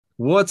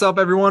What's up,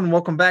 everyone?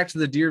 Welcome back to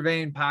the Deer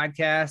Vein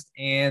podcast.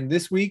 And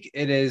this week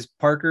it is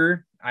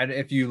Parker.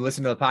 If you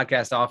listen to the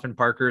podcast often,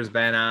 Parker's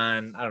been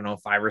on, I don't know,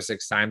 5 or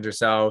 6 times or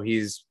so.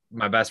 He's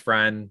my best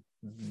friend,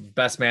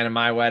 best man in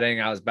my wedding.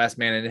 I was best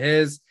man in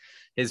his.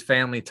 His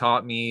family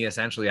taught me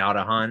essentially how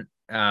to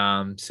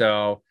hunt.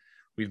 So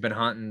we've been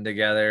hunting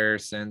together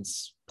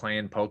since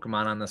playing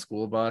Pokemon on the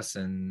school bus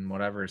and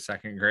whatever,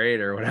 second grade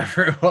or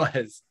whatever it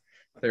was,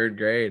 third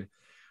grade.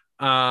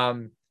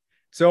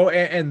 So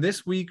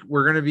this week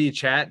we're going to be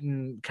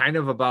chatting kind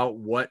of about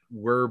what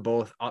we're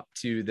both up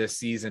to this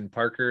season.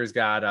 Parker's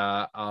got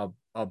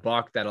a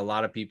buck that a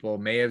lot of people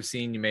may have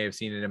seen. You may have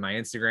seen it in my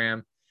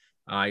Instagram.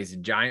 He's a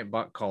giant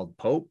buck called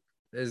Pope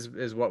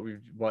is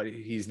what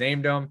he's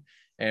named him.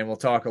 And we'll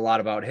talk a lot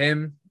about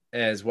him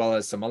as well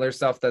as some other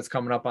stuff that's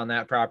coming up on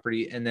that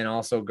property. And then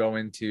also go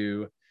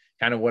into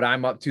kind of what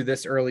I'm up to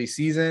this early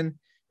season.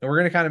 And we're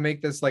going to kind of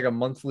make this like a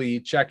monthly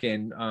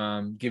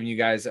check-in, giving you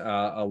guys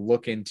a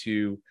look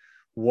into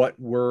what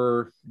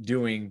we're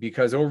doing,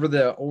 because over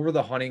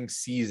the hunting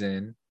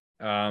season,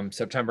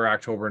 September,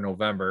 October,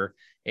 November,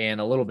 and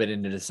a little bit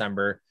into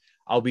December,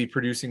 I'll be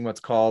producing what's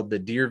called the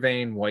Deer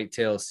Vein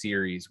Whitetail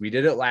series. We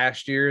did it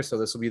last year, so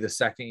this will be the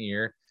second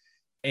year.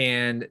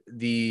 And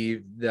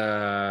the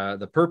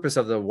purpose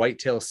of the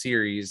Whitetail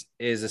series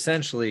is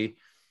essentially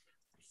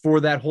for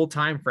that whole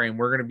time frame,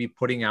 we're going to be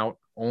putting out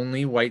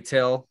only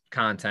whitetail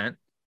content,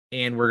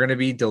 and we're going to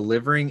be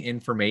delivering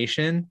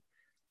information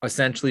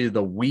essentially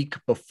the week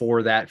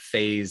before that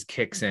phase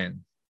kicks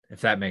in, if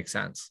that makes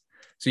sense.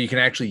 So you can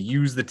actually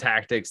use the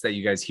tactics that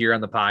you guys hear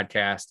on the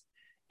podcast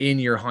in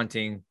your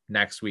hunting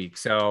next week.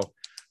 So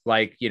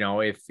like,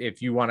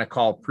 if you want to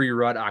call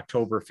pre-rut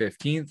October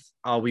 15th,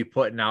 I'll be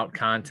putting out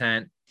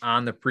content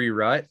on the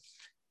pre-rut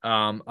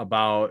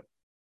about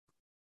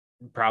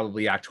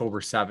probably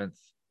October 7th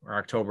or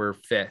October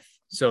 5th.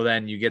 So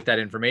then you get that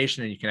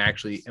information and you can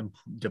actually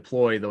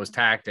deploy those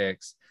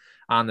tactics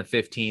on the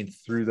 15th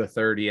through the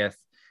 30th.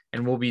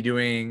 And we'll be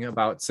doing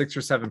about 6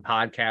 or 7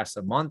 podcasts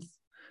a month.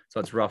 So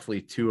it's roughly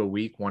 2 a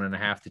week,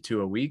 1.5 to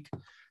 2 a week.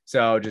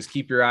 So just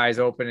keep your eyes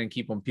open and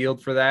keep them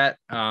peeled for that.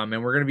 And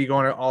we're going to be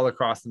going all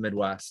across the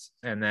Midwest.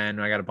 And then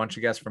I got a bunch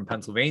of guests from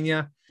Pennsylvania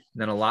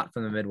and then a lot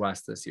from the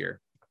Midwest this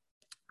year.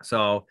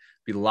 So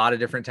be a lot of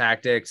different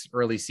tactics,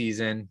 early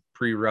season,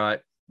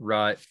 pre-rut,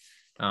 rut,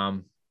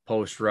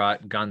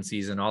 post-rut, gun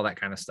season, all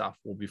that kind of stuff.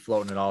 We'll be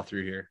floating it all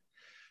through here.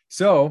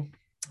 So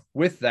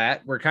with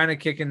that, we're kind of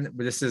kicking.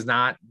 This is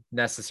not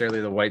necessarily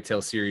the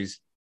Whitetail series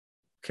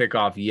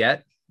kickoff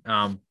yet.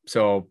 And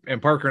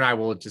Parker and I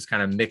will just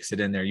kind of mix it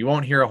in there. You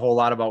won't hear a whole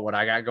lot about what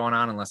I got going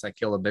on unless I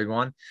kill a big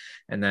one.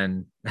 And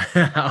then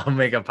I'll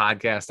make a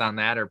podcast on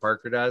that, or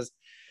Parker does.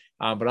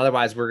 But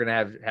otherwise we're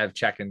going to have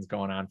check-ins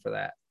going on for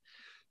that.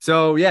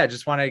 So yeah,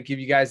 just want to give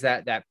you guys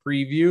that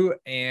preview.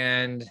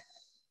 And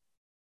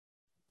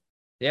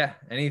yeah,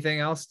 anything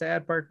else to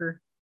add,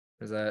 Parker?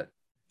 Is that?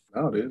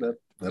 No, dude,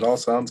 that all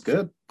sounds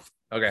good.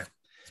 Okay.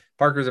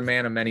 Parker's a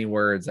man of many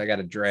words. I got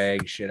to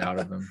drag shit out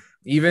of him.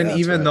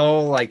 Even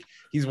though like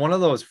he's one of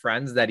those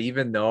friends that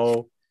even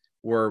though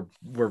we're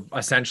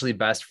essentially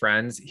best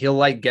friends, he'll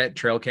like get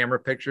trail camera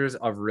pictures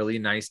of really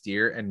nice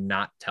deer and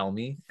not tell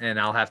me. And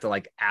I'll have to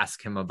like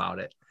ask him about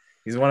it.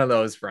 He's one of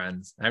those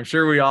friends. I'm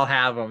sure we all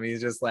have him.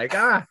 He's just like,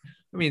 I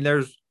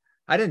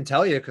didn't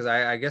tell you because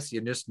I guess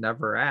you just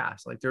never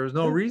asked. Like there was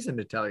no reason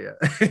to tell you.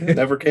 It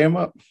never came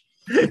up.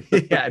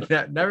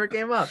 Yeah, never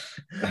came up.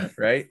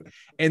 Right.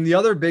 And the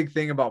other big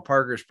thing about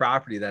Parker's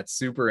property that's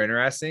super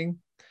interesting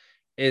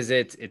is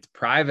it's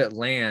private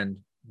land,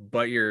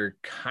 but you're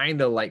kind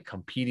of like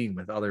competing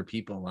with other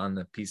people on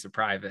the piece of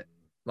private,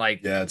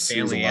 like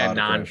family and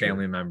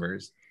non-family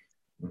members.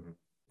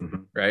 Mm-hmm.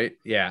 Mm-hmm. Right.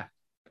 Yeah.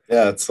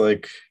 Yeah. It's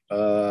like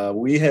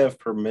we have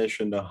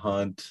permission to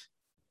hunt.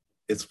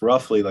 It's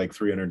roughly like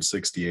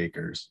 360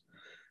 acres.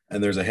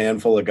 And there's a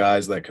handful of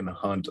guys that can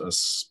hunt a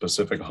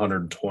specific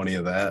 120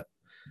 of that.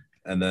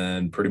 And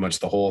then pretty much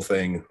the whole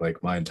thing,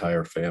 like my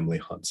entire family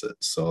hunts it.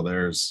 So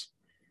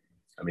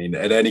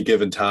at any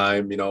given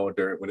time,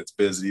 when it's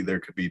busy, there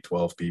could be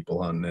 12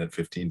 people hunting it,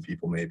 15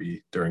 people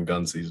maybe during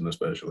gun season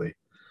especially.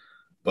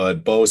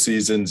 But bow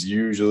season's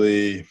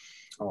usually,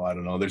 I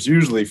don't know, there's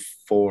usually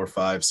 4,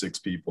 5, 6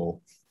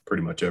 people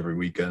pretty much every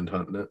weekend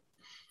hunting it.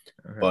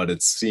 Okay. But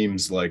it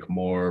seems like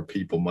more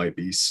people might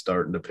be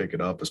starting to pick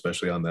it up,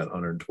 especially on that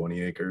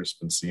 120 acres.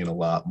 Been seeing a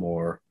lot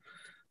more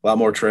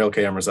trail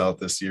cameras out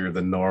this year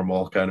than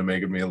normal, kind of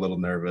making me a little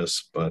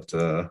nervous, but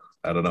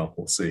I don't know.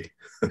 We'll see.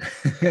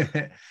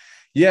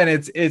 Yeah. And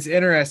it's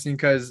interesting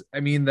because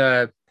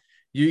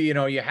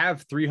you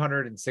have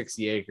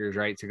 360 acres,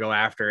 right, to go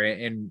after it.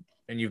 And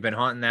you've been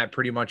hunting that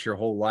pretty much your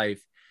whole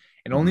life.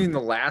 And only in the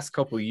last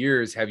couple of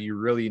years have you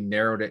really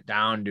narrowed it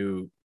down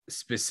to a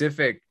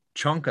specific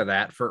chunk of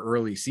that for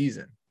early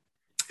season.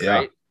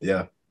 Right?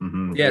 Yeah.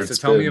 Mm-hmm. Yeah.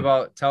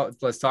 So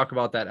let's talk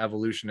about that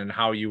evolution and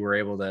how you were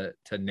able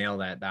to nail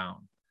that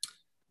down.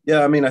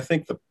 Yeah. I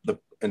think the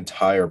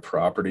entire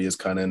property is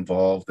kind of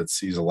involved. It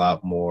sees a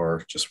lot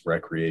more just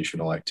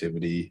recreational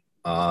activity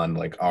on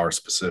like our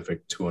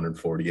specific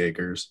 240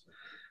 acres.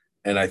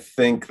 And I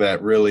think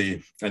that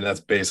really, and that's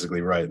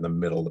basically right in the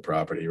middle of the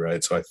property,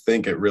 right? So I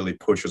think it really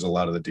pushes a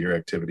lot of the deer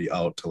activity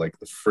out to like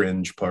the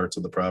fringe parts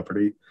of the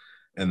property.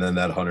 And then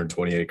that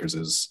 120 acres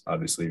is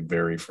obviously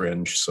very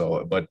fringe.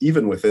 So, but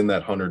even within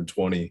that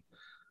 120,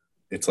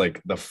 it's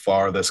like the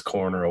farthest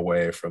corner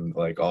away from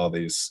like all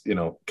these,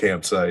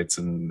 campsites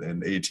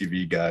and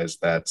ATV guys.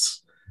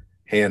 That's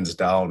hands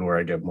down where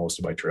I get most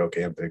of my trail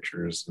cam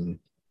pictures. And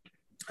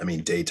I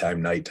mean,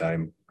 daytime,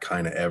 nighttime,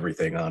 kind of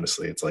everything.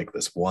 Honestly, it's like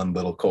this one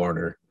little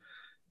corner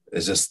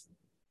is just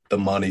the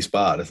money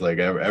spot. It's like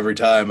every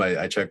time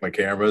I check my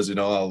cameras,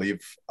 I'll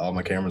leave all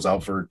my cameras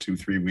out for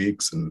 2-3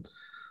 weeks and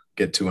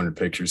get 200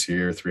 pictures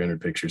here,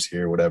 300 pictures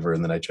here, whatever.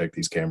 And then I check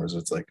these cameras.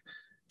 It's like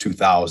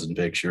 2,000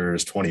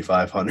 pictures,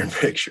 2,500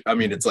 pictures. I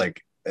mean, it's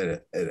like an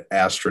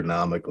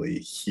astronomically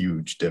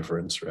huge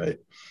difference, right?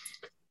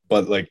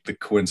 But like the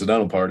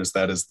coincidental part is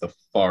that is the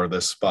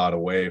farthest spot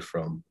away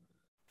from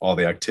all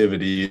the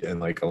activity, and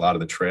like a lot of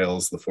the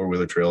trails, the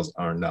 4-wheeler trails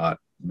are not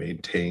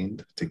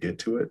maintained to get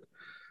to it.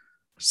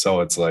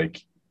 So it's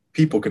like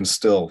people can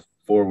still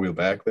 4-wheel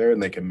back there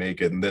and they can make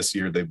it. And this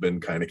year they've been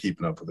kind of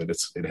keeping up with it.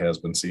 It has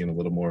been seeing a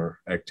little more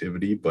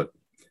activity, but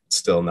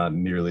still not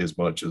nearly as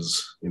much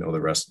as,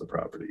 the rest of the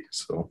property.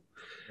 So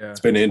It's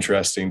been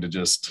interesting to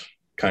just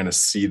kind of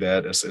see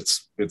that.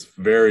 It's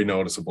very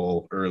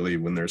noticeable early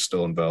when they're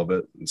still in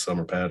velvet and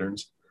summer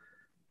patterns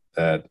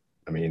that,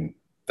 I mean,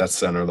 that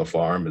center of the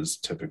farm is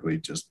typically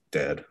just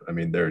dead. I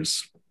mean,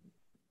 there's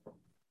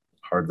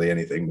hardly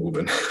anything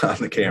moving on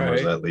the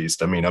cameras, right? At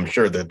least. I mean, I'm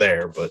sure they're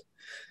there, but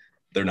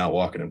they're not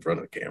walking in front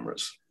of the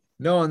cameras.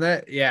 No, and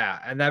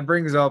that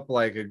brings up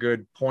like a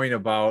good point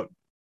about,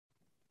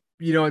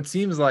 it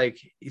seems like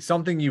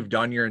something you've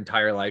done your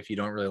entire life, you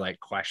don't really like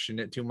question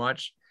it too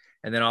much.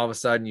 And then all of a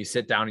sudden you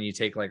sit down and you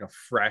take like a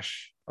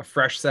fresh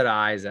set of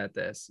eyes at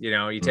this,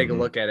 you take a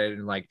look at it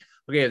and like,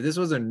 okay, if this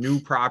was a new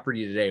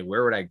property today,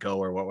 where would I go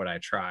or what would I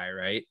try?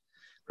 Right.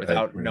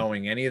 Without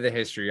knowing any of the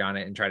history on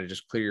it, and try to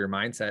just clear your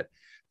mindset.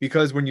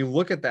 Because when you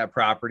look at that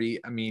property,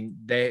 I mean,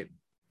 the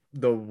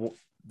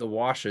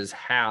washes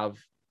have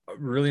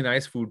really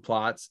nice food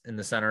plots in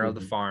the center of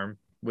the farm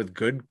with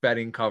good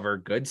bedding cover,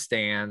 good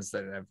stands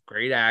that have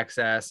great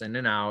access in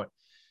and out,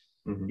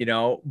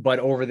 but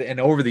over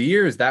the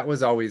years, that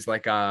was always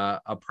like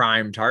a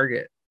prime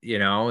target,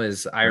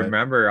 I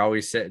remember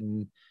always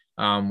sitting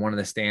one of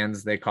the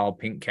stands they call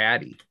Pink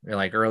Caddy,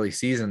 like early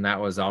season.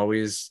 That was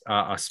always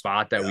a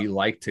spot that we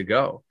like to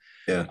go.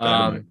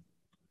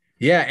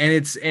 Yeah. And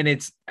it's,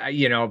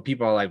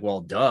 people are like,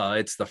 well, duh,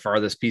 it's the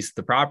farthest piece of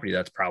the property.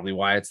 That's probably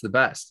why it's the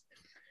best.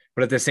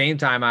 But at the same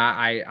time,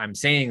 I'm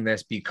saying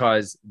this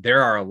because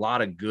there are a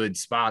lot of good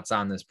spots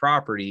on this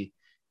property.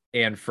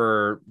 And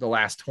for the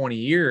last 20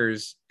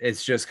 years,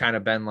 it's just kind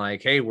of been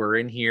like, hey, we're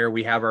in here.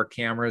 We have our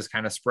cameras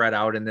kind of spread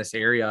out in this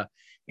area,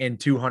 and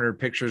 200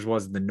 pictures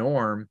was the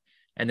norm.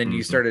 And then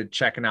you started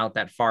checking out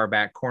that far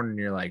back corner and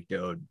you're like,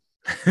 dude,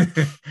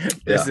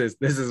 this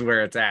is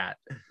where it's at.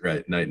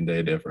 Right. Night and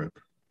day different.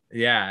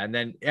 Yeah. And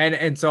then,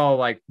 and so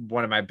like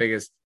one of my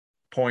biggest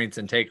points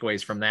and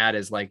takeaways from that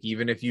is like,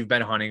 even if you've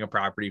been hunting a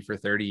property for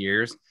 30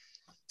 years,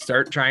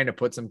 start trying to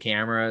put some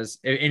cameras.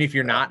 And if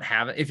you're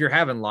if you're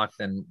having luck,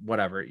 then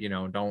whatever,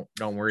 don't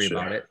worry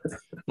about it,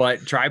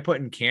 but try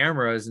putting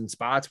cameras in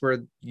spots where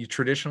you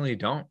traditionally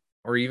don't,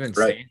 or even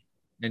stand,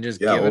 and just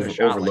give it a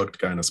shot. Overlooked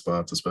kind of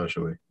spots,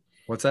 especially.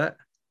 What's that?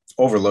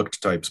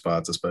 Overlooked type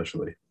spots,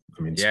 especially.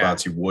 I mean,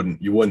 spots you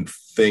wouldn't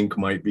think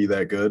might be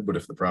that good, but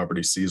if the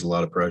property sees a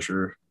lot of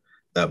pressure,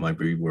 that might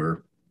be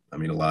where, I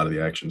mean, a lot of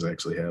the action's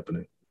actually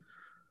happening.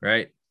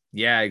 Right.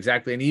 Yeah,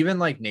 exactly. And even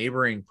like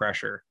neighboring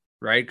pressure,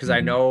 right? Because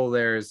I know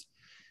there's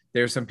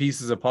some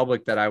pieces of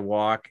public that I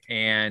walk,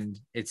 and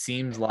it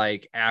seems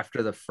like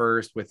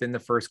within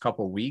the first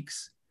couple of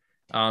weeks,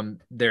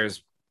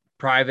 there's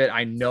private.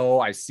 I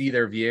know I see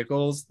their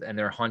vehicles and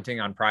they're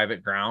hunting on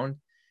private ground.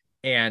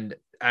 And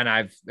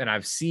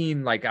I've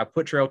seen, like, I've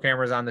put trail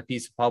cameras on the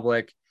piece of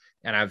public,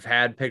 and I've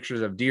had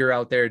pictures of deer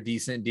out there,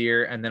 decent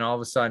deer. And then all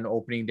of a sudden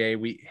opening day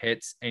week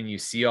hits and you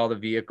see all the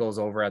vehicles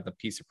over at the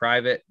piece of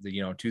private,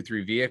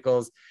 2-3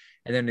 vehicles.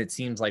 And then it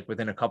seems like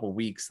within a couple of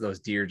weeks, those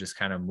deer just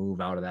kind of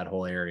move out of that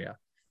whole area,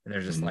 and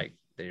they're just like,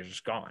 they're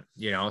just gone,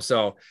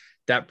 So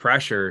that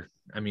pressure,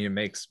 I mean,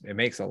 it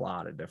makes a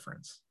lot of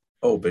difference.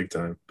 Oh, big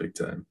time.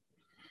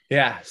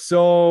 Yeah.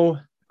 So,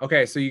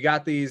 okay. So you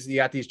got these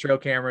trail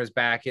cameras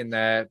back in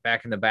the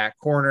back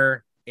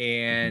corner,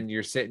 and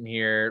you're sitting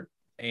here,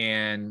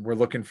 and we're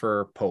looking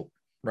for Pope,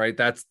 right?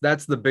 That's been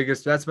the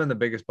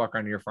biggest buck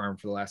on your farm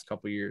for the last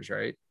couple of years,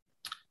 right?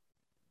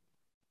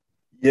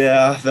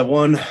 Yeah,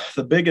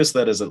 the biggest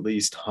that is at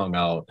least hung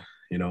out.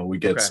 We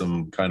get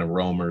some kind of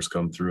roamers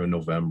come through in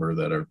November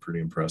that are pretty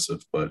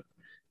impressive, but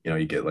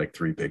you get like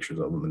 3 pictures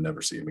of them and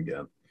never see them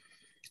again.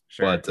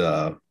 Sure.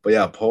 But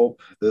yeah,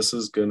 Pope, this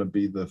is going to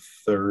be the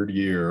 3rd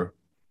year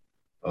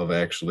of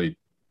actually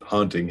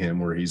hunting him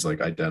where he's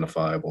like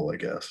identifiable, I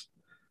guess.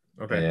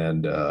 Okay.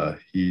 And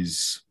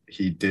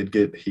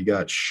he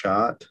got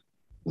shot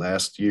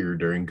last year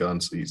during gun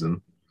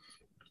season.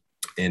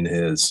 in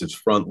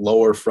his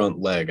lower front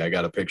leg. I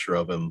got a picture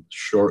of him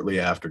shortly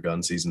after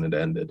gun season had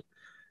ended,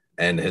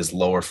 and his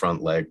lower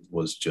front leg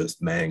was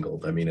just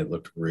mangled. I mean, it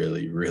looked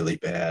really, really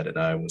bad, and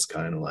I was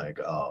kind of like,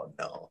 oh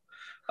no.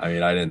 I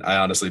mean, I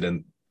honestly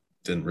didn't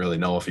really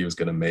know if he was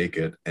going to make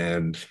it,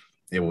 and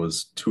it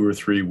was 2 or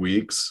 3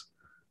 weeks.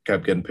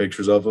 Kept getting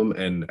pictures of him,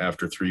 and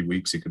after 3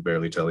 weeks, you could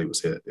barely tell he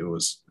was hit. It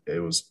was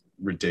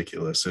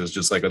ridiculous. It was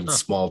just like a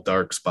small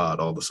dark spot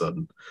all of a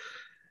sudden.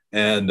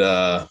 And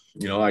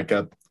I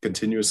kept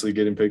continuously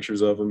getting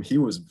pictures of him. He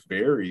was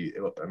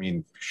I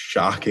mean,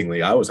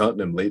 shockingly, I was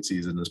hunting him late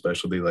season,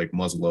 especially like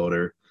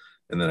muzzleloader,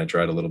 and then I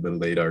tried a little bit of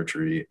late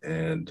archery.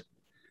 And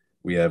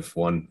we have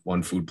one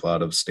food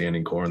plot of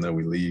standing corn that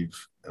we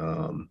leave,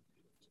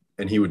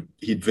 and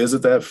he'd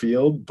visit that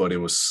field, but it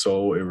was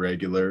so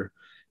irregular,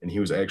 and he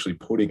was actually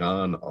putting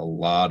on a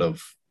lot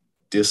of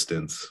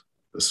distance,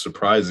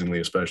 surprisingly,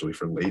 especially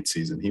for late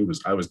season.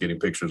 I was getting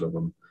pictures of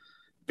him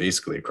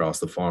basically across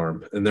the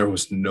farm, and there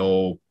was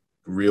no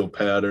real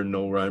pattern,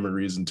 no rhyme or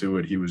reason to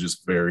it. He was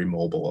just very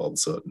mobile all of a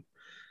sudden,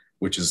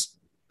 which is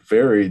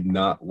very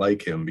not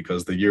like him,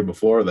 because the year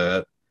before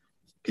that,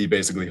 he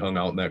basically hung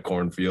out in that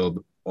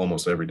cornfield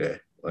almost every day.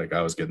 Like,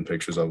 I was getting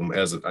pictures of him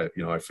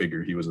I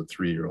figure he was a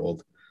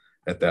 3-year-old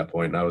at that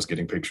point, and I was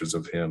getting pictures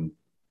of him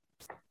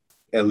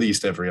at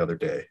least every other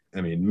day.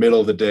 I mean, middle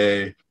of the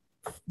day,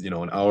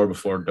 an hour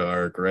before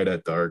dark, right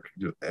at dark.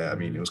 I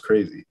mean, it was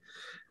crazy.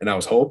 And I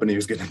was hoping he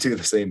was going to do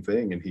the same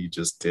thing, and he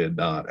just did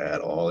not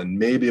at all. And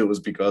maybe it was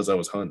because I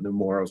was hunting him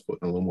more. I was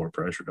putting a little more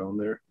pressure down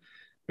there.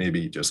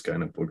 Maybe he just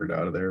kind of boogered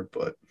out of there.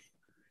 But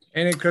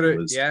it could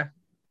have,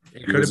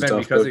 it could have been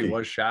because he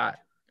was shot.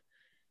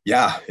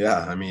 Yeah.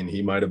 I mean,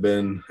 he might have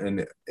been,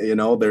 and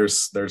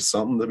there's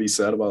something to be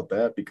said about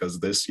that, because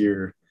this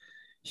year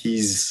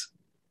he's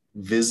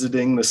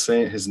visiting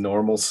his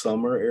normal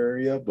summer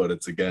area, but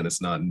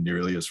it's not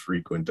nearly as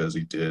frequent as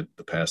he did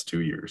the past 2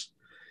 years.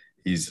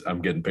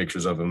 I'm getting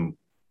pictures of him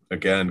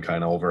again,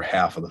 kind of over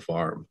half of the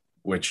farm,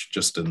 which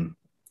just in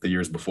the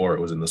years before,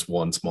 it was in this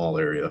one small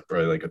area,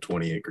 probably like a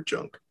 20-acre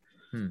chunk.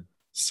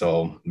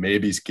 So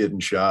maybe he's getting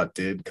shot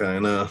did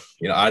kind of,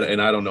 I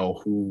don't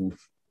know who,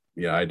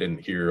 I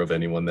didn't hear of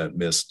anyone that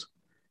missed,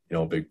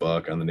 a big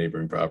buck on the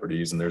neighboring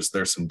properties. And there's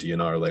some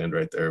DNR land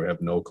right there. We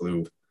have no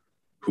clue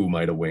who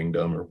might have winged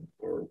him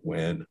or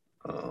when.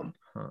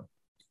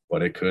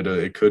 But it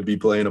could be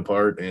playing a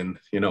part in,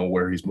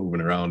 where he's moving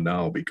around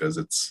now, because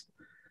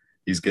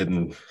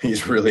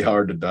he's really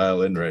hard to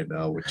dial in right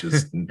now, which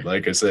is,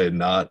 like I said,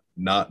 not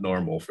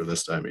normal for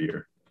this time of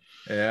year.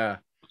 Yeah.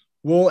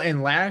 Well,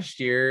 and last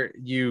year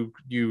you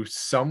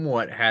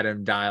somewhat had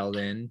him dialed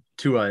in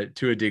to a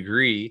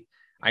degree.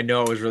 I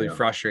know it was really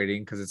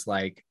frustrating, because it's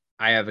like,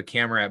 I have a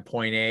camera at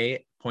point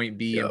A, point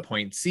B, and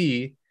point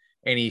C,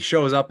 and he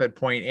shows up at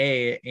point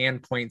A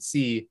and point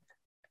C,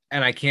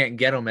 and I can't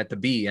get him at the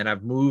B, and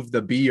I've moved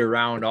the B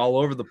around all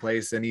over the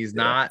place, and he's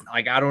not,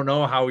 like, I don't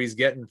know how he's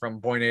getting from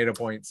point A to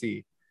point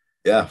C.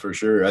 Yeah, for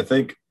sure. I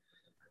think,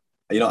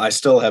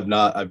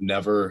 I've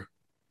never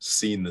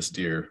seen this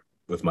deer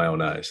with my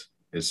own eyes.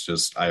 It's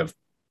just, I have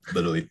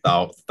literally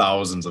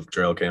thousands of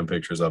trail cam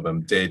pictures of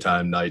him,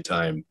 daytime,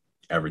 nighttime,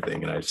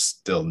 everything. And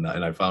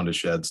I found his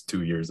sheds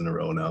 2 years in a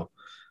row now.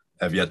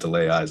 Have yet to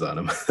lay eyes on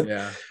him.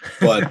 Yeah.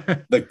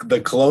 But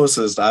the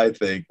closest I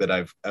think that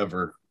I've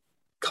ever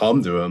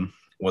come to him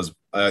was,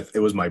 it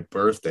was my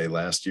birthday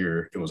last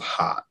year. It was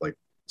hot, like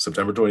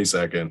September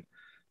 22nd,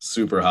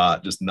 super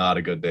hot, just not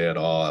a good day at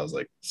all. I was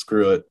like,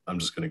 screw it, I'm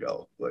just gonna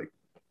go. Like,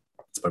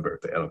 it's my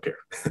birthday, I don't care.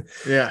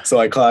 Yeah. So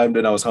I climbed,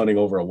 and I was hunting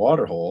over a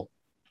water hole,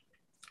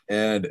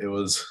 and it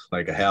was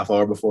like a half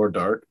hour before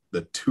dark.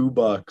 The 2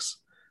 bucks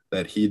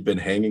that he'd been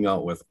hanging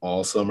out with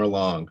all summer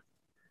long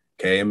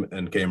came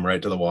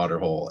right to the water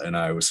hole, and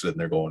I was sitting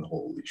there going,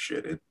 holy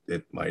shit,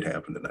 it might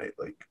happen tonight.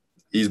 Like,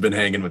 he's been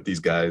hanging with these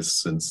guys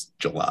since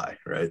July,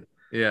 right?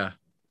 Yeah.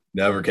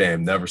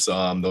 Never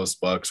saw him. Those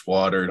bucks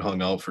watered,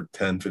 hung out for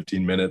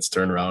 10-15 minutes,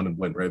 turned around and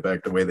went right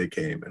back the way they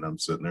came. And I'm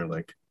sitting there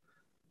like,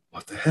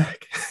 what the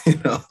heck?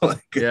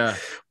 Yeah.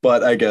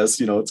 But I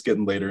guess, it's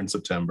getting later in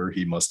September.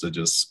 He must have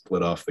just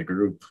split off the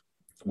group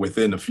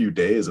within a few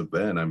days of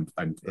then,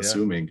 I'm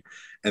assuming.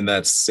 And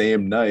that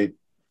same night,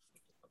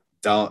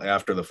 down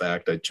after the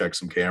fact, I checked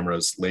some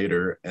cameras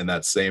later, and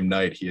that same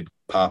night he had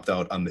popped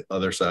out on the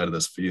other side of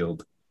this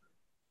field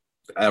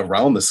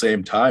around the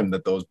same time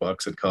that those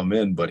bucks had come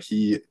in, but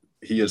he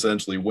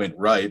essentially went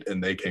right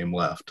and they came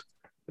left.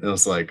 And it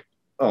was like,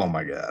 oh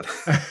my God.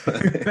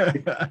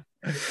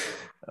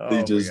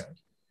 He just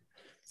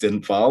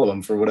didn't follow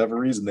him for whatever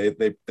reason.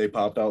 They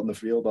popped out in the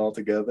field all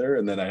together,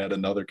 and then I had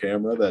another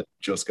camera that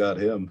just got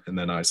him, and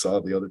then I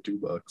saw the other 2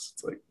 bucks.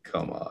 It's like,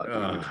 come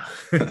on,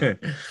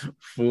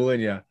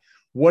 fooling you.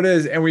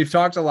 And we've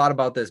talked a lot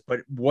about this,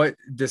 but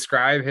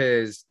describe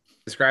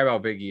how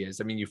big he is.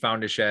 I mean, you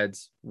found his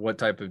sheds. What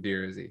type of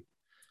deer is he?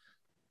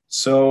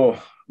 So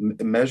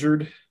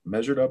measured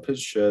up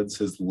his sheds.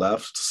 His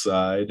left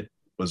side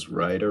was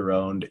right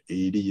around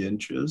 80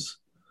 inches.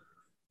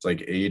 It's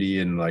like 80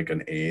 and like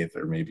an eighth,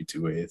 or maybe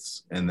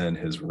 2/8. And then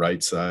his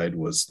right side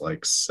was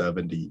like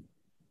 70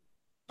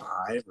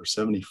 or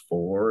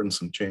 74 and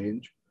some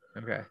change.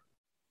 Okay.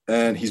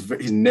 And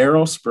he's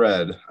narrow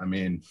spread. I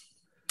mean,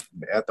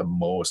 at the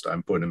most,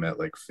 I'm putting him at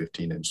like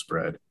 15-inch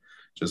spread.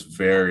 Just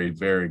very,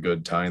 very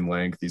good tine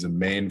length. He's a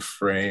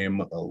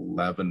mainframe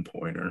 11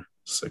 pointer,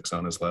 6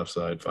 on his left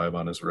side, 5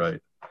 on his right.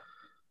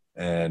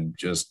 And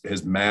just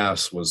his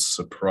mass was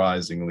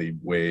surprisingly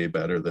way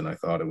better than I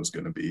thought it was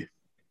going to be,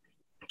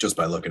 just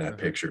by looking at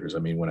pictures. I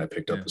mean, when I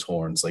picked up his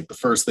horns, like the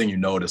first thing you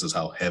notice is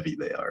how heavy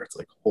they are. It's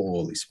like,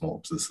 holy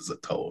smokes, this is a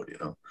toad, you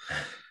know?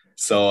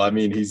 So, I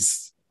mean,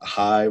 he's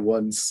high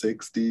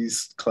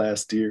 160s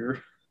class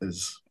deer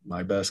is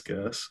my best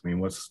guess. I mean,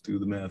 let's do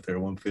the math there.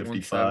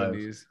 155.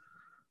 170s.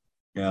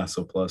 Yeah,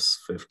 so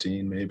plus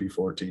 15, maybe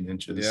 14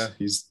 inches. Yeah.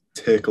 He's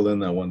tickling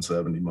that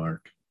 170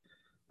 mark.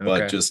 Okay.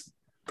 But just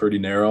pretty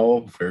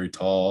narrow, very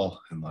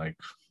tall, and like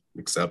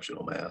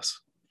exceptional mass.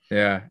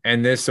 Yeah.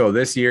 And this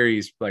year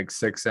he's like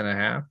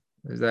 6.5.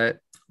 Is that?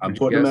 I'm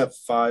putting him at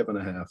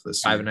 5.5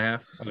 this year.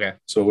 5.5. Okay.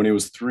 So when he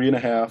was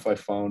 3.5, I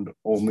found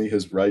only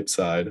his right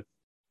side.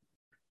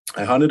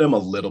 I hunted him a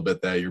little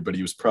bit that year, but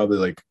he was probably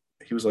like a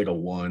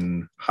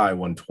high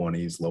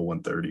 120s, low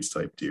 130s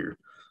type deer.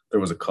 There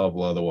was a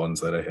couple other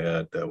ones that I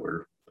had that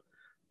were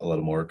a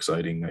little more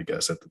exciting, I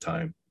guess, at the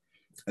time.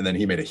 And then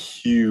he made a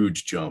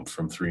huge jump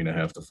from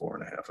 3.5 to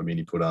 4.5. I mean,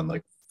 he put on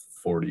like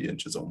 40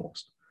 inches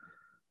almost.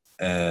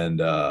 And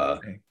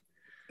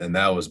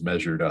that was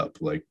measured up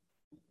like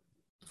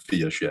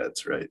via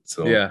sheds, right?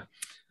 So yeah.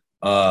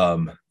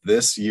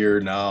 This year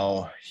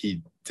now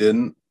he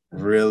didn't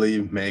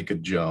really make a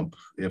jump.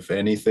 If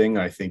anything,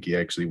 I think he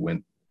actually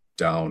went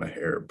down a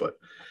hair, but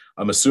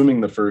I'm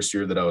assuming the first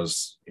year that I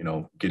was,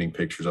 getting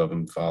pictures of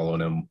him,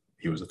 following him,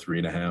 he was a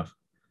 3.5,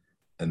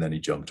 and then he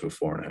jumped to a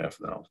 4.5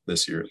 now.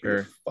 This year,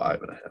 sure.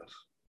 5.5.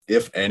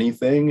 If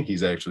anything,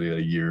 he's actually a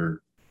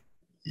year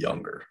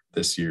younger.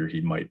 This year,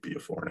 he might be a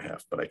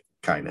 4.5, but I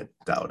kind of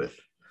doubt it.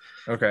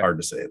 Okay. Hard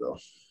to say, though.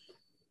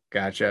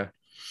 Gotcha.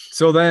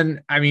 So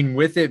then, I mean,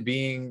 with him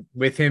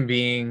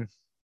being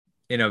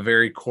in a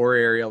very core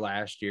area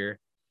last year,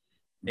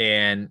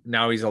 and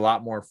now he's a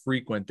lot more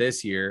frequent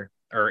this year,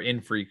 or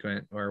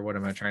infrequent, or what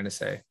am I trying to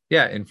say?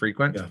 Yeah,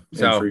 infrequent. Yeah,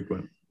 so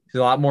infrequent. He's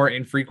a lot more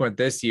infrequent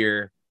this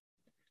year.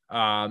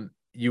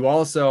 You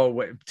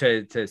also,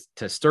 to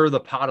stir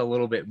the pot a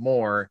little bit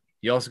more,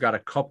 you also got a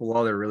couple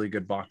other really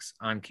good bucks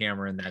on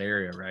camera in that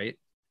area, right?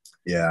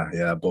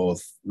 Yeah,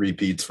 both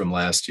repeats from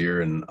last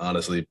year, and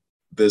honestly,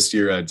 this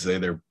year I'd say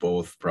they're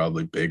both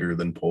probably bigger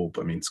than Pope.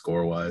 I mean,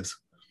 score wise,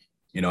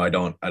 I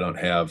don't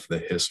have the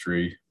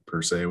history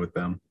per se with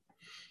them.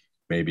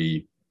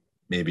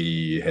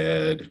 Maybe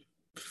had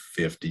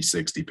 50,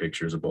 60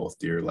 pictures of both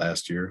deer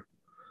last year,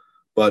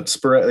 but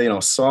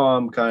saw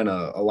them kind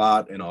of a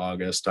lot in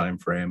August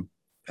timeframe,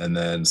 and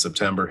then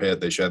September hit.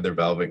 They shed their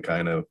velvet,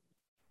 kind of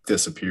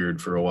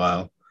disappeared for a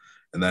while,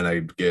 and then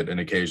I'd get an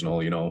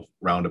occasional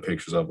round of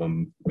pictures of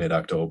them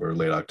mid-October,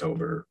 late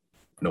October,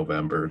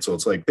 November. And so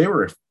it's like they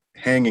were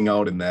hanging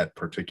out in that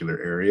particular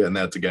area, and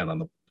that's again on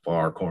the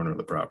far corner of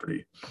the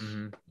property.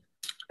 Mm-hmm.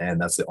 And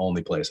that's the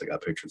only place I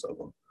got pictures of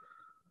them.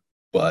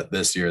 But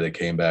this year they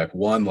came back.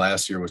 One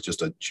last year was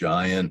just a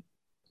giant,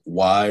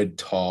 wide,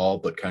 tall,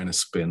 but kind of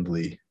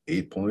spindly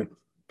 8-point.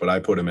 But I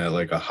put him at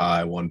like a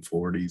high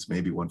 140s,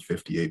 maybe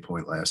 158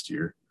 point last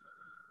year.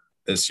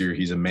 This year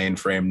he's a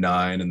mainframe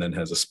 9 and then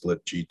has a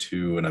split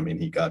G2. And I mean,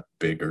 he got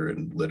bigger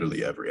in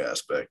literally every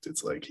aspect.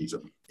 It's like he's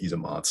a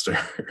monster.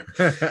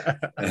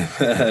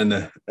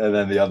 and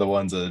then the other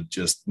one's a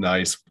just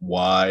nice,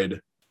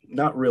 wide,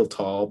 not real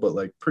tall, but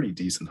like pretty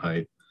decent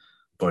height.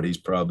 But he's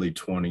probably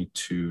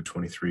 22,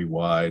 23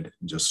 wide,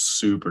 just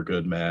super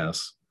good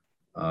mass.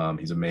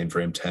 He's a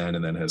mainframe 10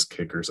 and then has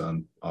kickers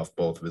off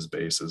both of his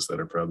bases that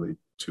are probably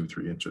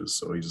 2-3 inches.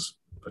 So he's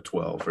a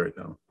 12 right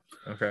now.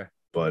 Okay.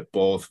 But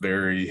both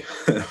very,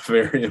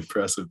 very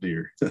impressive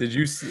deer. Did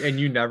you see, and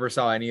you never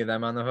saw any of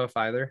them on the hoof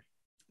either?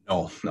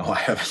 No, I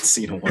haven't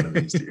seen one of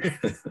these deer.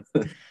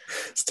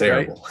 It's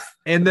terrible.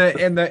 Right?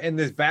 And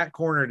this back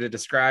corner, to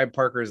describe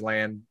Parker's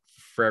land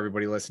for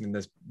everybody listening,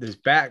 this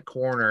back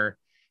corner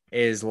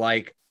is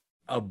like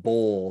a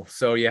bowl.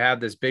 So you have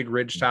this big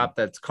ridge top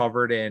that's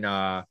covered in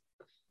egg,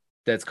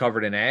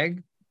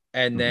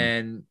 and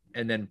then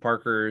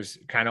Parker's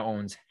kind of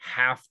owns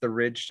half the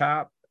ridge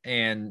top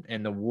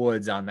and the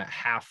woods on that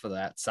half of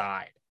that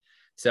side.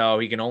 So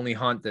he can only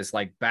hunt this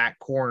like back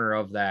corner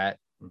of that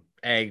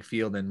egg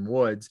field and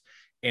woods,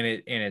 and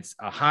it's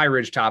a high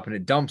ridge top, and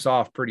it dumps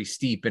off pretty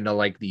steep into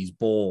like these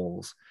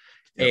bowls.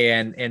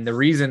 Yep. And the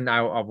reason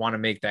I want to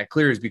make that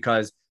clear is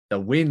because the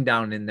wind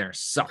down in there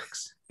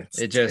sucks.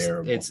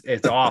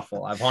 It's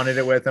awful. I've hunted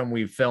it with them.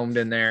 We've filmed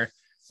in there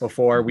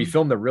before. Mm-hmm. We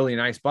filmed a really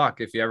nice buck.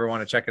 If you ever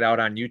want to check it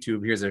out on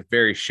YouTube, here's a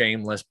very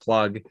shameless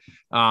plug.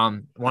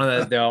 One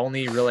of the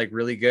only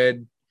really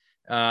good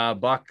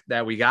buck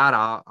that we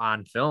got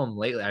on film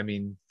lately. I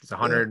mean, it's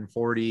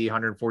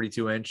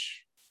 142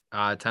 inch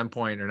 10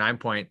 point or 9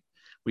 point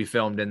we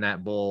filmed in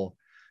that bull.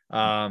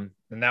 And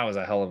that was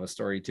a hell of a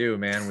story too,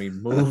 man. We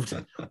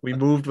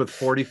moved with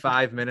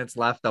 45 minutes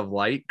left of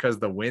light because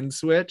the wind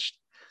switched.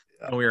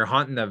 and we were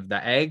hunting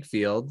the ag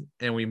field,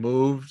 and we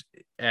moved,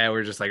 and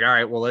we're just like, all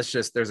right, well,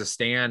 there's a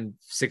stand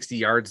 60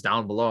 yards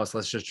down below us.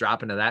 Let's just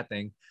drop into that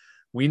thing.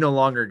 We no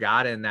longer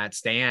got in that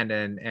stand.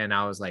 And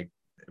I was like,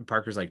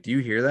 Parker's like, do you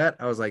hear that?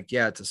 I was like,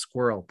 yeah, it's a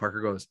squirrel.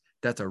 Parker goes,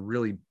 that's a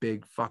really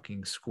big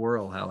fucking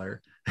squirrel,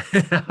 Heller.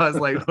 I was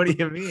like, what do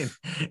you mean?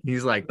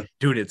 He's like,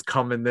 dude, it's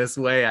coming this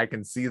way. I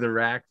can see the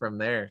rack from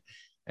there.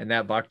 And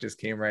that buck just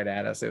came right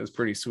at us. It was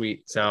pretty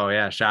sweet. So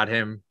yeah, shot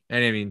him.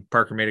 And I mean,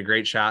 Parker made a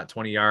great shot,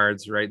 20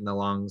 yards right in the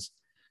lungs,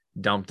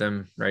 dumped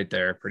him right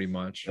there pretty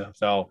much. Yeah.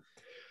 So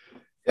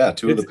yeah,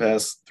 2 of the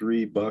past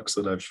 3 bucks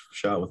that I've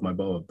shot with my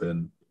bow have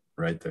been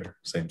right there,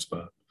 same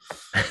spot.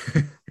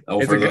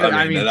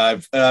 And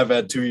I've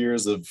had 2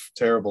 years of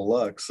terrible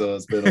luck, so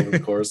it's been over the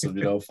course of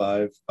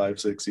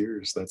 5-6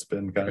 years. That's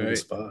been kind of the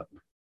spot.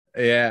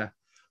 Yeah.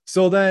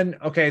 So then,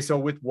 okay, so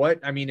with what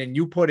I mean, and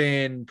you put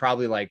in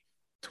probably like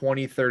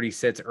 20-30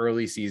 sits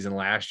early season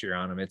last year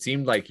on them. It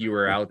seemed like you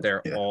were out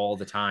there all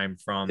the time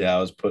from I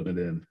was putting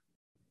it in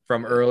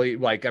from early.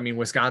 Like, I mean,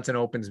 Wisconsin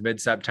opens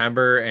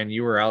mid-September, and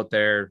you were out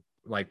there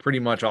like pretty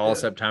much all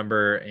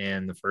September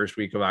and the first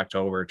week of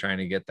October trying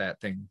to get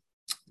that thing.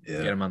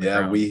 Get them on the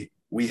ground.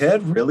 We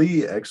had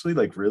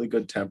really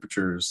good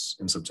temperatures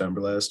in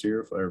September last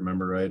year, if I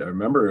remember right. I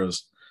remember I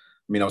was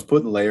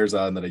putting layers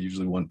on that I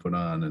usually wouldn't put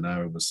on, and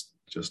I was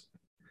just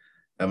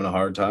having a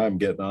hard time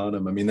getting on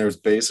him. I mean, there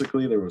was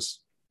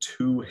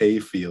 2 hay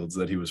fields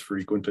that he was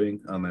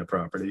frequenting on that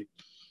property,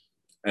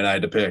 and I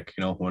had to pick,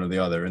 one or the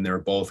other, and they were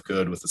both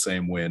good with the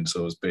same wind. So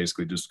it was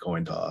basically just a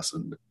coin toss,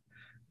 and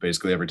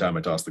basically every time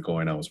I tossed the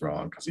coin, I was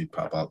wrong because he'd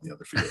pop out in the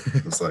other field.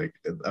 It was like,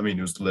 I mean,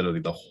 it was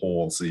literally the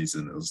whole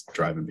season. It was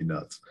driving me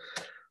nuts.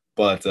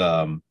 But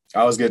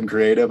I was getting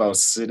creative. I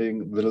was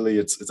sitting, literally,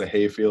 it's a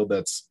hay field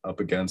that's up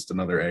against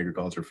another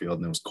agriculture field,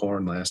 and it was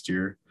corn last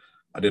year.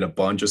 I did a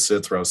bunch of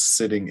sits where I was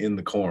sitting in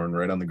the corn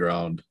right on the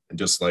ground and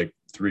just like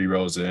 3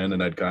 rows in,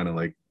 and I'd kind of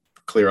like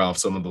clear off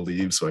some of the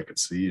leaves so I could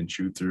see and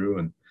shoot through.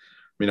 And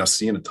I mean, I was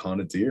seeing a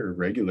ton of deer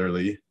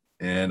regularly,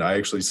 and I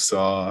actually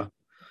saw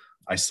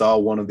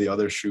one of the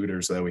other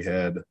shooters that we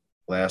had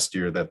last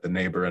year that the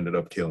neighbor ended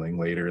up killing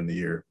later in the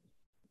year.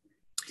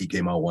 He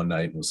came out one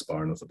night and was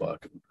sparring with a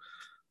buck. And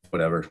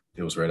whatever,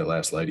 it was right at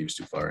last light. He was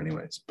too far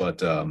anyways.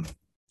 But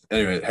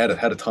anyway, had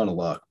a ton of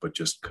luck, but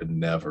just could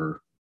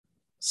never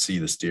see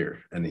this deer.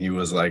 And he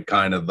was like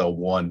kind of the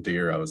one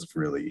deer I was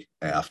really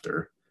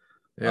after.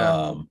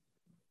 Yeah.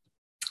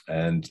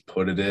 And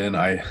put it in.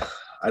 I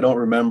don't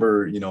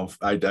remember,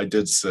 I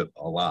did sit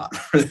a lot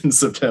in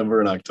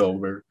September and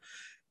October.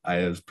 I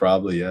have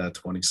probably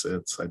 20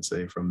 sits, I'd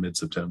say, from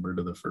mid-September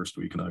to the first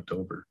week in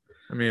October.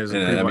 I mean,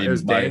 it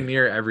was dang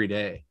near every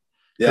day.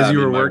 Yeah, you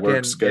were working.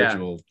 Work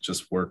schedule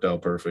just worked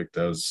out perfect.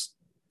 I was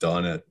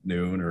done at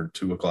noon or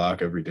 2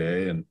 o'clock every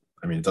day, and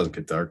I mean, it doesn't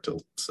get dark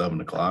till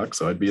 7 o'clock,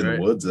 so I'd be in the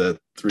woods at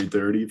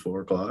 3:30,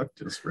 4 o'clock,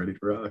 just ready to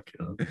rock.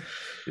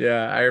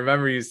 Yeah, I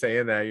remember you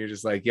saying that. You're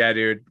just like, yeah,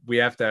 dude, we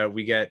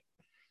get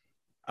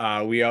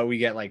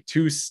like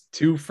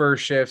two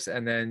first shifts,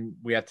 and then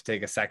we have to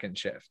take a second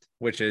shift,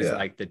 which is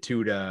like the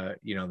 2 to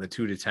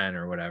 10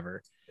 or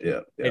whatever.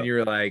 Yeah. And you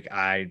were like,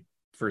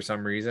 for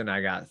some reason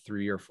I got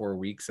 3 or 4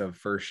 weeks of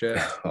first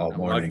shift. All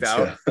mornings.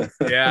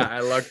 I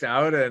lucked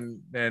out,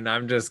 and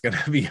I'm just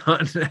gonna be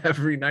hunting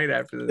every night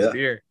after this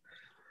deer.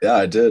 Yeah,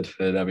 I did.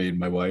 And I mean,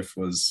 my wife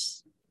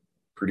was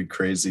pretty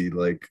crazy,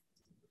 like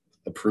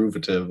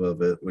approvative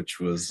of it, which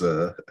was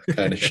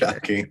kind of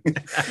shocking.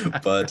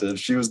 But if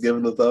she was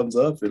giving the thumbs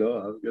up, I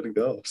was gonna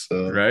go.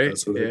 So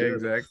that's what I did.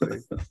 Exactly.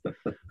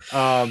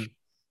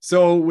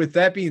 So with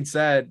that being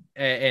said,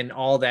 and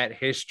all that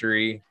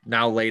history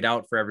now laid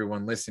out for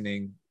everyone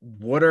listening,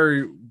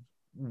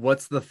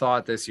 what's the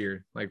thought this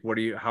year? Like,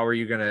 how are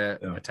you gonna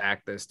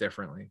attack this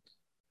differently?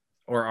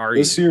 Or are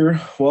this year?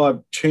 Well,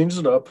 I've changed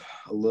it up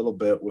a little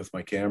bit with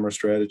my camera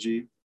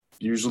strategy.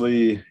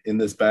 Usually in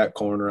this back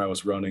corner, I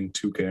was running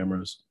 2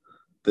 cameras.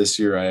 This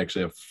year, I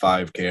actually have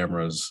 5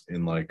 cameras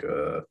in like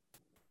a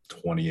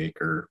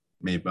 20-acre,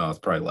 maybe it's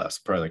probably less,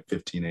 probably like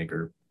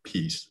 15-acre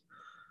piece.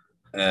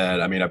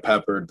 And I mean, I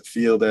peppered the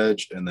field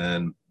edge, and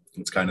then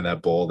it's kind of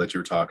that bowl that you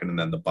were talking, and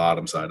then the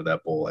bottom side of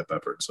that bowl I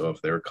peppered. So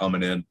if they were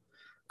coming in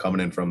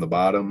from the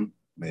bottom,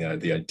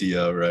 the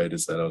idea, right,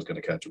 is that I was going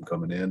to catch them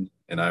coming in.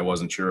 And I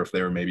wasn't sure if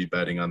they were maybe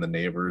betting on the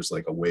neighbors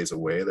like a ways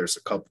away. There's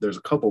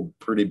a couple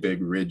pretty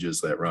big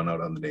ridges that run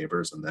out on the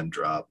neighbors and then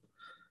drop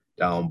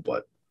down.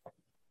 But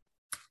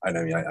I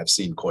mean, I've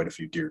seen quite a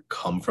few deer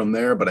come from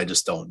there, but I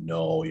just don't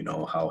know,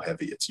 how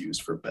heavy it's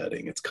used for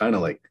bedding. It's kind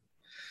of like,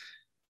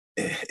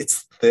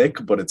 it's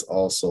thick, but it's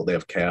also, they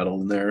have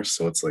cattle in there.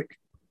 So it's like,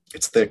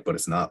 it's thick, but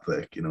it's not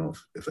thick,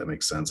 if that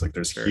makes sense. Like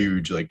there's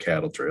huge like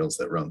cattle trails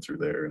that run through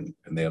there, and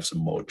they have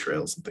some mowed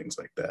trails and things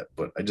like that.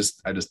 But I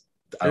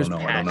don't know.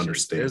 I don't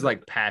understand. There's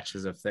like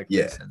patches of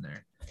thickness in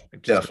there.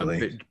 Like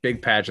definitely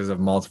big patches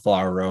of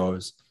multi-flower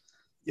rows.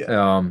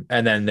 Yeah.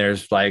 And then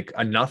there's like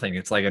a nothing.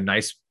 It's like a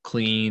nice,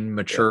 clean,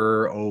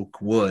 mature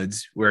oak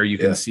woods where you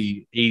can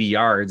see 80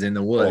 yards in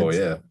the woods. Oh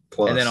yeah.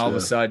 Plus, and then all of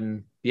a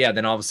sudden,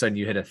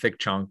 you hit a thick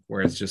chunk where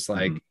it's just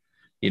like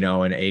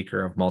an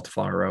acre of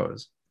multiflower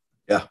rose.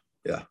 Yeah,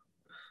 yeah.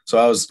 So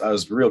I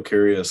was real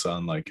curious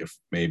on like if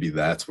maybe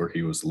that's where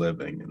he was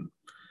living, and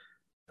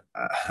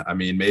I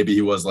mean maybe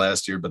he was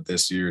last year, but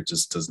this year it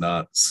just does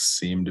not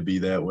seem to be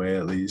that way,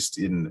 at least.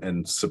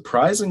 And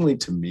surprisingly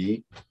to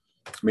me,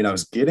 I mean I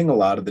was getting a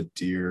lot of the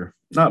deer,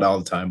 not all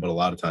the time, but a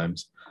lot of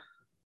times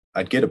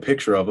I'd get a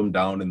picture of them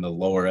down in the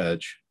lower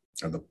edge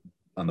or the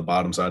on the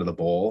bottom side of the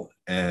bowl,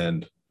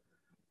 and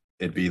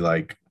it'd be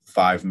like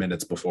 5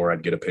 minutes before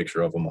I'd get a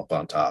picture of them up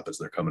on top as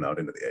they're coming out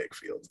into the egg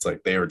field. It's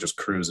like they were just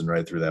cruising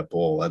right through that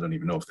bowl. I don't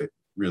even know if they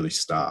really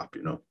stop,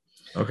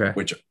 Okay.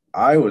 which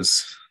I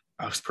was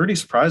pretty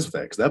surprised with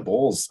that because that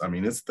bowl's, I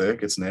mean, it's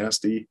thick, it's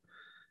nasty,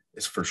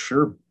 it's for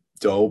sure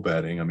doe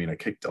bedding. I mean, I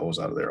kick does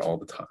out of there all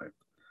the time,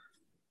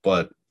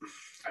 but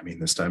I mean,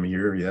 this time of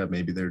year, yeah,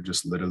 maybe they're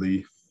just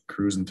literally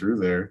cruising through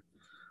there.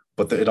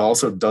 But it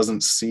also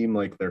doesn't seem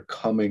like they're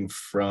coming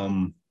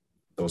from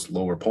those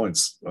lower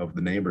points of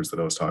the neighbors that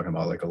I was talking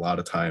about. Like a lot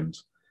of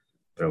times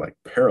they're like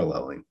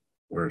paralleling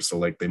where, so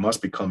like they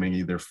must be coming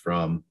either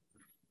from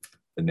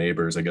the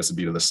neighbors, I guess it'd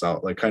be to the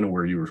south, like kind of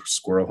where you were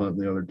squirrel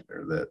hunting the other day,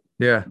 or that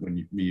Yeah.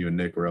 when you and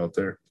Nick were out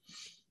there.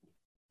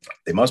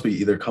 They must be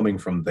either coming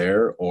from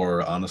there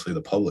or honestly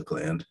the public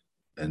land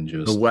and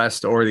The just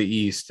west or the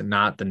east,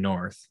 not the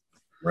north.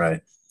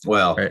 right.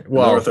 Well, Right.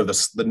 Well,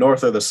 the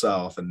north or the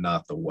south and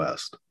not the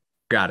west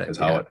got it. is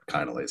how it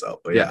kind of lays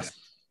out. But yeah, Yes.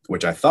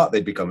 which I thought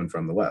they'd be coming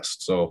from the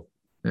west. So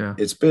Yeah.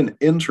 it's been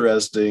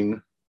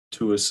interesting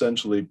to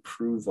essentially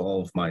prove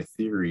all of my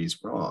theories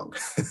wrong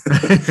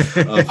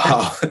of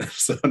how.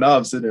 So now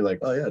I'm sitting there like,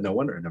 oh yeah, no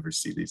wonder I never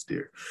see these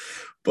deer.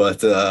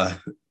 But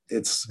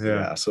it's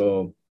yeah.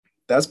 So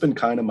that's been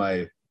kind of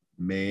my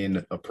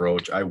main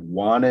approach. I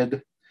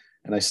wanted,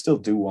 and I still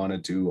do want to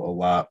do a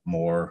lot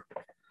more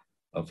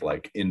of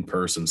like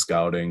in-person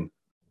scouting.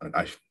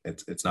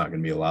 It's not going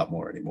to be a lot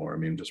more anymore. I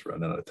mean, just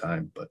running out of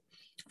time, but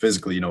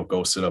physically,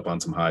 go sit up on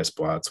some high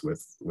spots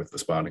with the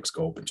spotting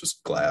scope and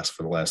just glass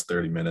for the last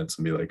 30 minutes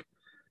and be like,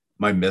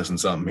 am I missing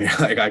something here?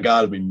 Like I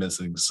gotta be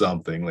missing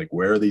something. Like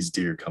where are these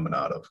deer coming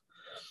out of?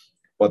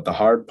 But the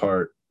hard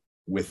part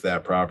with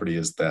that property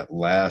is the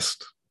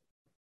last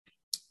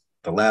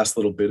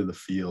little bit of the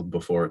field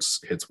before it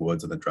hits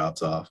woods and then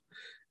drops off.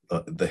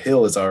 The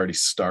hill is already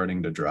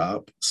starting to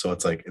drop. So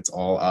it's like, it's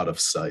all out of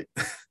sight.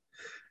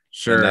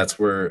 Sure. And that's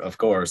where, of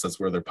course, that's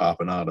where they're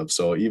popping out of.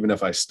 So even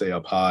if I stay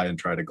up high and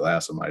try to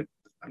glass them,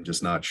 I'm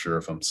just not sure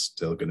if I'm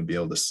still going to be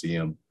able to see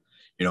them,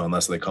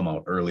 unless they come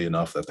out early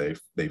enough that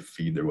they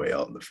feed their way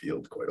out in the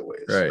field quite a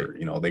ways. Right.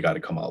 Or, they got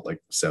to come out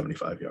like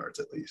 75 yards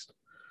at least.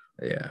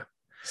 Yeah.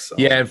 So.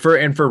 Yeah. And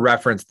for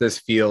reference, this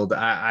field,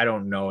 I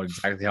don't know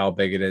exactly how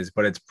big it is,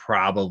 but it's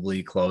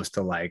probably close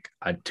to like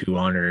a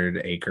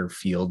 200-acre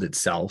field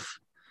itself.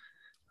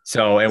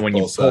 So, and when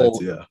you pull,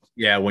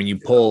 when you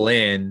pull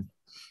in,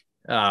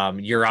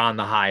 you're on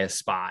the highest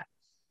spot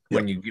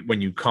when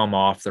you come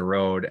off the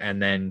road. And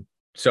then,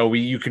 so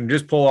you can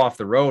just pull off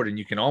the road and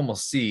you can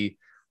almost see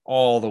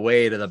all the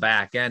way to the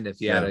back end if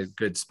you had a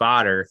good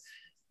spotter.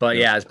 But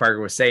as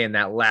Parker was saying,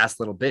 that last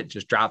little bit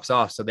just drops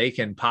off, so they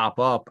can pop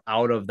up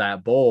out of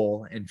that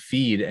bowl and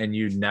feed, and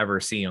you'd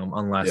never see them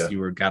unless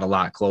you got a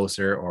lot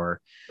closer.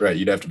 Or right,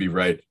 you'd have to be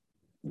right.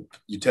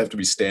 You'd have to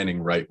be standing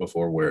right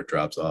before where it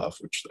drops off,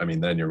 which I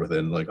mean, then you're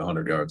within like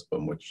 100 yards of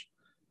them, which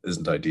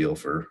isn't ideal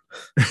for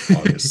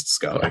August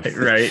scouting.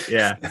 Right.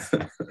 Yeah.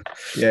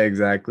 Yeah,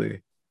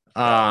 exactly.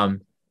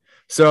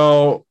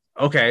 So,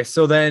 okay.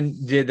 So then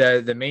did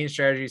the main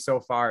strategy so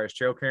far is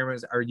trail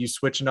cameras. Are you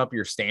switching up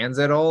your stands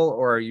at all,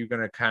 or are you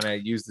going to kind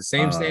of use the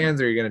same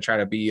stands, or are you going to try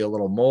to be a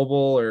little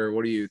mobile, or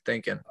what are you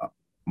thinking?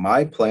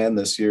 My plan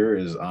this year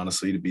is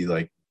honestly to be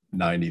like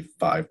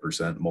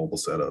 95% mobile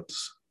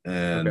setups.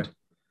 And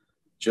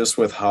just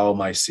with how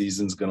my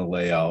season's going to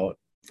lay out,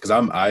 because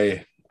I'm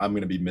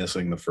going to be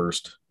missing the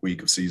first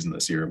week of season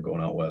this year. I'm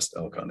going out west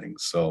elk hunting.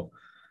 So,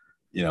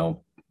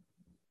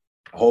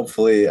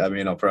 hopefully, I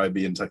mean, I'll probably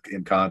be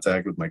in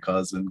contact with my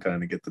cousin,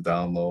 kind of get the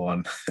down low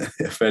on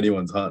if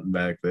anyone's hunting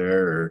back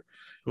there or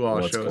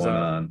what's going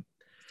on.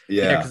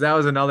 Yeah. Because that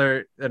was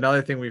another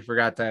thing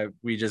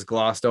we just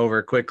glossed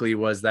over quickly,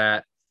 was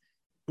that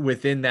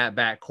within that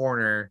back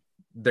corner,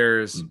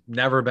 there's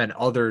never been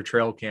other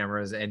trail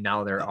cameras, and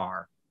now there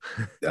are.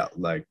 Yeah,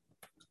 like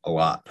a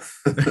lot.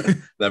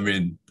 I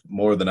mean,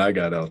 more than I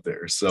got out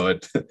there. So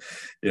it,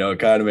 it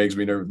kind of makes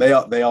me nervous.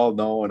 They all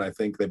know, and I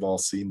think they've all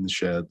seen the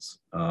sheds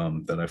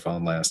that I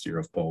found last year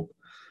of Pope.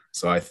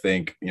 So I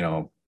think,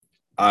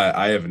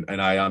 I haven't,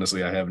 and I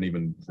honestly, I haven't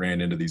even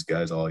ran into these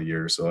guys all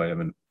year. So I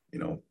haven't,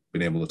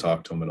 been able to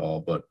talk to them at all,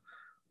 but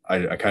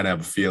I kind of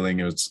have a feeling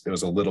it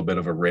was a little bit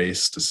of a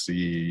race to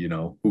see,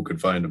 who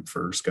could find them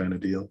first kind of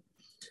deal.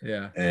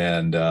 Yeah.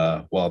 And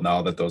now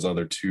that those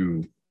other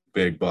two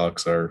big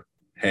bucks are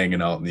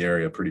hanging out in the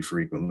area pretty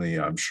frequently,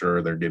 I'm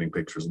sure they're getting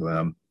pictures of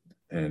them,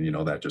 and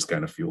that just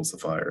kind of fuels the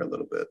fire a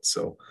little bit.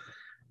 So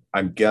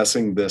I'm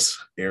guessing this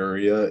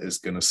area is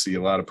going to see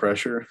a lot of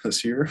pressure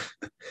this year,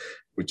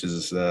 which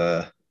is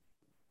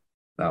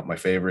Not my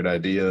favorite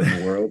idea in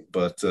the world,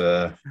 but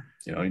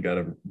you got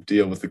to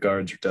deal with the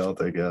cards you're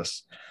dealt, I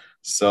guess.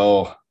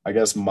 So I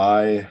guess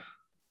my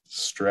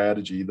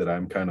strategy that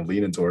I'm kind of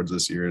leaning towards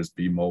this year is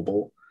be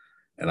mobile,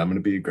 and I'm going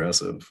to be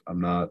aggressive. I'm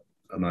not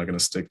going to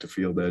stick to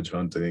field edge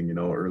hunting,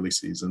 early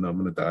season. I'm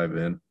going to dive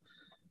in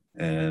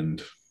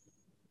and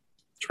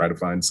try to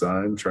find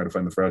sign, try to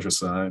find the freshest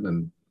sign,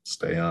 and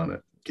stay on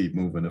it. Keep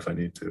moving if I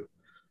need to.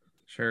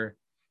 Sure.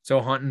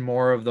 So hunting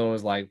more of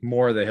those, like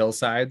more of the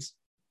hillsides.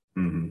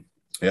 Mm-hmm.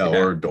 Yeah,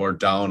 or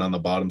down on the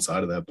bottom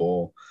side of that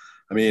bowl.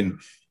 I mean,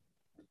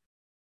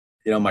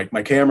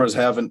 my cameras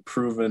haven't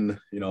proven,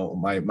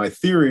 my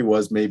theory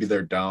was maybe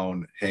they're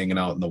down hanging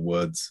out in the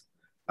woods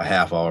a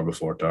half hour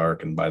before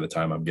dark. And by the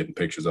time I'm getting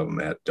pictures of them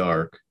at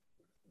dark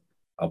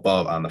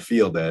above on the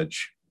field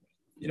edge,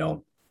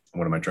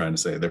 what am I trying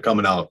to say? They're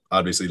coming out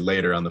obviously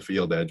later on the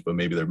field edge, but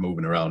maybe they're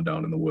moving around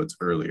down in the woods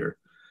earlier.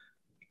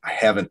 I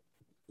haven't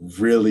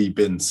really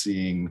been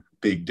seeing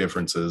big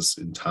differences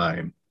in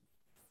time.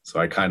 So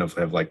I kind of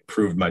have like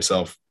proved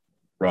myself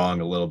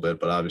wrong a little bit,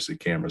 but obviously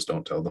cameras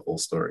don't tell the whole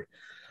story.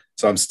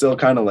 So I'm still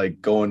kind of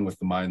like going with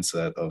the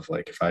mindset of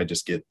like, if I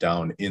just get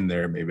down in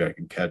there, maybe I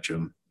can catch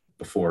him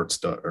before it's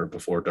dark or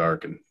before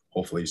dark. And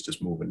hopefully he's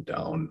just moving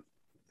down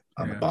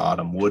on the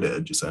bottom wood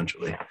edge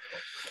essentially.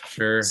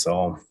 Sure.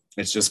 So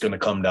it's just going to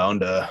come down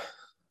to,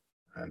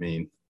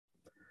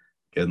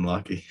 getting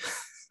lucky.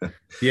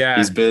 Yeah.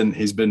 He's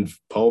been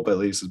Pope at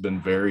least has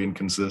been very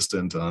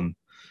inconsistent on,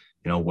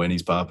 when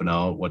he's popping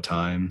out, what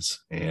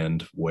times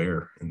and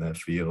where in that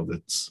field.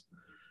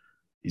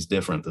 He's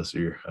different this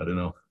year. I don't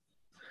know.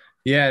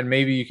 Yeah. And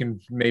maybe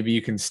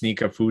you can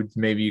sneak a food.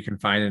 Maybe you can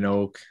find an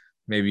oak.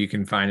 Maybe you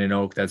can find an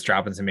oak that's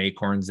dropping some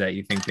acorns that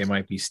you think they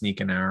might be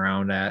sneaking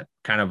around at,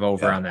 kind of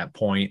over on that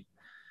point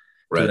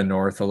to the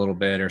north a little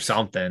bit or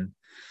something.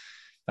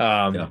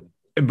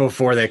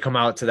 Before they come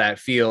out to that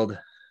field.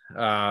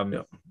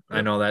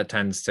 I know that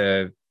tends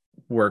to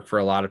work for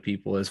a lot of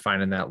people, is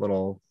finding that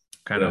little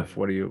kind of,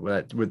 what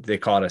they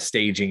call it, a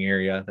staging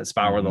area, that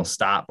spot where they'll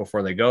stop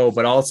before they go.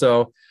 But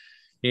also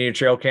your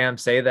trail cam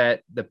say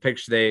that the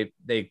picture,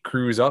 they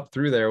cruise up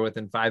through there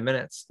within 5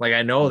 minutes. Like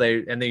I know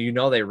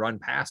they run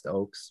past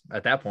oaks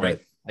at that point. Right.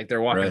 Like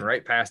they're walking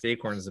right past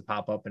acorns that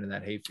pop up into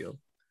that hayfield.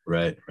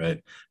 Right.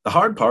 The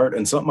hard part,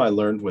 and something I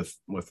learned with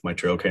my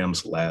trail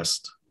cams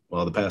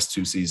the past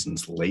 2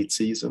 seasons, late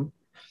season,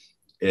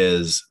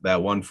 is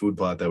that one food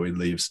plot that we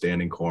leave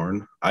standing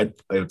corn.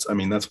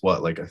 That's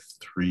what, like a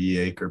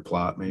 3-acre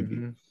plot, maybe.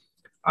 Mm-hmm.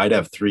 I'd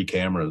have 3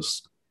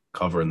 cameras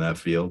covering that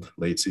field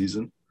late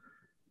season.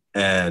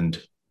 And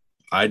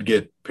I'd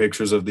get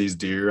pictures of these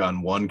deer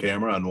on one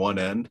camera on one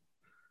end,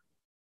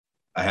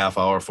 a half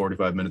hour,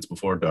 45 minutes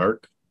before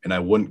dark. And I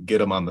wouldn't get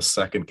them on the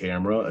second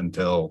camera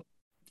until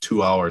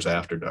 2 hours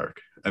after dark.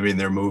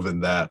 They're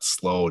moving that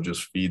slow,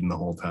 just feeding the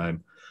whole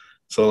time.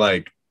 So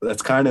like,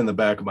 that's kind of in the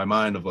back of my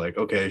mind of like,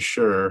 okay,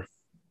 sure.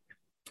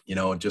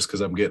 Just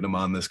because I'm getting them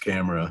on this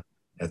camera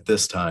at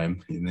this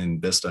time, and then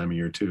this time of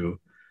year too,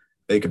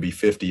 they could be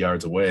 50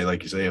 yards away.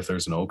 Like you say, if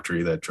there's an oak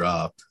tree that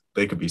dropped,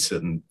 they could be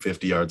sitting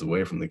 50 yards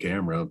away from the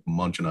camera,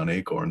 munching on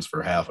acorns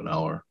for half an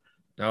hour.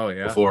 Oh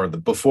yeah.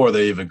 Before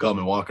they even come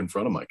and walk in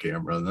front of my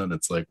camera. And then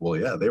it's like, well,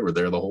 yeah, they were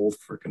there the whole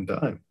freaking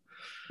time.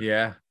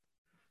 Yeah.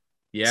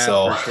 Yeah,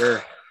 so, for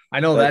sure. I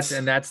know that's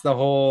the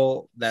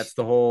whole,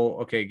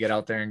 okay, get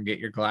out there and get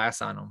your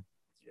glass on them.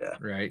 Yeah.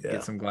 Right. Yeah.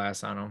 Get some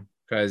glass on them.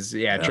 Cause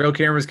trail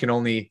cameras can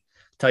only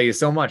tell you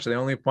so much. They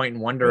only point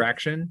in one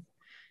direction.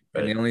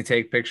 And they only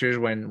take pictures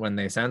when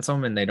they sense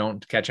them, and they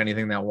don't catch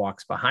anything that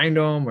walks behind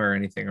them or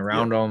anything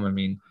around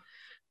them.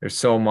 There's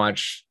so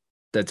much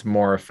that's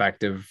more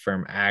effective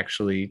from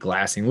actually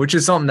glassing, which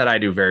is something that I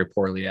do very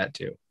poorly at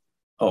too.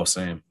 Oh,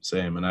 same.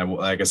 And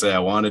like I say, I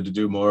wanted to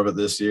do more of it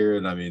this year,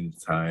 and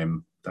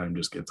time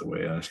just gets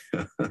away on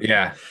you.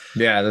 Yeah,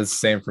 that's the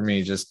same for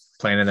me. Just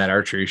planning that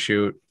archery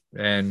shoot,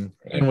 and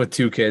with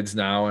 2 kids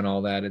now and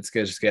all that, it's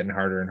just getting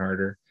harder and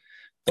harder.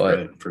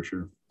 But for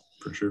sure.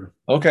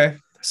 Okay.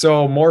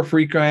 So more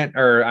aggressive,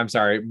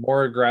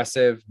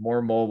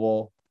 more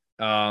mobile.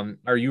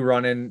 Are you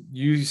running?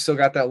 You still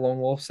got that Lone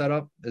Wolf set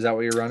up? Is that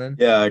what you're running?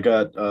 Yeah, I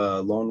got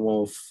Lone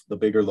Wolf, the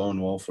bigger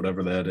Lone Wolf,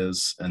 whatever that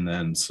is, and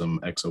then some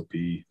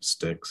XOP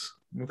sticks.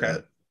 Okay,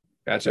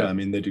 gotcha.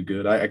 Yeah, they do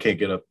good. I can't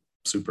get up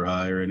super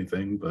high or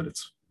anything, but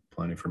it's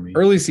plenty for me.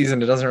 Early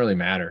season, it doesn't really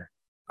matter.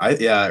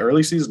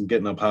 Early season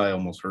getting up high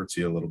almost hurts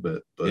you a little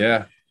bit. But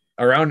yeah,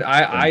 our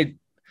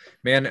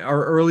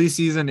early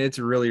season, it's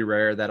really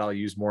rare that I'll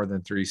use more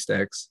than 3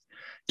 sticks.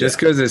 Just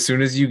because as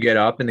soon as you get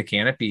up in the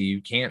canopy,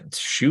 you can't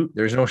shoot.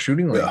 There's no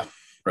shooting lane. Yeah,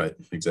 right.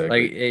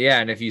 Exactly.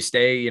 And if you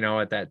stay,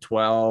 at that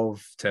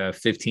 12 to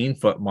 15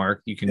 foot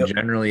mark, you can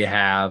generally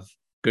have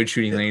good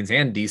shooting lanes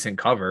and decent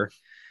cover.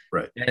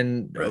 Right.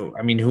 And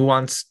who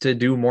wants to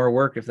do more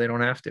work if they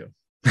don't have to?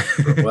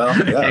 Well,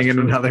 yeah, hanging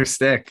another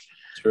stick.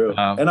 True.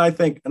 And I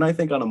think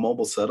on a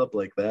mobile setup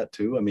like that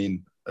too,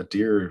 a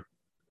deer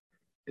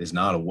is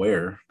not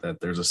aware that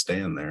there's a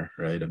stand there,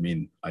 right?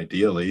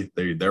 Ideally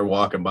they're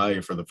walking by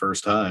you for the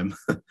first time.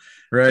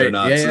 Right. They're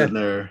not sitting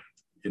there,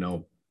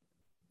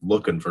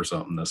 looking for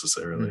something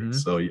necessarily. Mhm.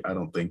 So I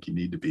don't think you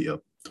need to be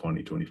up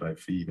 20, 25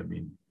 feet. I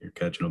mean, you're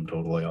catching them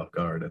totally off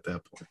guard at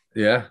that point.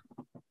 Yeah.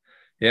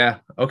 Yeah.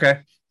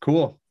 Okay.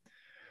 Cool.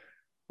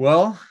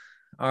 Well,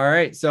 all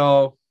right.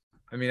 So,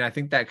 I mean, I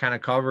think that kind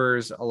of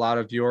covers a lot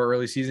of your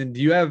early season.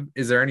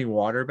 Is there any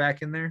water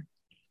back in there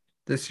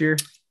this year?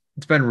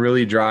 It's been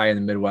really dry in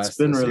the It's Midwest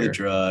been this really year.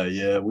 dry.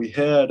 Yeah, we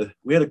had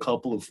a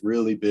couple of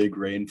really big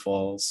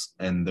rainfalls,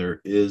 and there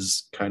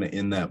is kind of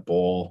in that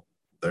bowl.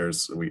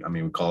 We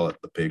call it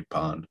the pig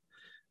pond.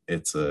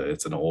 It's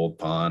an old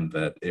pond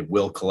that it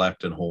will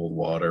collect and hold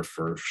water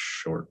for a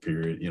short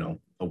period,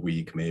 a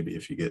week maybe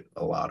if you get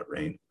a lot of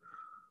rain.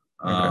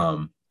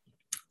 Okay.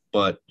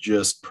 But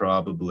just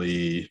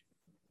probably,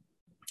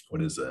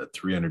 what is that,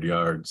 300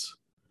 yards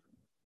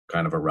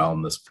kind of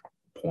around this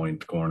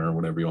point corner,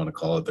 whatever you want to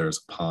call it, there's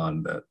a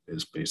pond that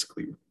is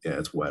basically, yeah,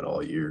 it's wet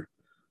all year.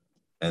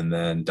 And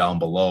then down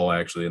below,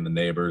 actually, in the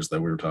neighbors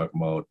that we were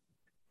talking about,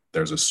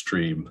 there's a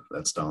stream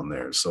that's down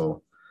there.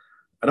 So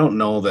I don't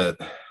know that.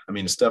 I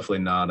mean, it's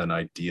definitely not an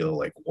ideal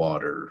like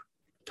water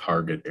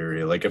target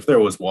area. Like if there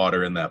was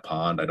water in that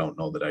pond, I don't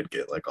know that I'd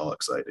get like all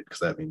excited because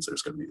that means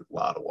there's going to be a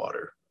lot of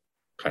water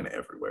kind of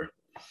everywhere.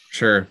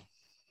 Sure.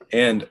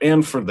 And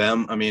for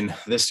them, I mean,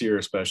 this year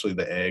especially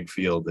the ag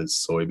field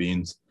is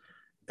soybeans,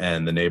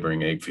 and the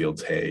neighboring ag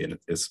field's hay and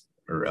it's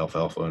or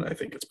alfalfa, and I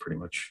think it's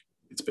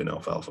been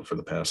alfalfa for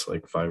the past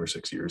like 5 or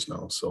 6 years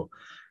now. So,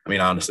 I mean,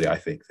 honestly, I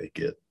think they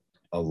get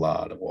a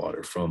lot of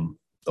water from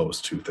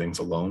those two things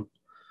alone. I mean,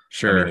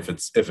 Sure. if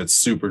it's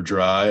super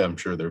dry, I'm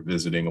sure they're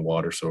visiting a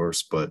water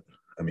source, but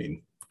I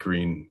mean,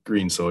 green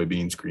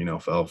soybeans, green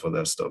alfalfa,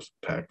 that stuff's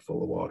packed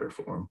full of water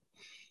for them.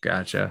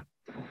 Gotcha.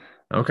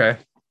 Okay.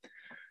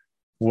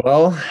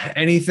 Well,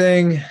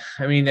 anything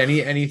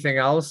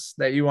else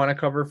that you want to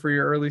cover for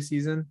your early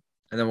season?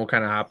 And then we'll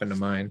kind of hop into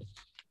mine.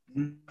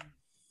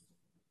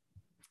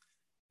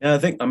 Yeah,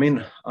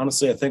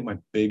 honestly, I think my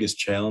biggest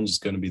challenge is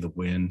going to be the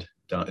wind,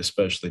 down,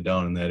 especially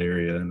down in that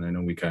area. And I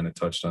know we kind of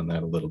touched on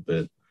that a little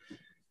bit.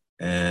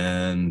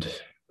 And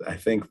I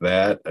think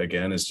that,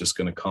 again, is just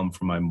going to come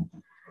from I'm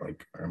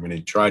going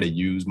to try to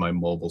use my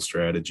mobile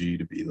strategy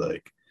to be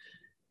like,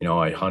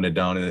 I hunted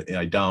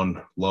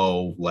down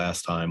low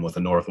last time with a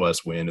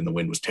northwest wind, and the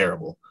wind was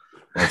terrible.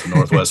 Well, it's a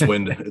northwest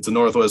wind. It's a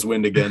northwest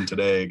wind again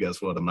today. Guess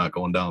what? I'm not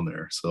going down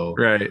there. So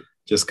Right.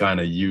 just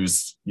kind of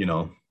use,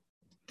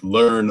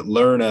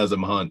 learn as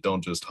I'm hunt.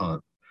 Don't just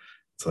hunt.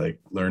 It's like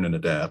learn and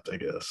adapt, I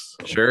guess.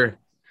 So. Sure.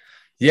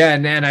 Yeah.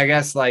 And then I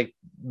guess like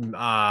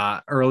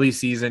early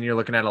season, you're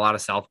looking at a lot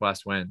of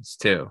southwest winds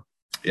too.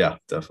 Yeah,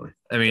 definitely.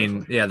 I mean,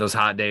 Definitely. yeah, those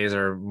hot days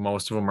are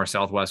most of them are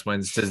southwest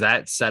winds. Does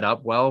that set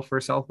up well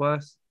for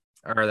southwest?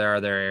 Or are there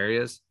other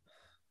areas?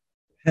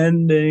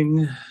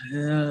 Pending,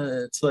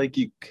 it's like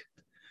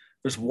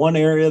there's one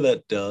area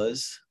that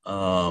does.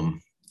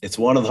 It's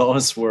one of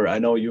those where I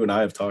know you and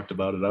I have talked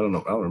about it. I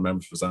don't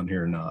remember if it was on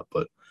here or not,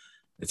 but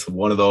it's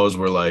one of those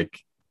where like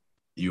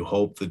you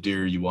hope the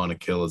deer you want to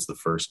kill is the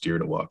first deer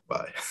to walk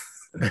by.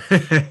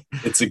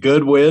 It's a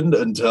good wind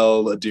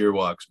until a deer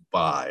walks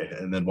by,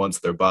 and then once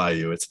they're by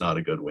you, it's not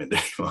a good wind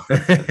anymore.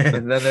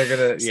 And then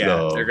they're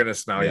gonna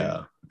smell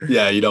yeah.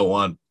 Yeah, you don't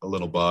want a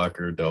little buck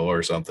or doe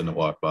or something to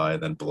walk by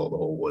and then blow the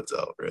whole woods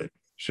out, right?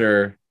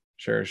 Sure.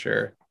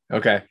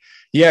 Okay.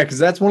 Yeah, because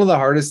that's one of the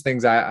hardest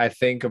things I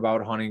think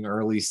about hunting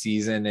early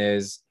season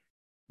is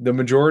the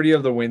majority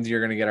of the winds you're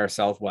going to get are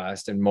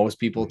southwest, and most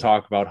people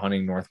talk about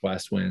hunting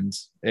northwest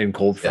winds in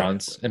cold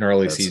fronts in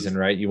early season,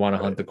 right? You want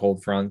to hunt the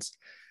cold fronts.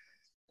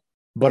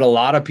 But a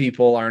lot of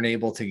people aren't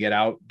able to get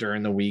out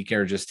during the week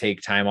or just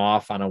take time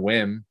off on a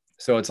whim.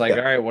 So it's like,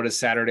 all right, what is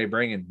Saturday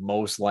bringing?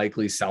 Most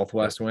likely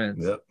southwest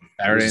winds. Yep.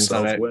 Saturday and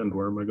south Sunday. wind.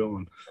 Where am I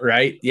going?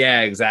 Right.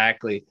 Yeah,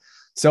 exactly.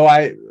 So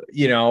I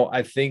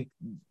think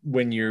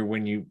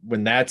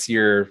when that's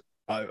your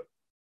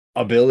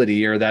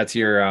ability or that's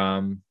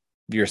your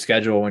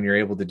schedule, when you're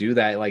able to do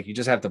that, like you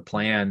just have to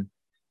plan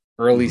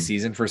early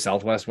season for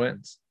southwest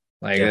winds.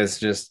 Like it's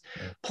just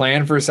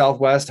plan for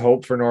southwest,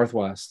 hope for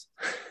northwest.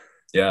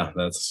 Yeah,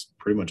 that's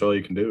pretty much all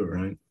you can do,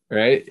 right?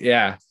 Right.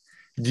 Yeah.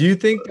 Do you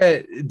think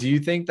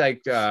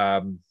like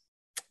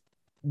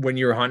when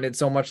you were hunted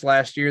so much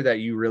last year that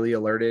you really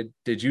alerted,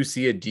 did you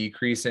see a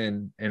decrease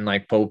in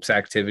like Pope's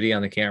activity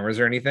on the cameras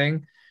or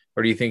anything?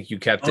 Or do you think you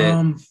kept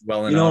it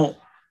well enough?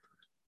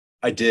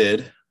 I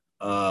did.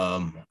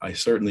 I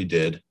certainly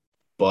did,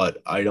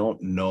 but I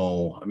don't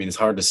know. I mean, it's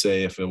hard to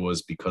say if it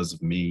was because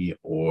of me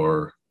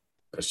or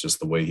that's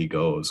just the way he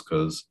goes.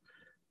 Because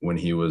when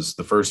he was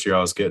the first year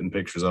I was getting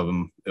pictures of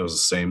him, it was the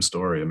same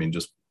story. I mean,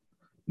 just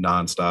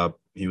nonstop.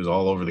 He was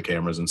all over the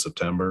cameras in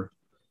September.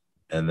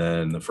 And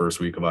then the first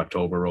week of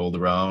October rolled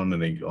around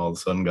and he all of a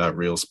sudden got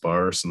real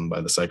sparse. And by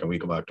the second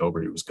week of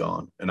October, he was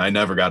gone. And I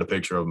never got a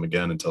picture of him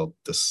again until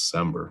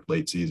December,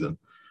 late season.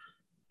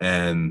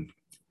 And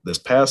this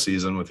past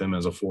season with him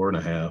as a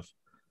 4.5,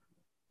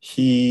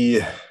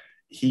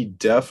 he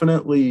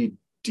definitely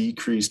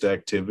decreased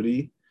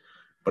activity,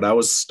 but I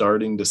was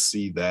starting to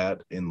see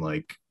that in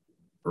like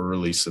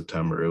early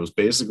September. It was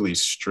basically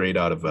straight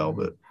out of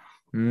velvet.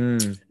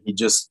 Mm, He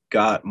just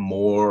got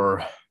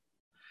kind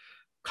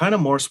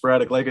of more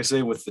sporadic. Like I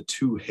say, with the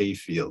two hay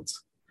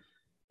fields,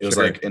 it was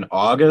sure. like in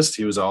August,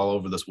 he was all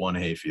over this one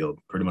hay field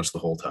pretty much the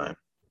whole time.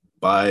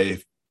 By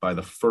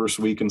the first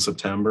week in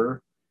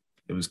September,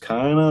 it was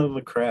kind of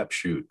a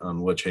crapshoot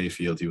on which hay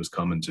field he was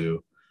coming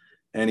to.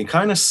 And he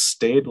kind of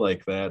stayed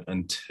like that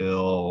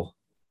until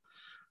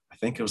I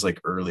think it was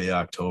like early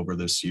October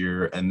this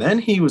year. And then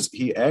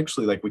he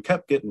actually, like, we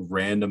kept getting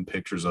random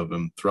pictures of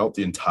him throughout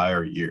the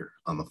entire year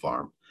on the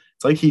farm.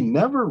 It's like he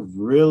never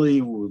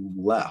really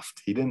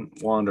left. He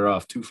didn't wander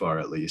off too far,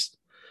 at least.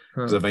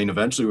 Because Huh. I mean,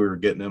 eventually we were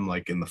getting him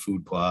like in the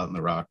food plot and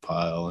the rock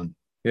pile and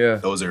Yeah.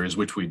 those areas,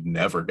 which we'd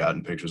never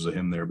gotten pictures of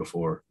him there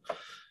before.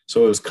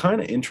 So it was kind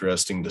of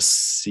interesting to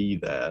see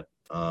that.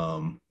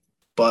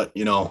 But,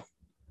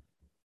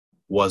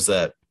 was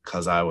that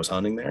because I was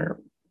hunting there?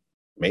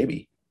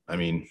 Maybe. I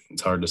mean,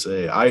 it's hard to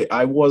say.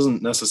 I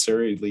wasn't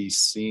necessarily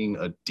seeing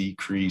a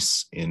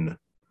decrease in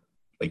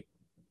like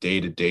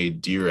day-to-day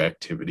deer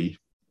activity,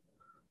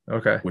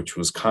 Okay. which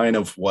was kind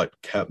of what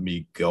kept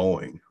me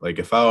going. Like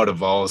if I would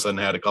have all of a sudden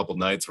had a couple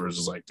nights where it's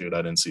just like, dude,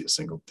 I didn't see a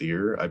single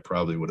deer, I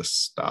probably would have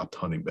stopped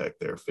hunting back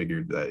there,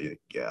 figured that,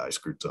 yeah, I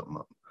screwed something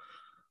up.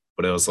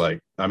 But it was like,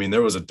 I mean,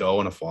 there was a doe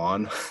and a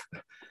fawn.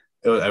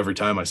 Every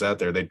time I sat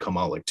there, they'd come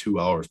out like 2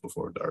 hours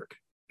before dark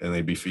and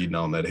they'd be feeding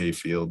on that hay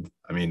field.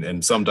 I mean,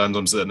 and sometimes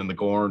I'm sitting in the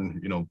corn,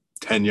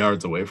 10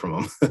 yards away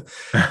from them.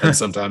 And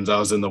sometimes I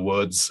was in the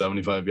woods,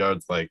 75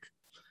 yards. Like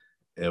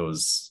it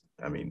was,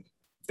 I mean,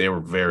 they were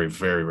very,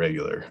 very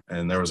regular.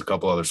 And there was a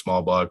couple other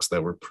small bucks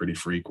that were pretty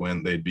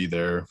frequent. They'd be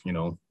there,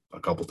 a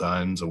couple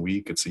times a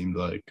week, it seemed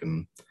like.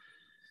 And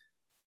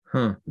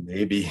Huh.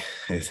 maybe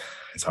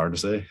it's hard to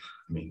say.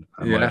 I mean,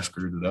 I might have Yeah.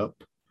 screwed it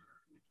up.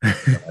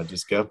 I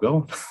just kept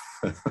going.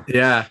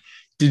 Yeah.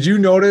 Did you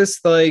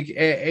notice like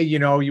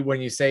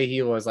when you say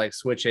he was like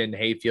switching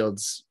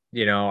hayfields,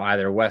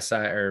 either west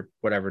side or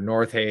whatever,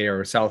 north hay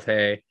or south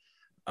hay?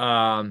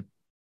 Um,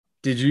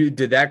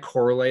 did that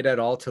correlate at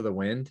all to the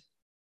wind?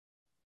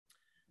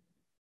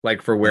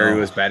 Like for where he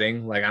No, was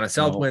bedding? Like on a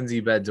south no, wind,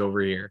 he beds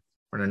over here.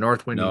 On a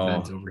north wind, he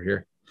beds no, over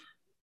here.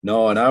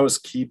 no. And I was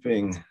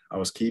keeping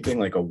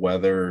like a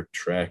weather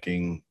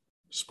tracking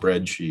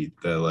spreadsheet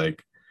that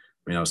like,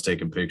 I mean, I was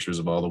taking pictures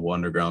of all the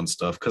Wonderground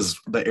stuff because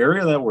the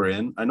area that we're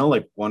in, I know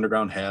like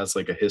Wonderground has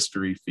like a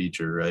history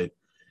feature, right?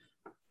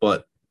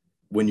 But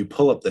when you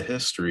pull up the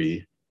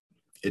history,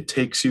 it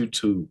takes you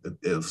to,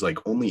 it's like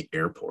only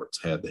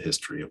airports had the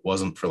history. It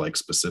wasn't for like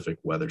specific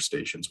weather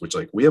stations, which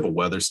like we have a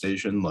weather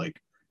station like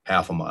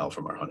half a mile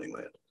from our hunting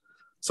land.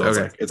 So it's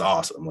Okay. like, it's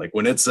awesome. Like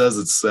when it says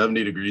it's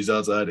 70 degrees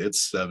outside, it's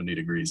 70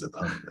 degrees at the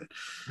hunting land.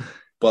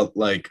 But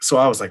like, so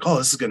I was like, oh,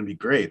 this is going to be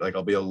great. Like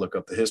I'll be able to look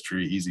up the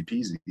history, easy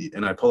peasy.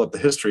 And I pull up the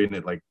history and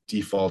it like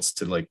defaults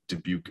to like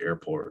Dubuque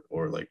Airport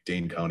or like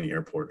Dane County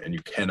Airport. And you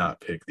cannot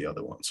pick the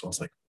other one. So I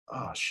was like,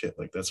 oh shit,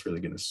 like that's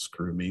really going to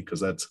screw me. Cause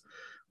that's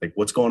like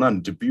what's going on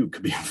in Dubuque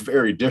could be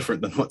very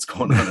different than what's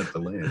going on at the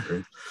land.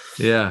 Right.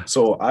 Yeah.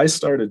 So I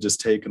started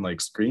just taking like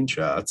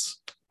screenshots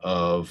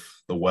of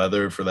the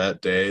weather for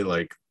that day,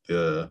 like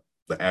the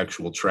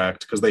actual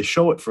tract, because they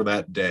show it for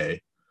that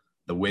day,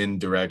 the wind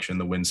direction,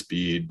 the wind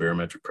speed,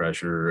 barometric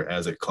pressure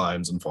as it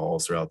climbs and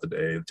falls throughout the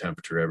day, the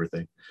temperature,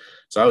 everything.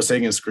 So I was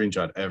taking a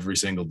screenshot every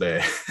single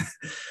day.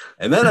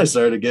 And then I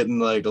started getting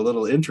like a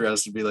little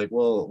interest to be like,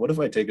 well, what if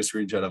I take a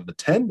screenshot of the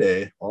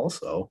 10-day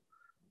also,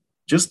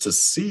 just to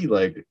see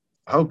like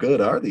how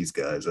good are these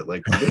guys at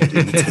like the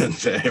 15 to 10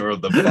 day or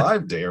the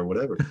 5-day or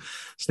whatever.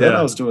 So then I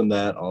Yeah. was doing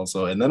that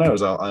also. And then I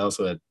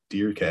also had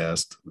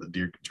Deercast, the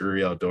Deer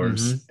Jury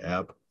Outdoors Hmm.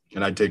 app.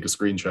 And I'd take a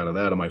screenshot of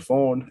that on my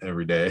phone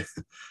every day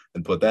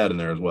and put that in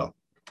there as well.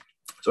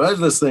 So I had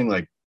this thing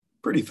like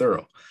pretty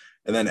thorough.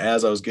 And then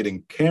as I was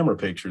getting camera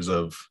pictures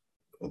of,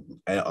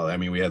 I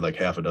mean, we had like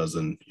half a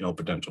dozen,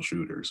 potential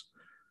shooters.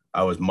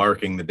 I was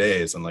marking the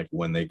days and like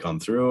when they come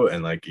through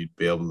and like you'd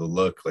be able to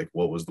look like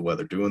what was the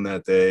weather doing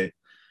that day,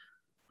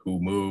 who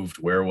moved,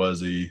 where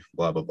was he,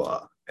 blah, blah,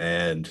 blah.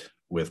 And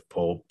with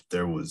Pope,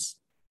 there was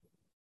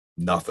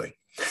nothing.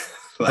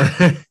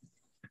 Like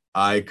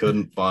I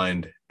couldn't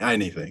find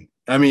anything.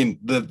 I mean,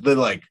 the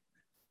like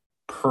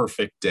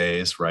perfect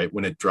days, right?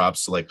 When it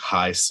drops to like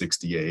high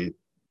 68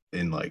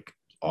 in like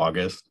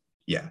August.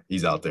 Yeah,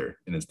 he's out there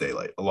in his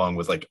daylight, along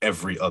with like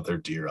every other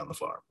deer on the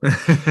farm.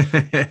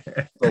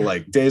 Right? So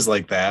like days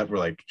like that, we're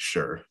like,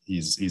 sure,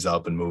 he's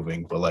up and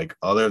moving. But like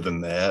other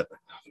than that,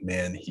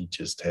 man, he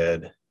just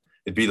had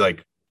it'd be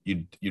like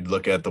you'd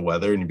look at the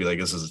weather and you'd be like,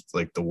 this is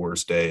like the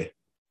worst day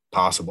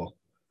possible.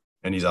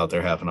 And he's out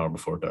there half an hour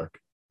before dark.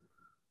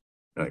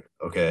 Like,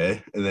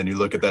 okay. And then you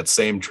look at that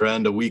same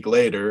trend a week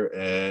later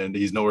and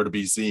he's nowhere to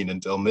be seen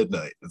until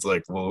midnight. It's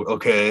like, well,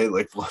 okay,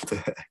 like what the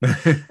heck?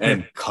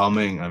 And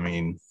coming, I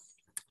mean,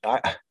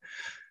 I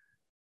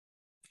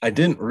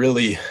didn't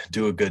really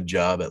do a good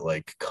job at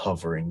like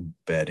covering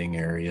bedding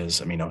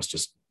areas. I mean, I was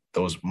just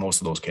most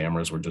of those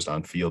cameras were just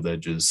on field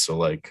edges. So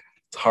like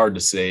it's hard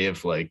to say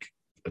if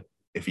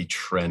he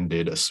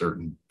trended a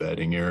certain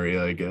bedding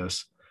area, I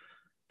guess.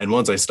 And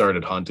once I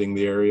started hunting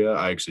the area,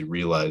 I actually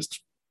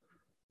realized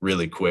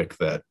really quick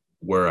that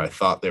where I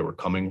thought they were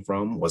coming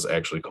from was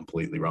actually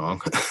completely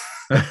wrong.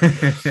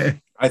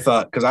 I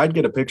thought, because I'd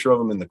get a picture of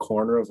them in the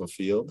corner of a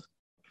field.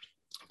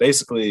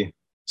 Basically,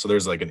 so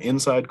there's like an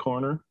inside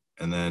corner,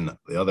 and then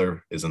the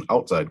other is an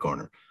outside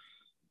corner.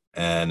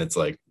 And it's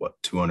like, what,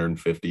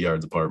 250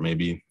 yards apart,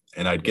 maybe.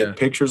 And I'd get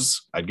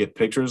pictures. I'd get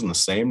pictures in the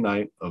same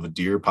night of a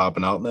deer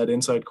popping out in that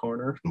inside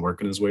corner and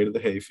working his way to the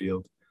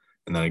hayfield.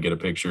 And then I get a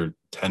picture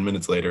 10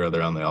 minutes later,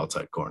 they're on the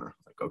outside corner.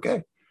 Like,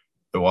 okay,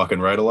 they're walking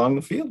right along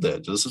the field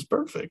edge. This is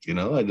perfect. You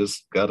know, I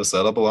just got to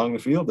set up along the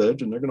field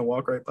edge and they're going to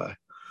walk right by.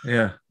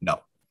 Yeah.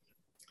 No.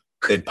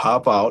 They'd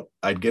pop out.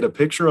 I'd get a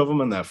picture of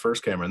them in that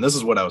first camera. And this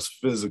is what I was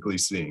physically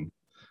seeing.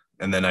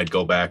 And then I'd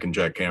go back and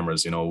check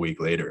cameras, you know, a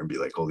week later and be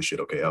like, holy shit,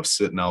 okay, I was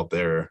sitting out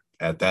there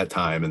at that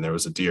time and there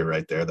was a deer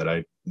right there that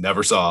I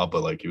never saw,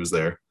 but like he was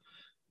there.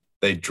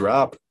 They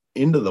drop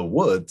into the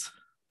woods,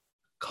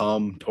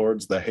 come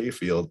towards the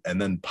hayfield,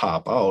 and then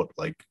pop out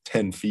like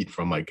 10 feet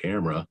from my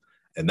camera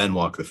and then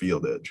walk the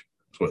field edge.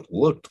 So it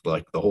looked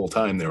like the whole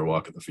time they were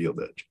walking the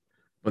field edge.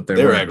 But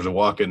they were actually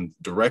walking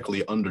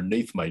directly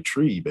underneath my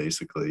tree,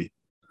 basically,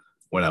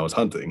 when I was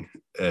hunting.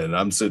 And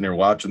I'm sitting there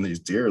watching these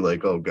deer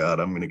like, oh God,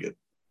 I'm going to get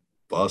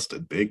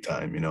busted big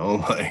time, you know,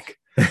 like,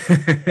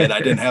 and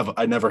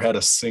I never had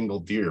a single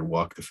deer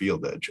walk the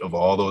field edge of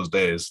all those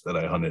days that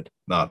I hunted.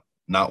 Not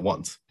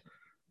once.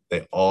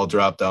 They all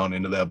dropped down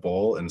into that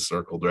bowl and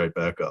circled right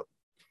back up.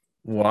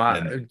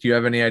 Why? Do you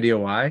have any idea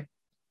why?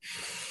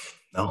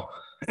 No.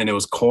 And it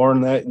was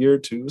corn that year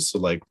too. So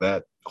like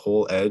that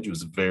whole edge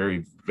was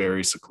very,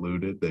 very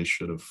secluded. They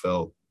should have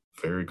felt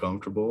very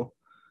comfortable.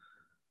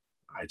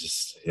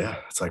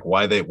 It's like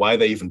why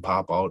they even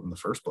pop out in the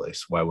first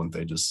place? Why wouldn't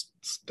they just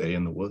stay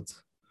in the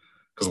woods?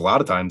 Because a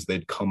lot of times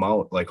they'd come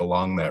out like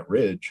along that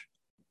ridge.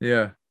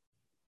 Yeah.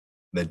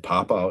 They'd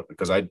pop out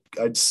because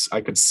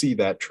I could see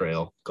that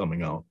trail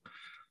coming out.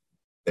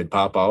 They'd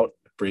pop out,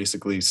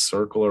 basically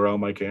circle around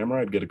my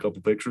camera. I'd get a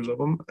couple pictures of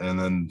them. And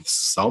then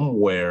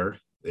somewhere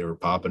they were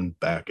popping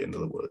back into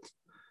the woods.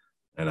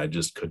 And I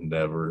just couldn't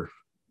ever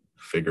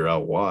figure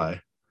out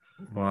why.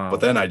 Wow.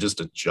 But then I just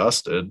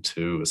adjusted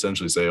to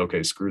essentially say,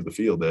 okay, screw the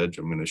field edge.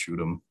 I'm going to shoot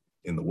them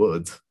in the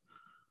woods.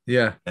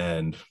 Yeah.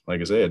 And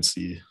like I said, I'd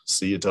see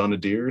a ton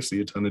of deer,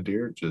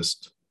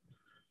 just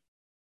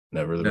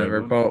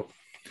never poke.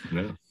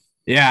 Yeah.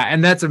 Yeah.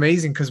 And that's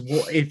amazing because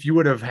if you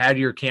would have had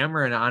your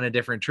camera on a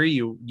different tree,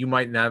 you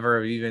might never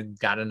have even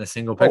gotten a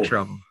single picture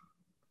of them.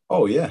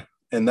 Oh yeah.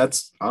 And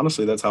that's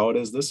how it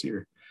is this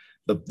year.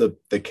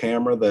 The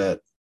camera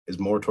that is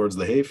more towards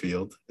the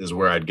hayfield is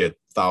where I'd get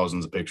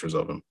thousands of pictures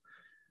of them.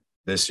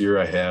 This year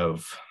I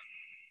have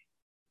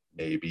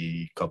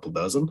maybe a couple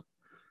dozen.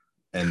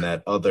 And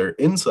that other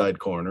inside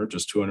corner,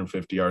 just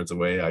 250 yards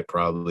away, I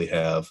probably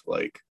have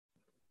like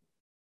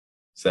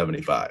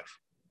 75.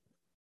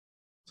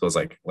 So it's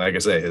like I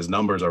say, his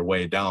numbers are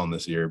way down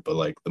this year, but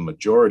like the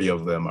majority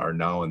of them are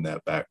now in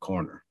that back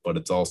corner. But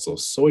it's also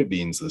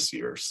soybeans this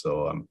year.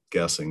 So I'm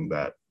guessing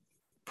that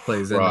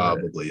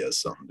probably has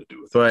something to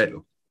do with it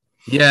too.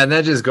 Yeah, and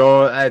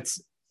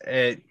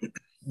the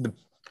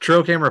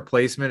trail camera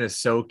placement is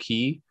so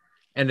key.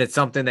 And it's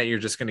something that you're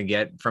just going to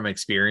get from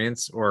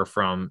experience or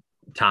from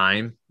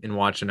time in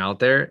watching out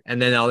there.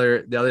 And then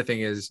the other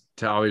thing is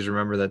to always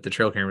remember that the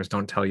trail cameras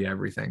don't tell you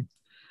everything.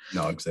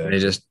 No, exactly.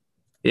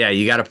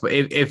 You got to,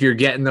 if you're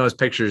getting those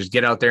pictures,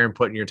 get out there and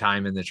put your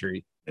time in the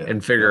tree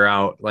and figure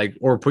out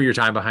or put your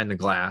time behind the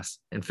glass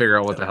and figure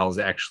out what the hell is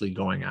actually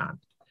going on.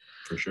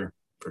 For sure.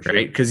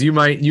 Right. Because you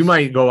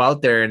might go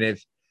out there and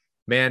if,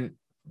 man,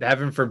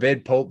 heaven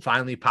forbid, Pope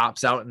finally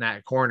pops out in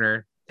that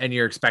corner and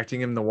you're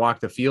expecting him to walk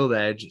the field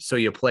edge. So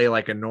you play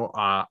like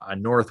a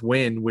north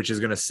wind, which is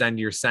going to send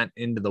your scent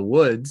into the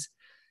woods.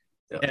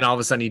 Yep. And all of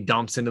a sudden he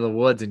dumps into the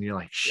woods and you're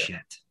like, shit.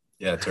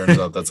 Yeah. It turns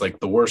out that's like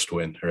the worst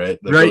wind, right?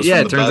 Right.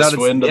 Yeah. It turns out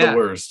it's wind to the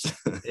worst.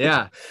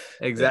 Yeah,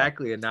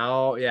 exactly. Yeah. And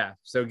now,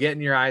 so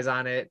getting your eyes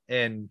on it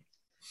and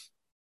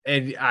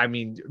I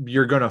mean,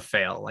 you're going to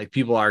fail. Like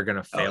people are going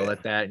to fail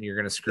at that and you're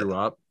going to screw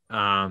up.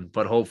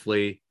 But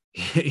hopefully,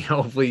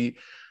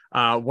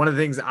 one of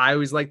the things I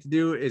always like to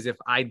do is if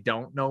I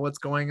don't know what's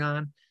going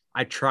on,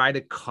 I try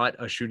to cut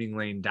a shooting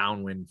lane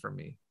downwind for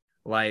me.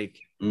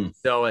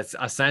 So it's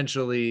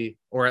essentially,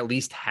 or at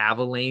least have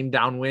a lane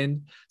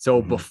downwind.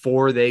 So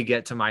before they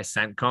get to my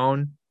scent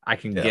cone, I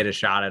can get a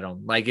shot at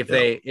them. Like if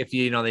they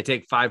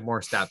take 5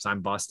 more steps, I'm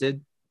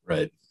busted.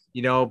 Right.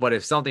 But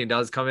if something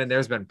does come in,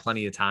 there's been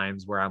plenty of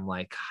times where I'm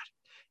like,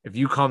 God, if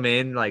you come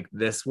in like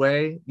this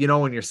way,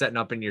 when you're setting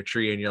up in your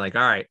tree and you're like,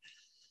 all right,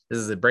 this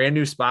is a brand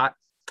new spot.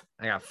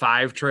 I got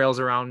 5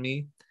 trails around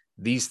me.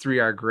 These 3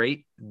 are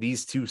great.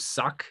 These 2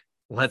 suck.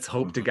 Let's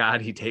hope to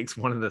God he takes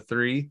one of the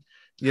 3,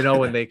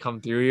 when they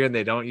come through here and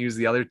they don't use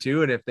the other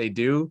 2. And if they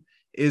do,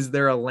 is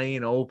there a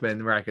lane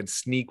open where I could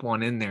sneak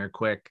one in there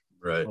quick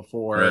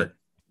before,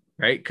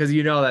 right? Because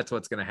that's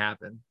what's going to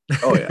happen.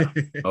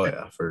 Oh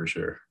yeah, for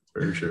sure.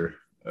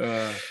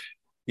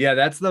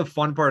 That's the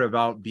fun part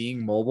about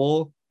being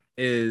mobile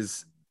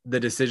is the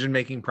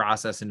decision-making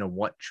process into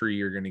what tree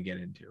you're going to get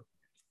into.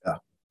 Yeah.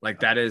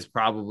 Like that is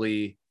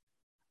probably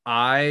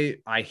I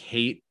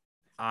hate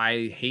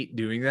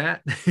doing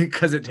that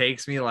because it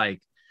takes me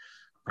like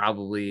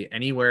probably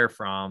anywhere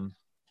from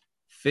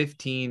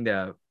 15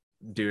 to,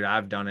 dude,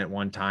 I've done it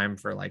one time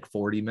for like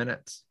 40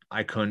 minutes.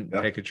 I couldn't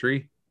Yeah. pick a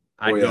tree.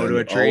 Oh I'd yeah, go and to you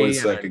a tree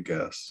always and second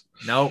guess.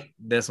 nope,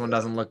 this one Yeah.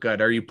 doesn't look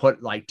good. Or you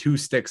put like 2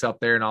 sticks up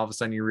there and all of a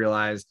sudden you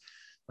realize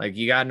like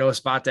you got no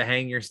spot to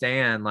hang your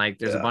stand. Like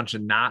there's a Yeah. bunch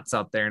of knots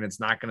up there and it's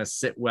not going to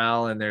sit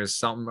well. And there's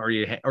something,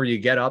 or you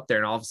get up there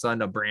and all of a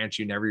sudden a branch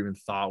you never even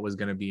thought was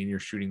going to be in your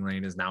shooting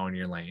lane is now in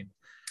your lane.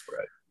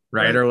 Right.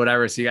 Right. Or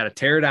whatever. So you got to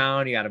tear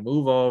down, you got to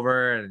move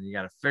over and you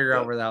got to figure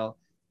out where that,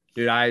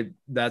 dude,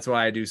 that's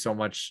why I do so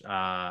much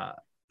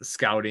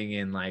scouting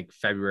in like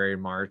February,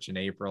 March, and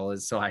April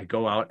is so I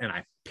go out and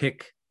I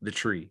pick the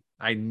tree.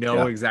 I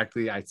know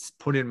exactly. I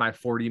put in my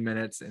 40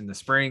 minutes in the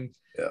spring,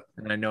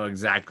 and I know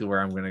exactly where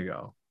I'm gonna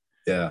go.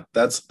 Yeah,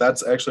 that's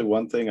actually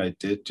one thing I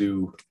did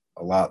do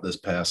a lot this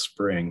past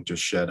spring,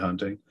 just shed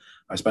hunting.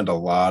 I spent a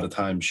lot of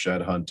time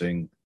shed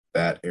hunting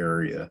that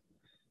area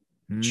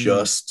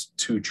just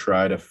to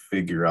try to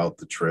figure out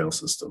the trail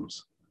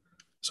systems.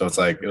 So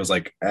it was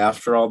like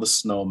after all the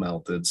snow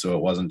melted, so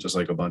it wasn't just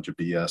like a bunch of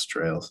BS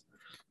trails.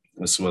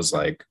 This was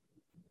like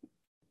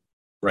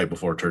right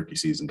before turkey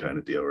season kind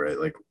of deal, right?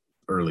 Like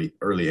early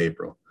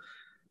April.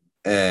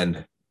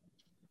 And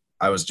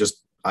I was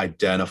just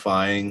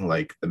identifying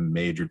like the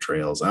major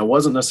trails. I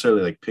wasn't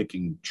necessarily like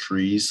picking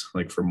trees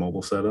like for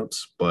mobile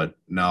setups, but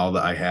now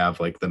that I have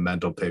like the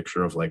mental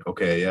picture of like,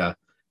 okay, yeah,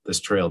 this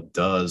trail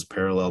does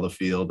parallel the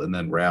field and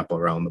then wrap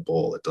around the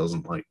bowl. It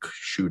doesn't like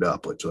shoot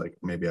up, which like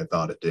maybe I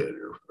thought it did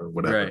or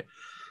whatever. Right.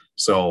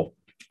 So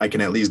I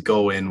can at least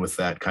go in with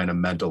that kind of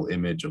mental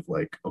image of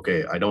like,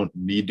 okay, I don't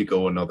need to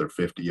go another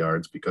 50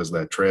 yards because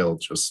that trail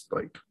just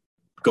like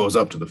goes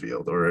up to the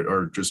field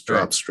or just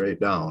drops straight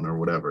down or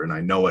whatever. And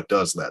I know it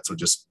does that. So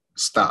just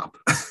stop.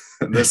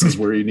 And this is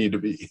where you need to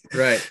be.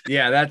 Right.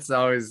 Yeah. That's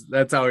always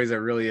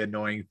a really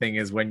annoying thing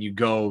is when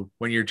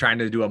you're trying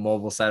to do a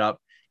mobile setup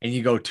and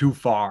you go too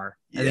far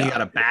and then you got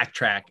to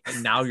backtrack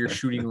and now your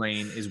shooting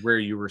lane is where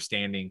you were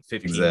standing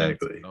 15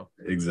 minutes ago.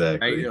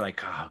 Exactly. Right? You're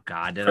like, oh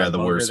God, did I I the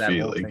worst that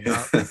feeling? Whole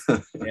thing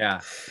up?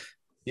 Yeah.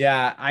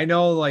 Yeah. I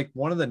know like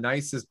one of the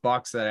nicest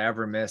bucks that I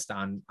ever missed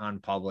on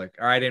public,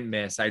 or I didn't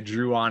miss, I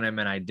drew on him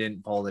and I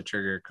didn't pull the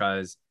trigger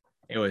because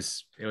it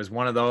was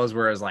one of those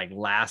where it was like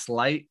last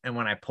light. And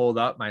when I pulled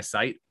up my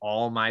sight,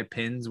 all my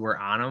pins were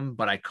on him,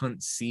 but I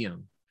couldn't see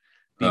them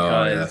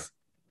because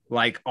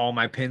like all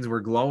my pins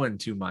were glowing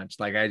too much.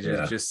 Like I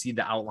just see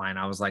the outline.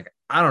 I was like,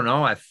 I don't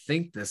know. I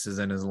think this is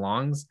in his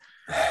lungs.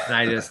 And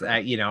I just,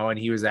 and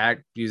he was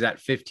at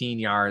 15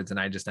 yards and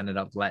I just ended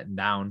up letting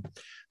down.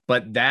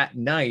 But that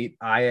night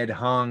I had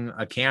hung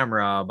a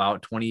camera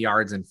about 20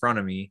 yards in front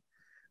of me.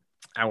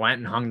 I went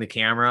and hung the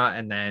camera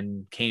and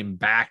then came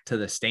back to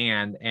the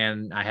stand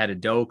and I had a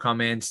doe come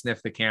in,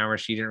 sniff the camera.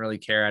 She didn't really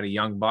care. I had a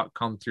young buck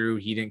come through.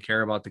 He didn't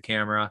care about the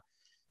camera.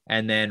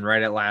 And then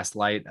right at last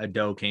light, a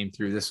doe came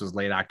through. This was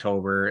late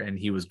October and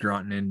he was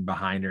grunting in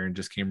behind her and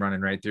just came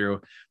running right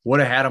through. Would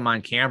have had him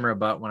on camera,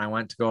 but when I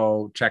went to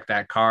go check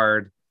that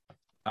card,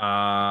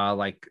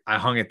 like I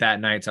hung it that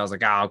night. So I was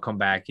like, I'll come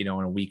back, in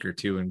a week or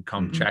two and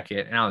come check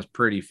it. And I was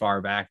pretty far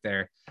back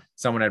there.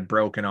 Someone had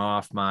broken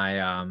off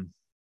my,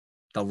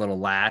 the little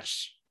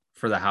latch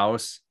for the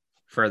house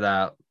for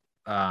the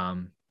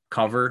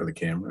cover for the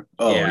camera.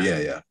 Oh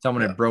yeah.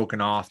 Someone had broken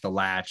off the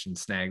latch and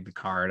snagged the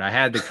card. I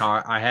had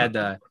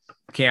the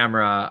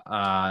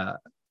camera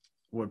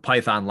with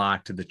Python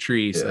locked to the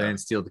tree, so they didn't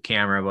steal the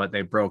camera, but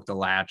they broke the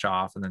latch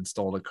off and then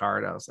stole the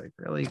card. I was like,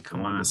 really?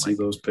 Come on. To see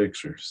those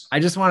pictures. I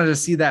just wanted to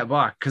see that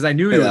buck because I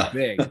knew he was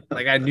big.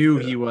 Like I knew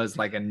he was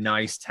like a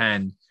nice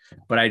 10,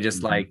 but I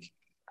just like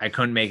I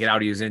couldn't make it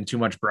out. He was in too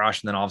much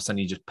brush. And then all of a sudden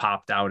he just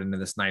popped out into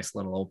this nice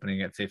little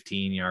opening at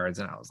 15 yards.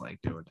 And I was like,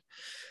 dude,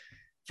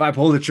 if I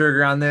pull the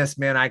trigger on this,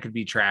 man, I could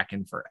be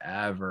tracking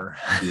forever.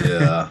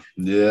 Yeah.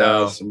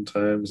 So,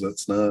 sometimes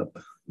that's not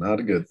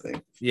a good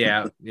thing.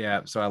 Yeah.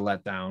 So I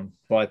let down,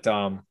 but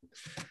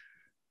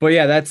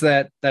yeah, that's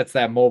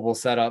that mobile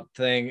setup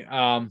thing.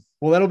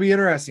 Well, that'll be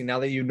interesting now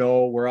that you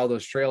know where all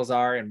those trails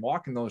are, and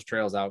walking those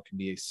trails out can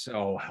be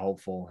so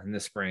helpful in the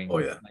spring. Oh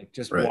yeah. Like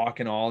just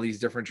walking all these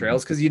different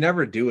trails. Cause you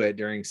never do it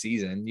during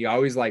season. You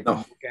always like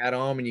look at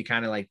them and you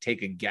kind of like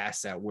take a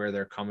guess at where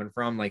they're coming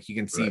from. Like you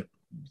can see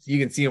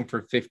them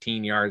for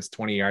 15 yards,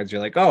 20 yards. You're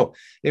like, oh,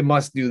 it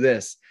must do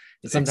this.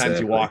 And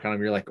sometimes you walk on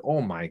them. You're like, oh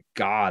my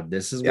God,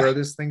 this is where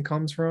this thing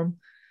comes from.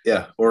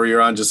 Yeah. Or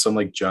you're on just some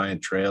like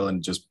giant trail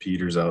and just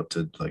peters out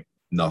to like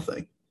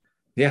nothing.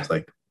 Yeah. It's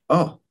like,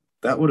 oh,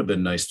 that would have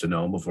been nice to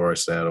know before I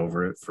sat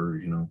over it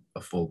for,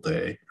 a full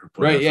day.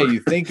 Right. Yeah. You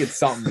think it's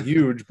something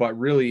huge, but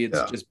really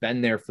it's just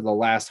been there for the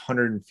last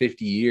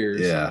 150 years.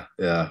 Yeah.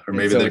 Yeah. Or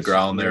maybe the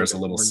ground there is a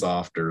little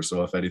softer.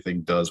 So if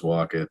anything does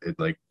walk it, it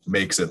like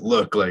makes it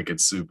look like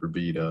it's super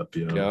beat up,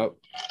 Yep.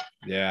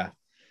 Yeah,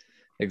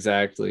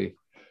 exactly.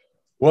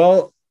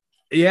 Well,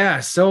 yeah.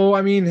 So,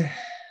 I mean,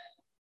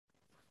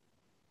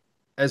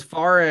 as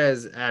far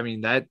as,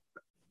 that,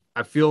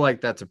 I feel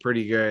like that's a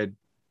pretty good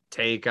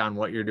take on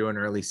what you're doing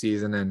early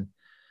season. And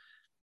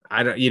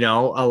I don't, you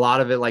know, a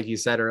lot of it, like you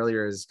said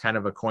earlier, is kind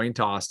of a coin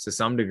toss to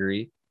some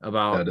degree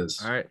about, That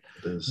is. all right,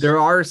 It is. there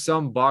are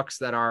some bucks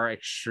that are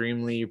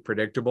extremely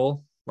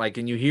predictable. Like,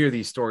 and you hear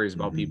these stories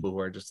about Mhm. people who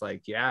are just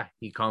like, yeah,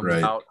 he comes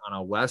Right. out on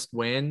a west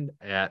wind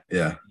at,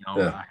 Yeah. you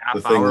know, Yeah. a The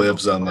half thing hour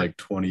lives on before. like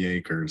 20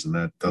 acres and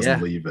that doesn't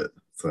Yeah. leave it.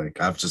 It's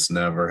like I've just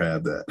never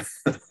had that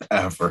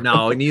ever.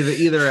 No,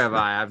 either have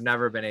I. I've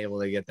never been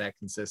able to get that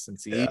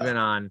consistency,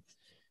 Yeah.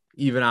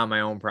 even on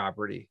my own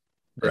property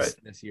Right.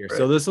 this year.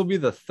 So Right. this will be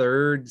the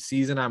third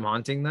season I'm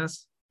hunting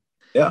this.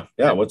 Yeah.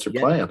 Yeah. Have What's your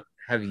yet plan?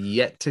 have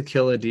yet to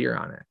kill a deer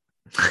on Yeah.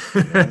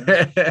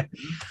 it.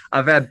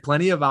 I've had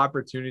plenty of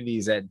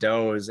opportunities at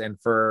does, and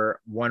for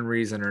one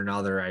reason or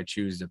another, I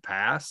choose to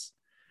pass.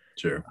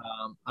 Sure.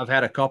 I've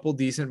had a couple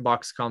decent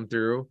bucks come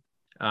through,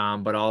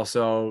 but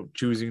also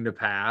choosing to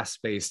pass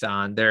based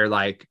on they're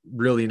like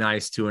really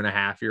nice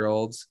 2.5 year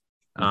olds.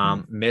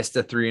 Mm-hmm. Missed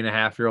a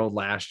 3.5 year old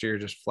last year,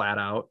 just flat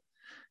out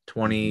Mm-hmm.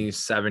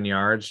 27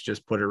 yards,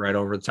 just put it right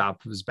over the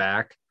top of his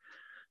back.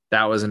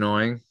 That was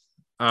annoying.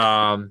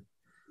 Um,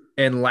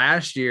 and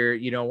last year,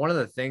 you know, one of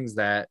the things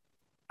that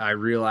I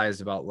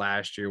realized about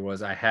last year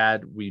was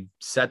we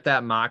set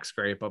that mock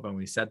scrape up and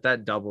we set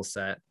that double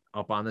set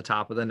up on the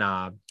top of the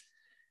knob,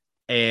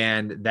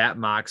 and that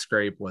mock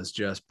scrape was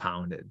just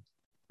pounded.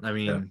 I Yeah.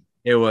 mean,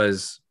 it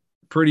was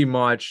pretty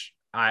much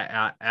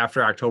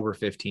after October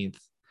 15th.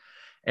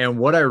 And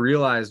what I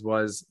realized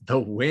was the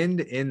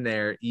wind in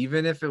there,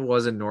 even if it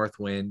was a north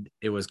wind,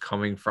 it was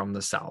coming from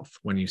the south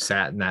when you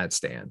sat in that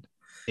stand.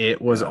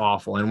 It was Yeah.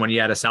 awful. And when you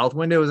had a south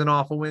wind, it was an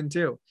awful wind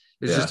too.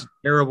 It's Yeah. just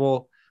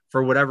terrible.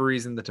 For whatever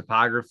reason, the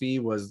topography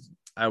was,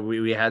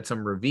 we had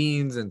some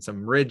ravines and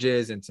some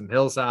ridges and some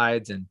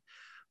hillsides. And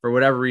for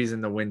whatever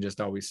reason, the wind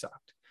just always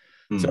sucked.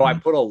 So I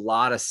Mm-hmm. put a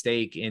lot of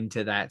stake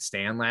into that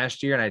stand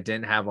last year, and I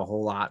didn't have a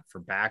whole lot for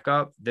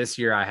backup. This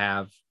year, I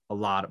have a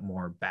lot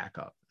more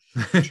backup.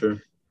 Sure.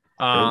 Good.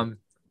 Um,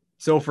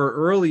 so for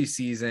early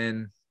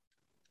season,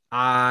 we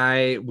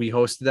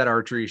hosted that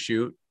archery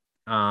shoot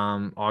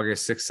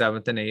August 6th,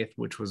 7th, and 8th,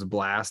 which was a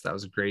blast. That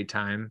was a great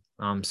time.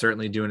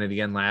 Certainly doing it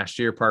again last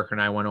year. Parker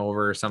and I went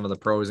over some of the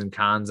pros and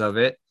cons of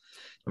it.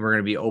 And we're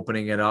going to be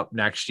opening it up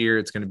next year.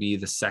 It's going to be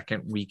the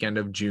second weekend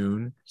of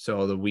June.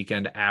 So the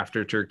weekend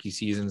after turkey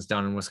season's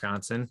done in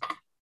Wisconsin.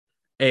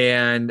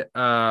 And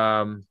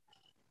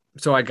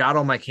so I got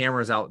all my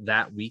cameras out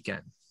that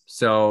weekend.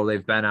 So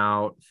they've been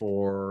out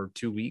for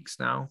 2 weeks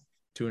now,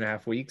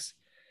 2.5 weeks.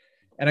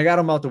 And I got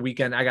them out the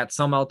weekend. I got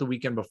some out the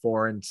weekend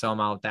before and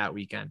some out that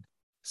weekend.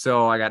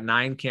 So I got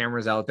 9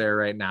 cameras out there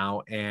right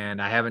now,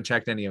 and I haven't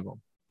checked any of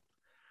them.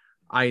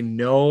 I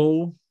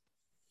know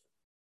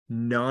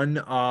none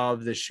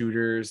of the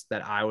shooters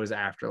that I was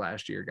after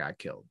last year got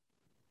killed.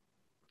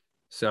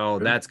 So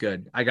Good. that's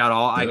good. I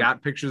Yeah.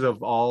 got pictures of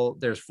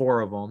there's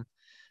 4 of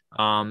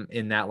them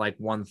in that like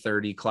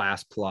 130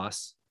 class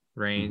plus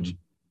range. Mm-hmm.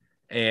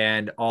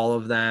 And all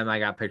of them I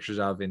got pictures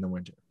of in the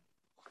winter.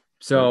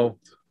 So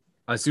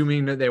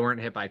assuming that they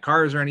weren't hit by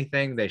cars or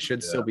anything, they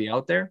should still be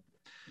out there.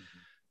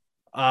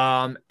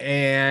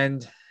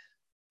 And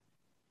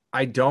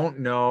I don't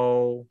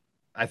know.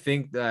 I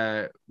think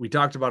that we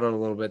talked about it a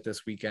little bit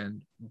this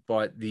weekend,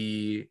 but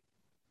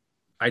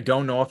I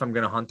don't know if I'm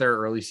going to hunt there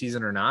early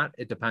season or not.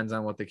 It depends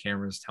on what the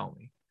cameras tell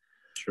me.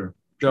 Sure.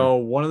 So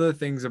one of the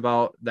things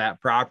about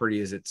that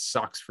property is it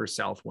sucks for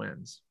south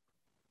winds.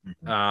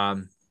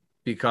 Mm-hmm.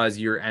 Because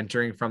you're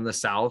entering from the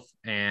south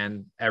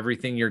and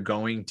everything you're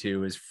going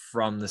to is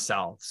from the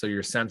south. So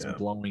your scent's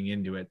blowing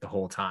into it the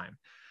whole time.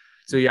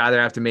 So you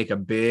either have to make a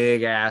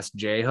big ass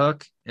J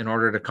hook in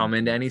order to come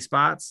into any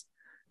spots,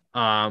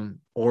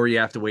 or you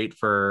have to wait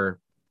for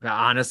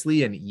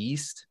honestly an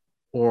east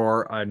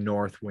or a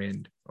north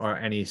wind or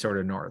any sort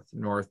of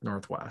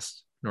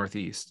northwest,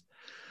 northeast.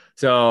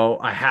 So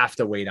I have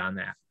to wait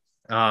on that.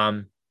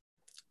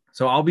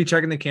 So I'll be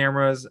checking the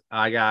cameras.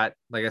 Like I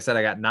said,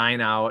 I got 9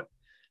 out.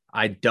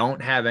 I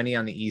don't have any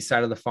on the east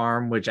side of the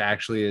farm, which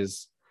actually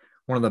is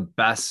one of the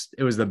best.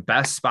 It was the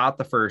best spot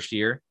the first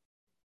year,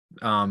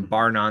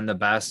 bar none, the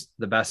best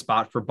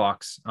spot for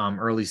bucks.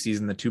 Early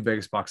season, the 2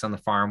 biggest bucks on the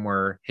farm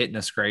were hitting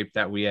a scrape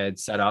that we had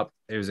set up.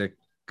 It was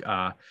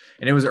and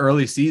it was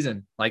early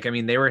season. Like, I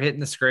mean, they were hitting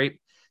the scrape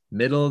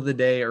middle of the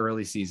day,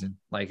 early season,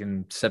 like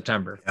in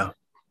September. Yeah.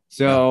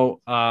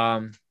 So,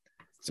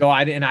 so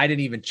I didn't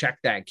even check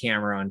that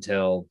camera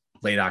until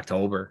late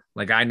October.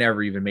 Like I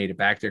never even made it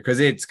back there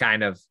because it's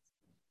kind of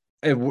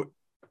in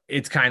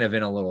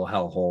a little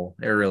hellhole.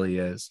 It really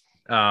is.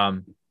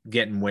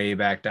 Getting way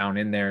back down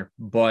in there.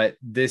 But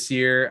this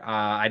year,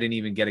 I didn't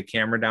even get a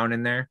camera down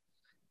in there.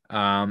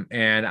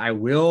 And I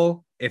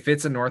will, if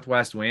it's a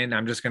northwest wind,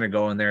 I'm just going to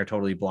go in there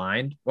totally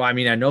blind. Well, I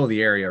mean, I know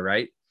the area,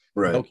 right?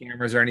 Right. No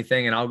cameras or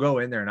anything. And I'll go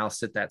in there and I'll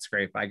sit that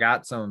scrape. I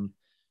got some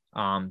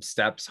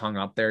steps hung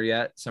up there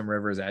yet, some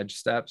River's Edge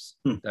steps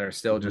that are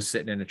still just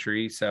sitting in a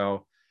tree.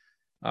 So,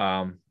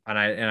 and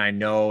I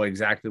know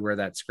exactly where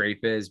that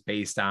scrape is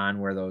based on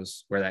where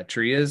that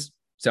tree is.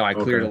 So I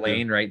cleared a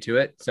lane right to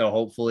it. So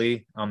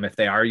hopefully, if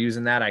they are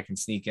using that, I can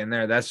sneak in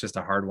there. That's just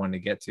a hard one to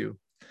get to.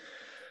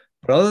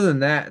 But other than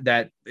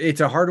that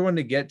it's a hard one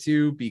to get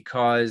to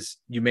because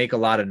you make a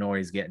lot of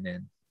noise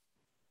getting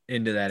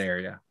into that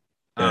area.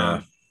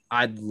 Yeah.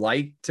 I'd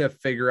like to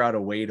figure out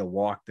a way to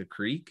walk the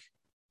creek,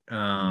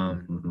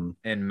 Mm-hmm.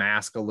 and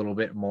mask a little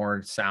bit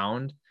more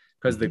sound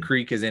because the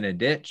creek is in a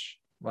ditch,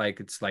 like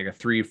it's like a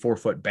 3-4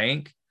 foot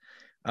bank.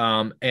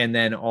 And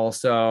then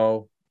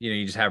also,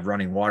 you just have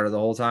running water the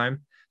whole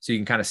time, so you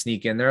can kind of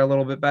sneak in there a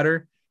little bit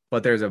better.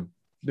 But there's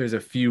a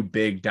few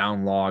big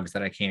down logs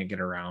that I can't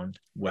get around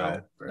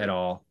at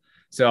all.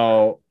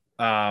 So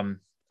there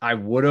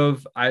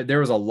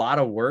was a lot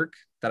of work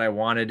that I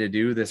wanted to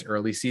do this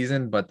early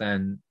season, but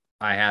then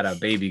I had a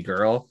baby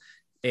girl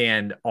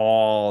and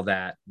all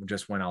that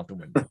just went out the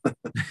window.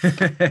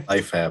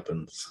 Life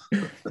happens.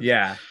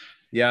 Yeah.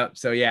 Yeah.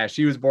 So yeah,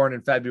 she was born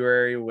in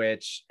February,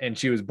 and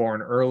she was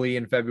born early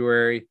in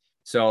February.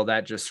 So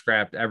that just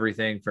scrapped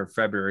everything for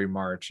February,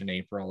 March, and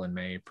April and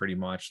May, pretty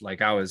much.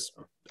 Like I was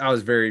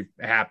very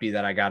happy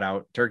that I got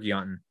out turkey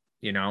hunting,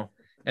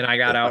 and I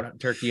got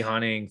out turkey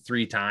hunting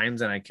 3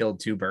 times and I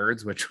killed 2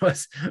 birds, which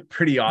was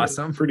pretty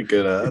awesome. Pretty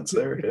good odds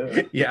there.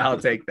 Yeah. Yeah, I'll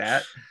take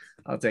that.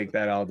 I'll take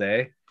that all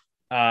day.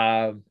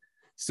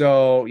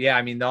 So yeah,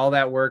 I mean, all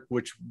that work,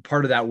 which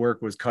part of that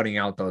work was cutting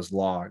out those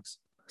logs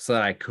so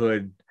that I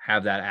could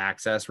have that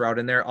access route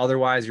in there.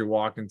 Otherwise, you're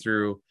walking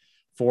through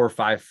 4 or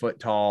 5 foot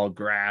tall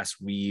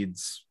grass,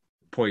 weeds,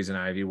 poison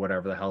ivy,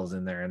 whatever the hell's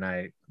in there.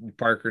 And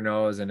Parker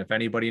knows. And if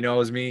anybody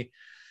knows me,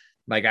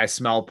 like I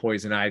smell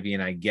poison ivy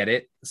and I get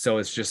it. So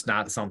it's just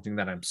not something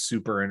that I'm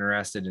super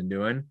interested in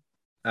doing.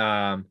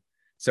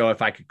 So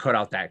if I could cut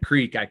out that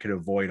creek, I could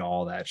avoid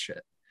all that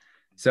shit.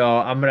 So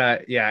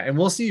and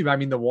we'll see. I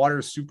mean, the water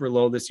is super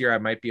low this year. I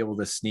might be able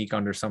to sneak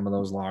under some of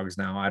those logs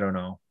now. I don't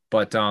know.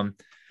 But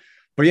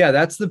yeah,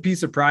 that's the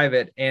piece of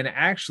private. And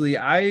actually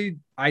I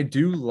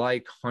do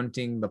like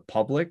hunting the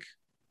public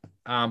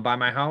by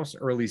my house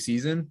early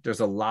season. There's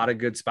a lot of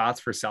good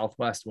spots for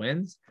southwest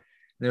winds.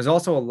 And there's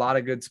also a lot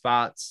of good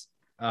spots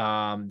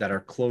that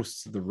are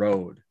close to the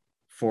road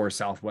for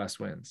southwest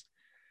winds.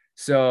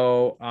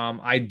 So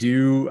I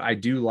do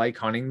like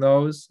hunting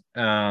those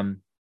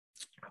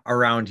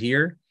around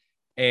here.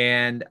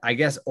 And I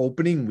guess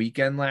opening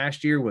weekend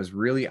last year was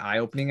really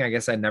eye-opening. I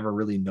guess I never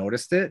really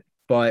noticed it,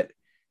 but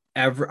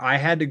I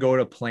had to go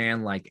to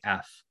Plan like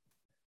F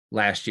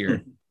last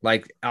year.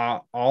 Like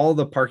all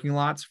the parking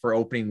lots for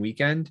opening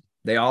weekend,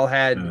 they all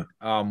had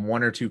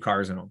 1 or 2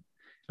 cars in them.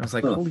 I was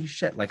like, holy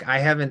shit. Like I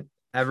haven't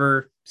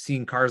ever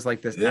seen cars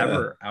like this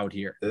ever out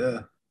here.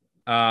 Yeah.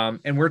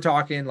 And we're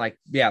talking like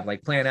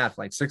Plan F,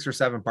 like 6 or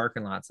 7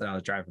 parking lots that I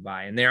was driving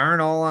by, and they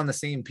aren't all on the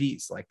same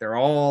piece. Like they're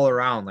all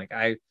around. Like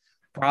I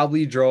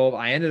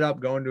ended up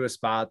going to a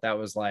spot that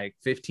was like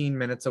 15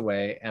 minutes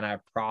away. And I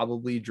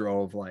probably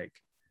drove like,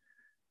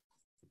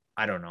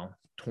 I don't know,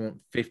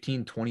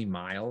 15, 20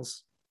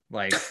 miles.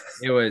 Like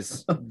it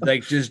was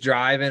like just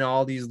driving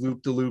all these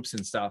loop to loops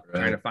and stuff,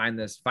 trying to find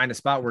a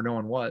spot where no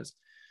one was.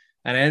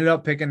 And I ended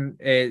up picking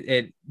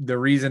it. The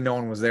reason no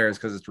one was there is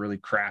because it's really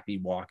crappy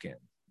walk-in.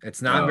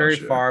 It's not very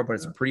far, but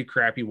it's a pretty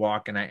crappy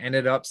walk. And I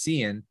ended up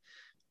seeing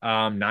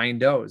 9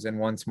 does and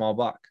 1 small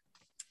buck.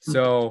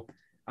 So,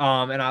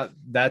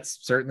 that's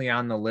certainly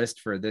on the list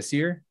for this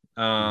year.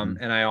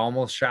 And I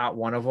almost shot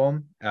one of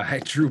them. I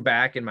drew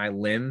back in my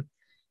limb.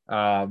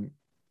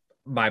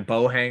 My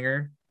bow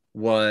hanger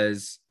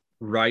was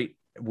right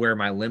where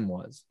my limb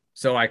was.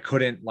 So I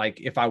couldn't, like,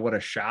 if I would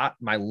have shot,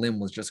 my limb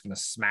was just going to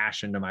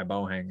smash into my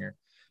bow hanger,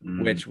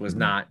 which was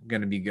not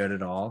going to be good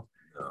at all.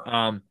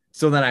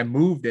 So then I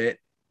moved it,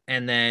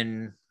 and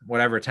then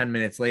 10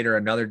 minutes later,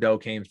 another doe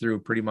came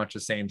through pretty much the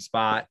same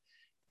spot.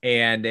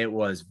 And it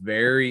was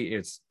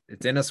it's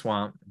in a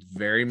swamp,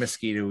 very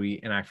mosquito-y,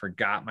 and I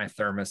forgot my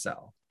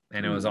thermocell.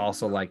 And it was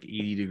also like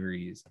 80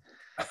 degrees.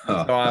 So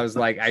I was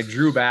like, I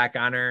drew back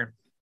on her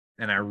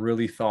and I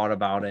really thought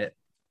about it.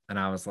 And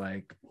I was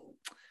like,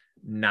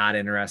 not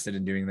interested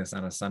in doing this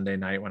on a Sunday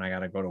night when I got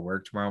to go to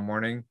work tomorrow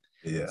morning.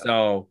 Yeah.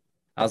 So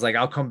I was like,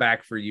 I'll come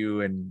back for you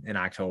in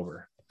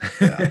October.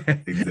 Yeah,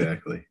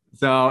 exactly.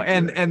 So,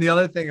 and the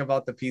other thing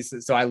about the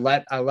pieces, so I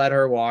let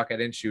her walk. I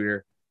didn't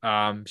shoot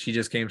her. She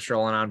just came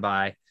strolling on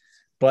by.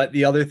 But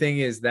the other thing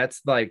is,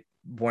 that's like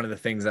one of the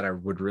things that I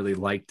would really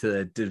like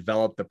to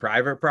develop the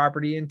private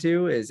property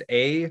into is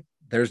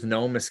there's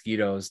no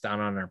mosquitoes down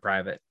on our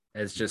private.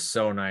 It's just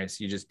so nice.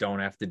 You just don't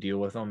have to deal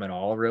with them at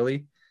all,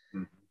 really.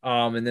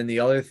 And then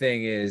the other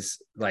thing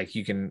is, like,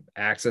 you can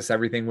access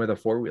everything with a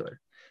 4-wheeler.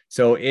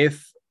 So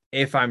if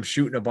I'm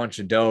shooting a bunch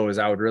of does,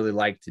 I would really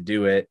like to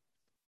do it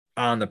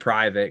on the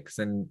private, because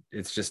then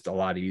it's just a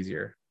lot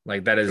easier.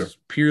 Like, that is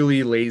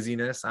purely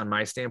laziness on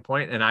my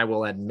standpoint, and I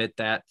will admit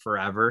that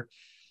forever,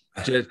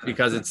 just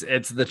because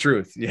it's the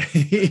truth.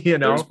 You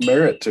know, there's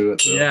merit to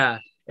it, though. Yeah.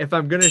 If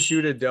I'm gonna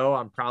shoot a doe,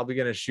 I'm probably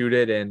gonna shoot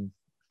it in,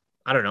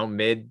 I don't know,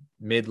 mid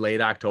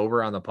late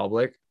October on the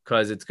public,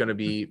 because it's gonna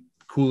be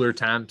cooler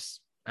temps.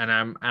 And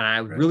I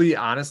really,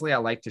 honestly, I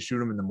like to shoot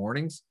them in the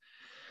mornings,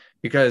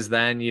 because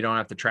then you don't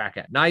have to track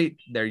at night.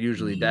 They're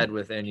usually dead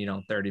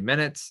within 30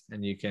 minutes,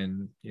 and you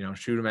can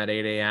shoot them at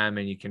 8 a.m.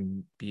 and you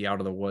can be out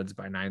of the woods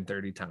by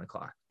 9:30, 10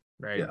 o'clock.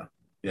 right?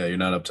 Yeah. You're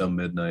not up till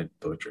midnight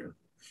butchering.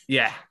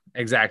 Yeah,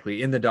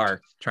 exactly. In the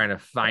dark, trying to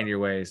find your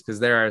ways.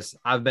 Cause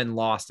I've been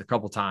lost a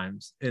couple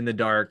times in the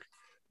dark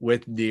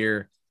with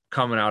deer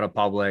coming out of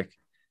public,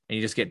 and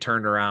you just get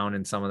turned around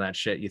and some of that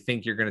shit. You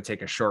think you're going to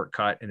take a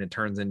shortcut and it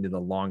turns into the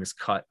longest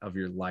cut of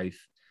your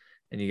life,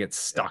 and you get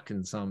stuck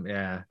in some,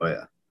 yeah. Oh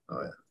yeah.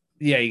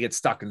 Yeah, you get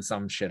stuck in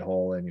some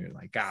shithole and you're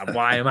like, God,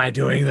 why am I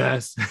doing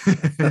this?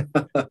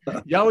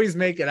 You always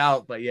make it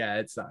out, but yeah,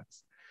 it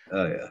sucks.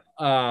 Oh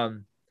yeah.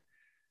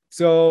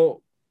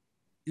 So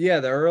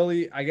yeah,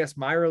 I guess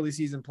my early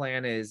season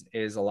plan is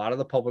a lot of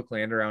the public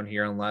land around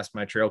here, unless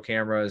my trail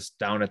cameras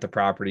down at the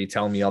property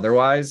tell me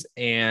otherwise.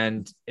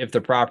 And if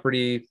the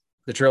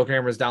trail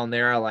cameras down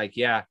there are like,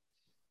 yeah,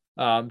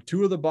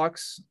 two of the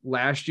bucks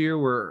last year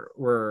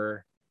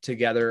were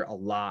together a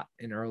lot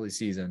in early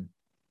season.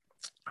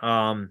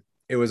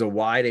 It was a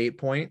wide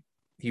 8-point.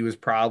 He was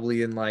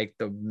probably in like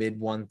the mid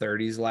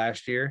 130s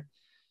last year.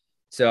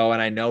 So,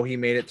 and I know he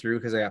made it through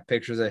because I got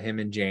pictures of him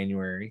in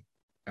January,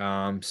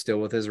 still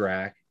with his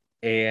rack.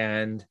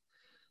 And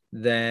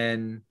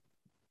then,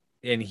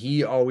 and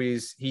he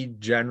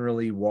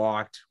generally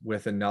walked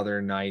with another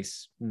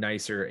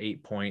nicer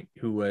 8-point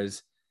who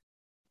was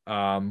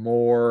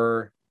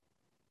more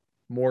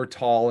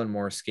tall and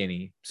more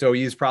skinny. So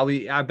he's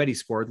probably, I bet he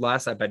scored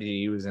less. I bet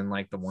he was in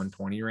like the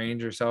 120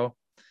 range or so,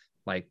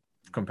 like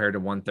compared to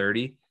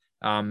 130,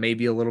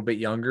 maybe a little bit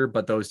younger,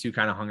 but those two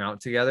kind of hung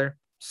out together.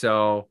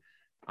 So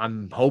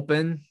I'm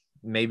hoping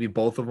maybe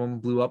both of them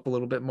blew up a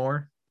little bit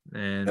more,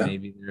 and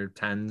maybe they're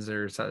 10s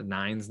or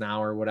 9s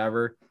now or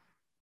whatever.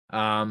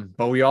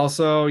 But we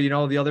also,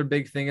 the other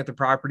big thing at the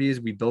property is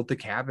we built the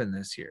cabin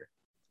this year.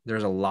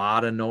 There's a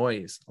lot of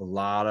noise, a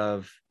lot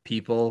of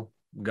people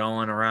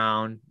going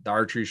around. The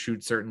archery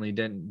shoot certainly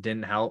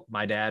didn't help.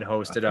 My dad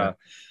hosted a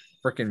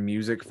freaking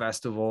music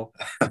festival,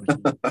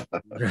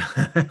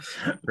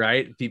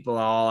 right? People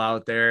all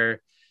out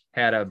there,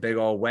 had a big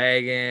old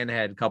wagon,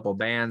 had a couple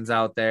bands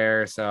out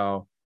there.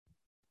 So,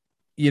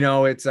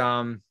 it's,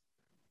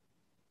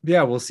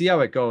 yeah, we'll see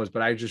how it goes,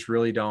 but I just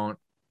really don't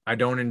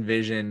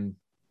envision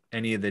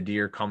any of the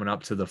deer coming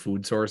up to the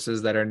food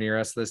sources that are near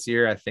us this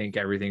year. I think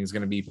everything's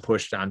going to be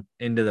pushed on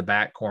into the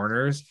back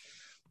corners,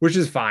 which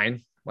is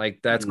fine.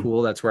 Like, that's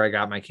cool. That's where I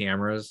got my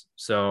cameras.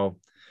 So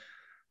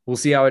we'll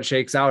see how it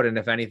shakes out. And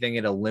if anything,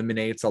 it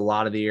eliminates a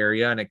lot of the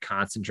area and it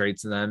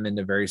concentrates them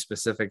into very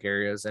specific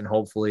areas. And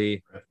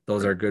hopefully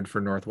those are good for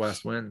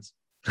northwest winds.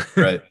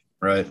 Right.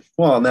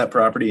 Well, on that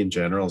property in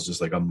general is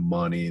just like a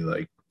money,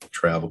 like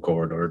travel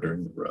corridor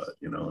during the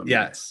rut,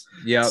 Yes.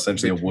 Yeah.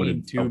 Essentially a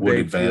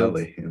wooded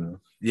valley,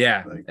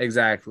 Yeah,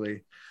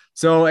 exactly.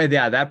 So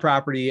yeah, that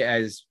property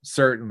is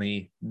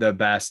certainly the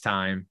best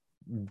time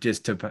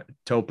just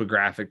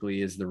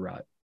topographically is the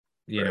rut.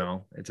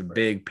 It's a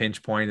big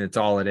pinch point. It's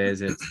all it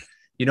is. It's,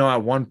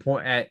 at one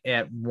point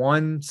at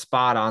one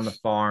spot on the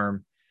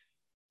farm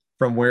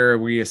from where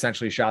we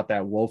essentially shot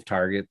that wolf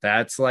target,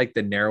 that's like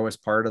the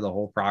narrowest part of the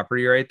whole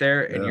property right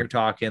there. And you're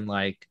talking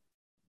like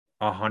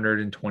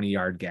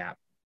 120-yard gap.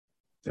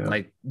 Yeah.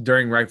 Like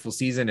during rifle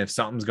season, if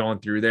something's going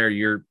through there,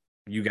 you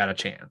got a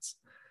chance.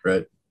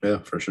 Right. Yeah,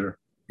 for sure.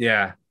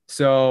 Yeah.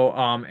 So,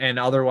 and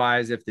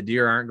otherwise, if the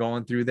deer aren't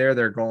going through there,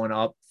 they're going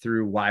up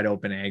through wide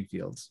open ag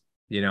fields,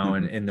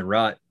 and in the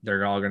rut,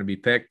 they're all going to be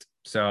picked.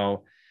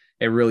 So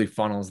it really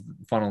funnels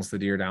the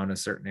deer down to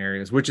certain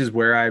areas, which is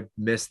where I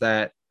missed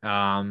that,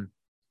 that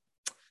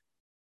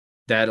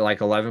like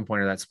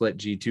 11-pointer, that split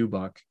G2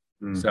 buck.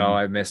 So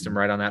I missed him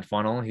right on that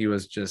funnel. He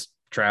was just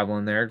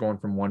traveling there, going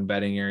from one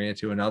bedding area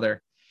to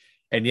another.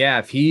 And yeah,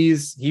 if he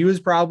was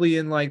probably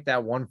in like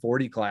that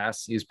 140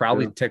 class, he's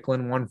probably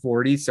tickling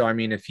 140. So, I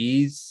mean,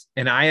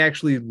 and I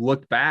actually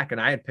looked back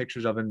and I had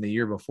pictures of him the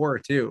year before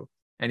too.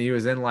 And he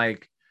was in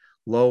like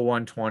low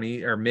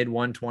 120 or mid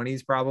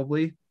 120s,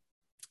 probably.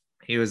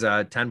 He was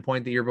a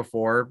 10-point the year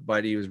before,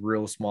 but he was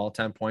real small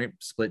 10-point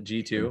split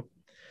G2.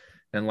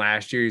 And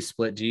last year he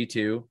split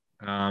G2,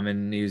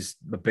 and he's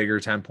a bigger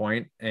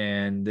 10-point.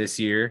 And this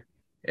year,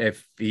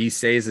 if he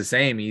stays the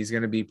same, he's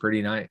going to be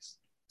pretty nice.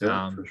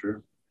 Yeah, for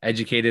sure.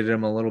 Educated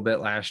him a little bit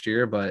last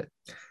year, but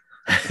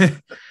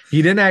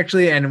he didn't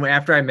actually. And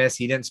after I missed,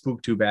 he didn't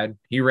spook too bad.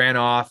 He ran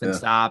off and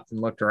stopped and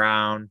looked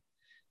around.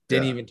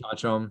 Didn't even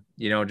touch him,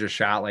 just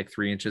shot like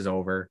 3 inches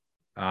over.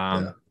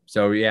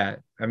 So yeah,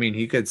 I mean,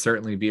 he could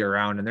certainly be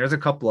around. And there's a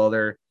couple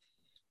other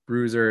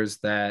bruisers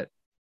that,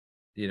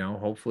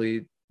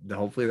 hopefully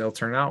they'll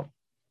turn out.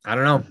 I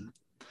don't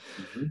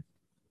know.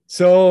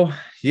 So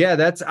yeah,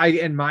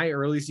 and my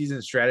early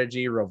season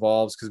strategy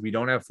revolves, because we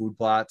don't have food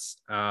plots.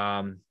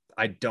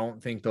 I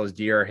don't think those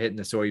deer are hitting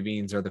the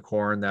soybeans or the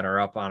corn that are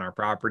up on our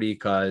property,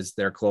 because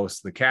they're close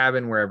to the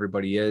cabin where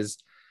everybody is.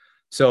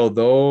 So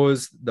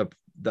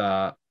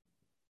the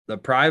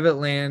private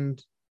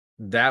land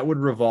that would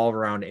revolve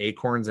around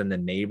acorns, and the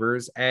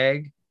neighbor's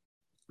ag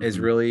is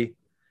really,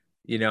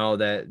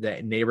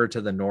 the neighbor to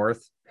the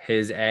north,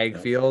 his ag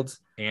fields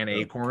and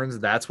acorns.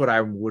 That's what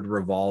I would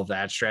revolve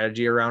that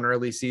strategy around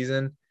early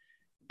season.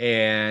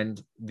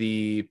 And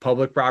the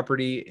public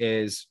property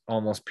is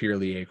almost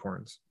purely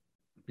acorns.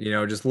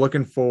 just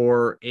looking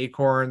for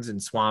acorns in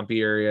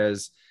swampy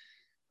areas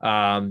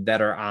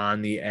that are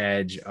on the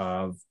edge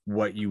of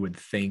what you would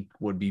think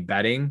would be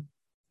bedding.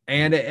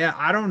 And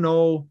I don't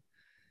know.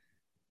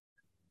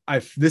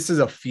 This is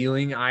a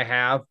feeling I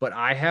have, but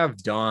I have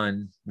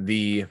done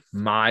the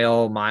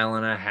mile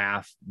and a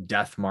half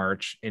death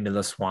march into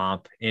the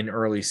swamp in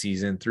early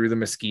season through the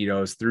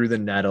mosquitoes, through the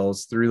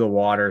nettles, through the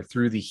water,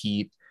 through the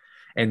heat,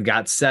 and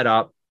got set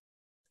up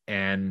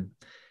and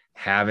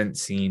haven't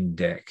seen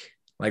dick.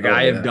 Like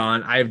I have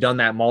done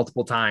that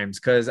multiple times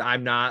because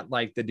I'm not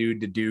like the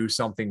dude to do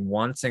something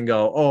once and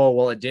go, oh,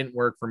 well, it didn't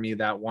work for me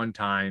that one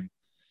time,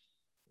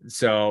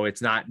 so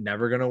it's not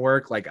never going to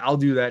work. Like I'll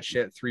do that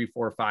shit 3,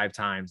 4, 5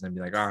 times and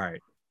be like, all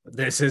right,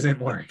 this isn't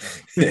working.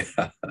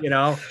 Yeah.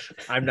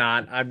 I'm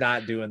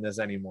not doing this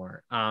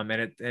anymore. And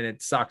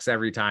it sucks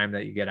every time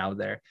that you get out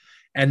there.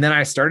 And then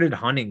I started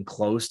hunting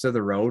close to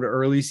the road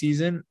early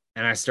season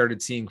and I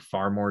started seeing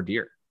far more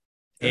deer.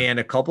 Yeah. And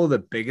a couple of the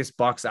biggest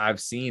bucks I've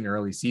seen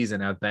early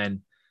season have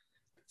been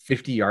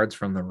 50 yards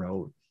from the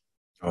road.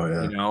 Oh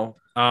yeah.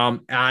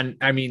 And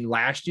I mean,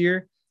 last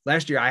year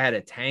I had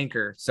a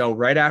tanker. So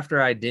right after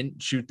I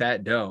didn't shoot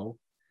that doe,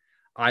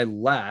 I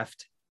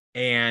left,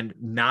 and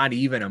not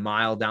even a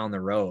mile down the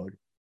road,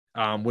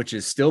 which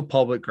is still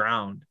public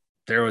ground,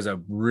 there was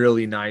a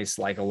really nice,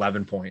 like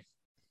 11 point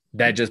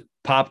that just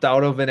popped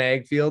out of an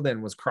ag field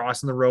and was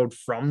crossing the road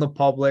from the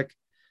public.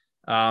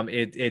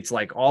 It's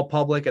like all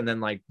public. And then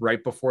like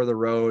right before the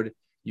road,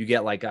 you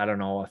get like, I don't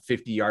know, a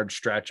 50-yard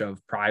stretch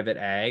of private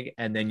ag.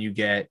 And then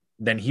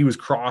he was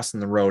crossing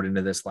the road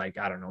into this, like,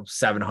 I don't know,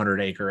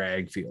 700-acre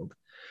ag field.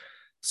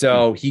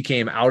 So he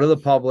came out of the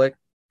public,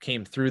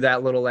 came through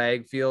that little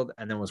ag field,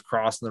 and then was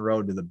crossing the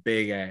road to the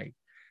big ag.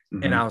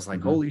 Mm-hmm. And I was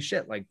like, holy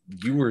shit, like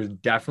you were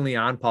definitely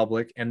on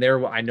public. And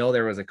I know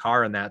there was a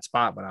car in that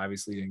spot, but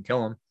obviously didn't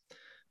kill him.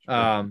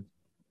 Sure.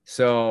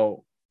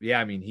 So yeah,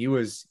 I mean, he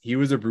was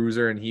a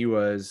bruiser, and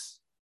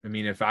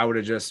if I would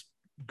have just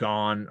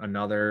gone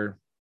another,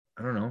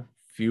 I don't know,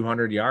 few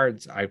hundred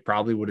yards, I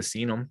probably would have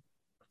seen him.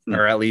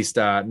 Or at least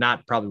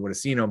not probably would have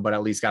seen him, but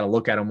at least got to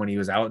look at him when he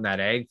was out in that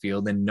ag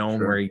field and known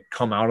where he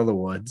come out of the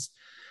woods,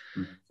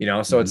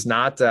 so it's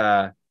not,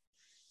 I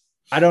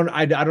don't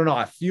know.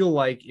 I feel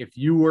like if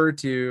you were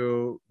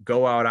to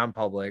go out on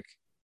public,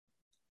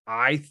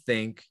 I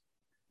think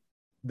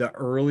the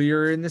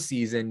earlier in the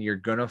season, you're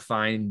going to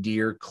find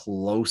deer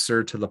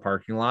closer to the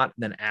parking lot.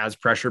 Then as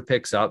pressure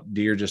picks up,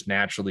 deer just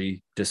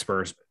naturally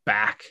disperse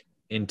back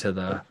into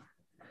the,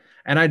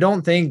 and I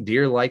don't think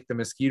deer like the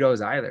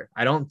mosquitoes either.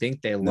 I don't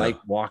think they like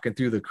walking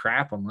through the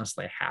crap unless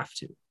they have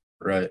to.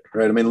 Right.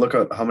 I mean, look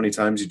at how many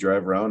times you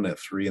drive around at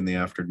 3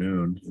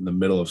 p.m. in the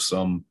middle of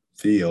some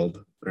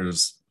field.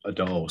 There's a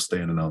doe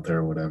standing out there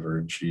or whatever,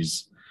 and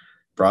she's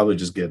probably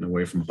just getting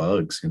away from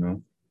bugs,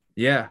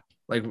 Yeah.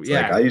 Like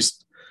I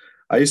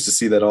used to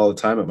see that all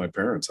the time at my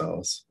parents'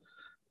 house.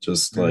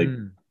 Just like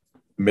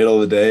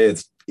middle of the day,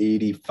 it's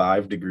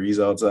 85 degrees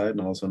outside, and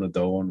all of a sudden a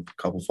doe and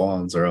a couple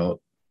fawns are out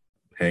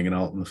hanging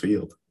out in the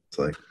field. It's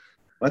like,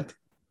 what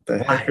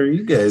the heck are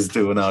you guys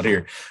doing out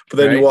here? But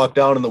then you walk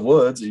down in the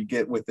woods, you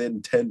get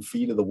within 10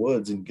 feet of the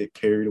woods and get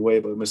carried away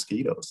by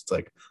mosquitoes. It's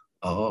like,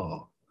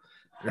 oh,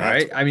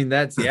 right. I mean,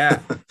 that's,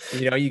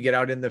 you get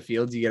out in the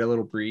fields, you get a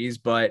little breeze,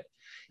 but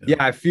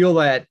I feel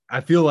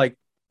like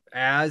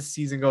as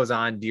season goes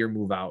on, deer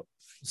move out.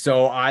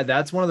 So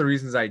that's one of the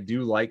reasons I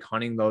do like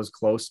hunting those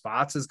close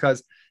spots, is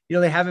because,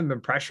 they haven't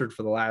been pressured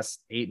for the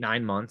last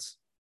 8-9 months.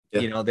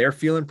 Yeah. They're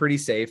feeling pretty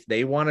safe.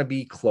 They want to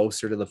be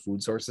closer to the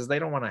food sources. They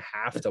don't want to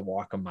have to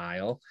walk a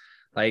mile.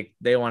 Like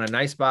they want a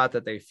nice spot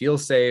that they feel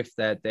safe,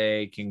 that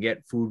they can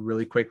get food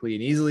really quickly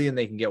and easily, and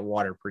they can get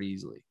water pretty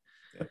easily.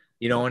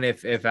 Yeah. And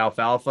if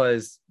alfalfa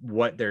is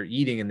what they're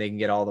eating and they can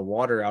get all the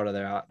water out of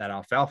that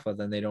alfalfa,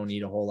 then they don't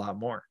need a whole lot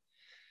more.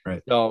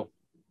 Right. So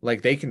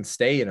like they can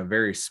stay in a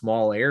very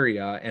small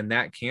area, and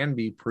that can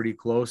be pretty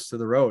close to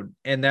the road.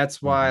 And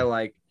that's why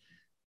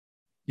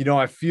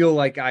I feel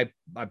like I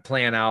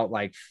plan out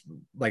like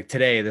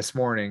today, this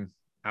morning,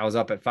 I was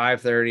up at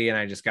 5:30 and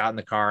I just got in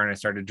the car and I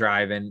started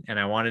driving, and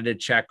I wanted to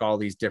check all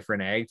these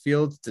different ag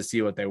fields to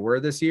see what they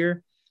were this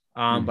year.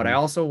 But I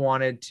also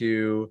wanted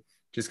to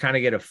just kind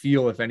of get a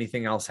feel if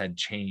anything else had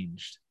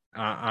changed.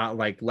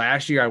 Like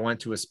last year I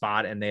went to a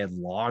spot and they had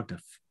logged a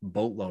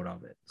boatload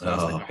of it. So I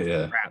was like,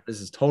 crap,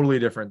 this is totally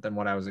different than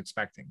what I was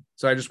expecting.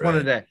 So I just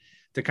wanted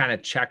to kind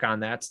of check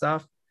on that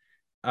stuff.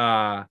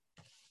 But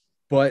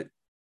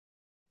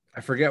I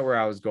forget where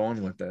I was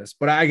going with this,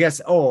 but I guess,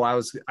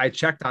 I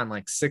checked on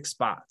like 6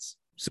 spots.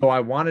 So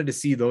I wanted to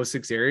see those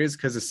 6 areas,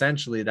 because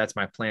essentially that's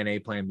my plan A,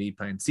 plan B,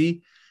 plan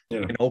C. Yeah.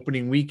 An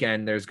opening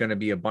weekend, there's going to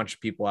be a bunch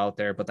of people out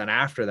there. But then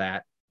after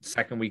that,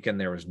 second weekend,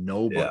 there was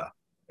nobody.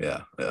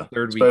 Yeah.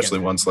 Third Especially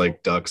weekend, once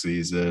like duck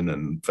season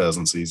and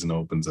pheasant season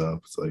opens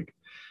up. It's like,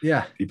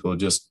 people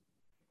just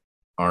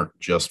aren't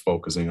just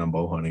focusing on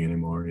bow hunting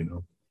anymore,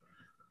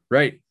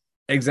 Right.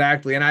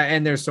 Exactly.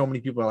 And there's so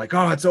many people are like,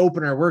 oh, it's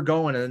opener, we're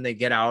going. And then they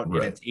get out and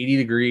it's 80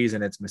 degrees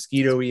and it's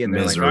mosquito-y, and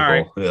they're miserable.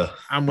 Like, all right,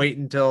 I'm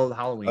waiting until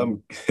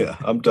Halloween.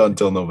 I'm done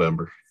till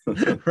November.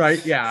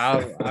 Right. Yeah.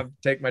 I'll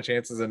take my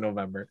chances in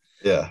November.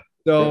 Yeah.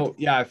 So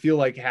yeah, I feel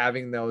like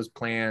having those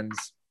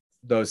plans,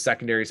 those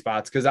secondary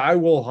spots, because I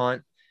will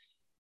hunt.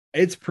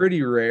 It's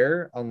pretty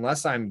rare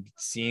unless I'm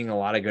seeing a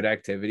lot of good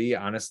activity.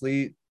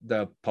 Honestly,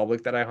 the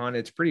public that I hunt,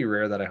 it's pretty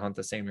rare that I hunt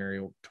the same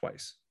area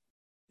twice.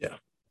 Yeah.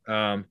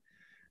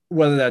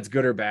 Whether that's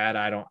good or bad,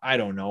 I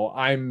don't know.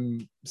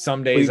 I'm some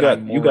Well, days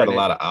you got a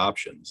lot of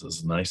options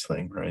is a nice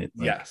thing, right?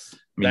 Like, yes. I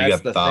mean, you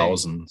That's got the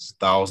thing.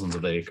 thousands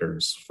of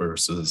acres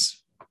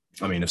versus,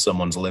 I mean, if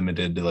someone's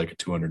limited to like a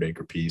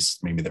 200-acre piece,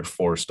 maybe they're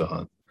forced to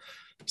hunt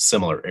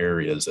similar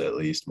areas at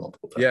least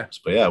multiple times. Yeah.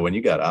 But yeah, when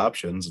you got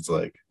options, it's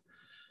like,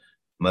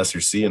 unless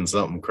you're seeing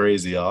something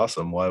crazy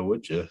awesome, why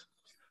would you?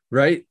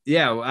 Right.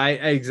 Yeah. I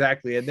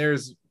exactly. And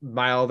there's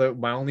my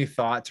only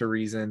thought to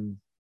reason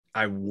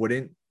I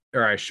wouldn't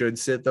or I should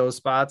sit those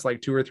spots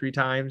like 2 or 3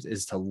 times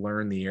is to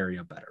learn the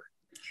area better.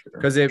 Sure,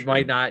 Because it sure.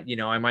 might not,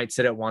 I might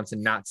sit it once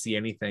and not see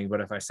anything,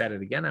 but if I said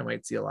it again, I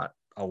might see a lot,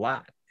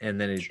 and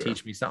then it'd Sure.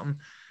 teach me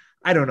something.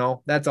 I don't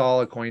know. That's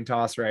all a coin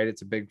toss, right?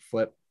 It's a big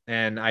flip,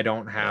 and I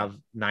don't have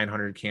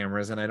 900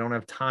 cameras, and I don't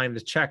have time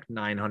to check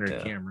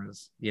 900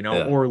 cameras,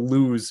 or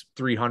lose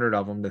 300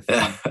 of them to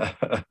thief.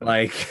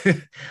 Like,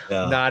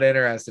 not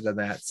interested in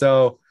that.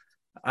 So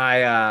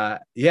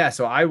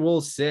so I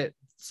will sit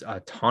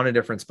a ton of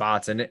different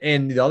spots, and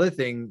the other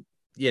thing,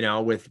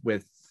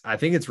 with I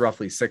think it's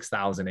roughly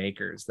 6,000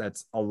 acres.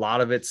 That's a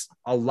lot of it's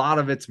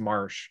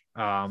marsh,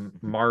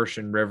 marsh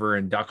and river,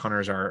 and duck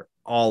hunters are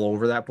all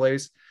over that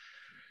place.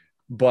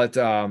 But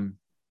a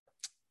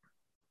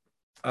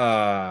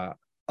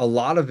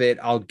lot of it,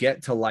 I'll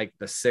get to like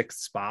the 6th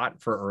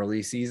spot for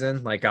early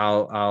season. Like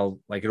I'll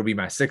like, it'll be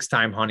my 6th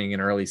time hunting in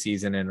early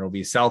season, and it'll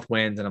be south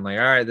winds. And I'm like,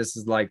 all right, this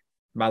is like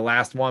my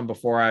last one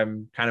before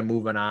I'm kind of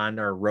moving on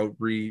or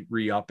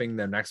re-upping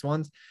the next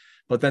ones.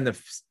 But then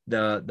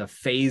the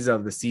phase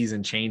of the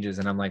season changes,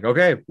 and I'm like,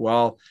 okay,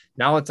 well,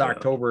 now it's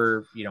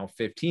October,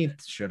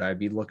 15th. Should I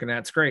be looking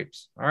at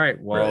scrapes? All right,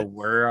 well,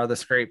 where are the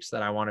scrapes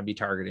that I want to be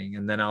targeting?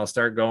 And then I'll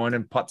start going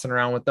and putzing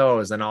around with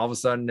those. And all of a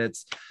sudden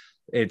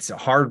it's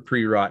hard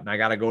pre-rut, and I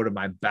got to go to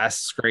my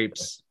best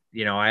scrapes.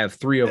 I have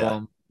 3 of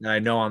them that I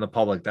know on the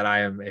public that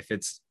I am, if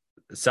it's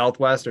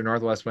southwest or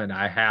northwest wind,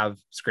 I have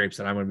scrapes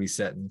that I'm going to be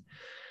sitting.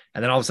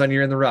 And then all of a sudden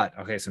you're in the rut.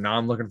 Okay. So now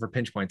I'm looking for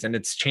pinch points, and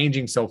it's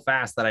changing so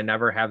fast that I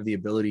never have the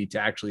ability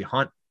to actually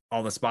hunt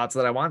all the spots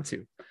that I want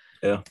to.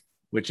 Yeah.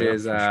 Which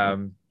is,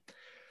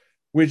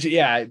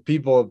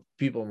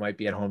 people might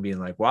be at home being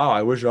like, wow,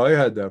 I wish I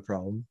had that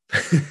problem.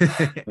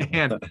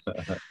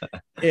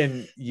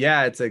 and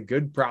yeah, it's a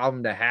good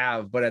problem to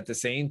have. But at the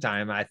same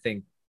time, I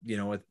think,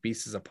 with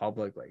pieces of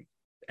public, like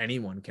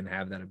anyone can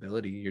have that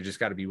ability. You just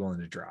got to be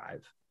willing to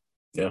drive.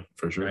 Yeah,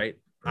 for sure. Right.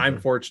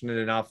 I'm fortunate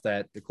enough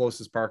that the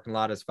closest parking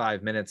lot is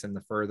 5 minutes and the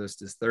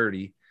furthest is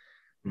 30.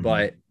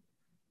 But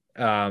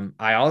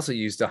I also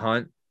used to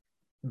hunt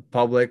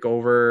public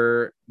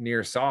over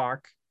near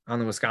Sauk on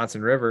the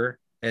Wisconsin River,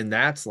 and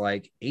that's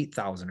like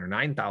 8,000 or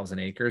 9,000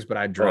 acres, but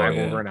I drive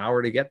over an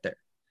hour to get there.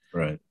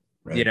 Right.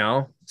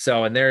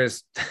 So, and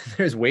there's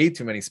way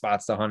too many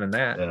spots to hunt in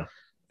that.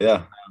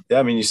 Yeah.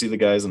 I mean, you see the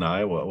guys in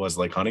Iowa was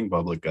like hunting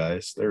public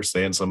guys. They're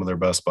saying some of their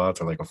best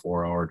spots are like a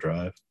 4-hour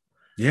drive.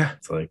 Yeah.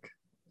 It's like,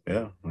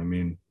 I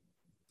mean,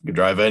 you could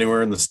drive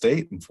anywhere in the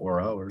state in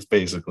 4 hours,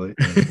 basically.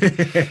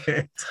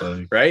 It's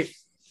like, right.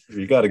 If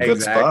you got a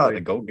good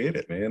spot, go get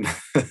it, man.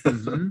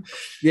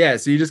 Yeah.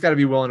 So you just got to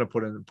be willing to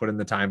put in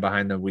the time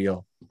behind the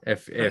wheel.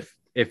 If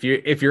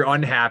you're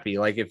unhappy,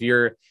 like if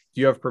you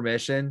have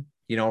permission,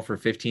 for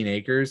 15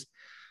 acres,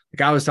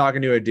 like I was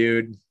talking to a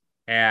dude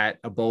at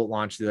a boat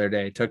launch the other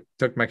day,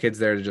 took my kids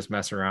there to just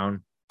mess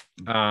around.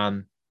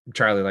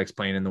 Charlie likes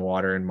playing in the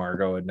water, and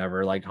Margot had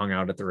never like hung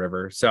out at the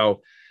river.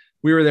 So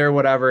we were there,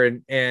 whatever.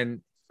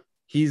 And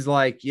he's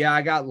like, yeah,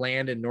 I got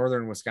land in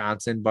northern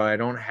Wisconsin, but I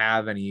don't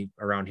have any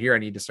around here. I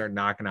need to start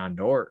knocking on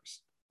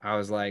doors. I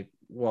was like,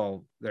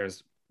 well,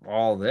 there's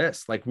all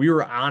this. Like, we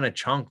were on a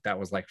chunk that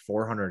was like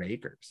 400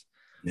 acres.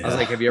 I was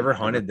like, have you ever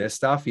hunted this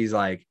stuff? He's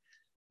like,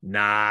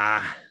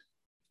 nah.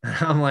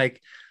 I'm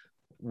like,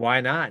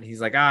 why not?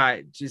 He's like,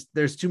 just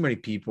there's too many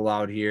people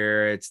out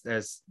here.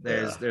 There's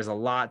a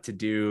lot to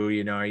do.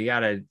 You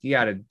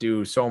gotta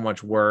do so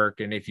much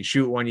work. And if you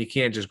shoot one, you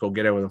can't just go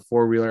get it with a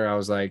 4-wheeler. I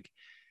was like,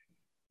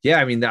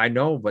 yeah, I mean, I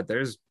know, but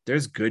there's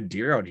good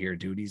deer out here,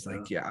 dude. He's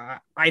like, yeah,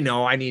 I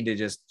know. I need to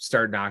just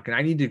start knocking.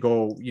 I need to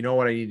go.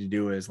 What I need to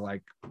do is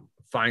like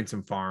find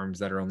some farms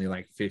that are only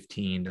like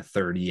 15 to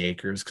 30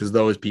 acres, because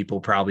those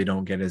people probably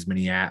don't get as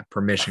many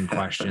permission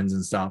questions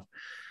and stuff.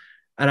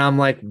 And I'm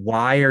like,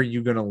 why are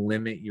you going to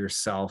limit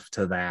yourself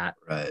to that?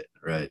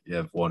 Right. You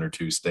have 1 or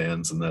 2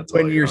 stands, and that's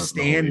when you're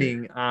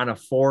standing on a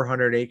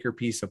 400-acre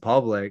piece of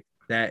public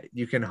that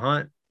you can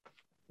hunt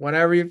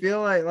whenever you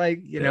feel like,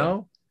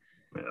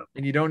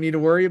 and you don't need to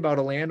worry about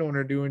a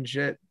landowner doing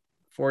shit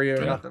for you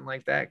or nothing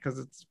like that.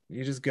 Cause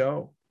you just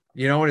go,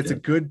 and it's a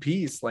good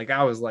piece. Like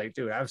I was like,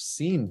 dude, I've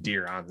seen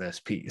deer on this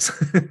piece.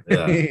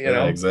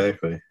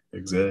 Exactly.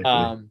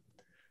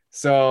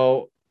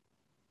 So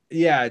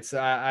yeah, it's,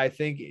 I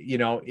think,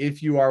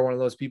 if you are one of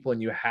those people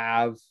and you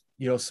have,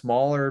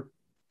 smaller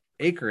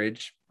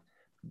acreage,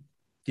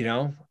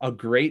 a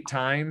great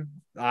time.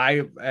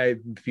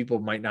 People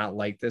might not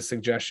like this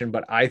suggestion,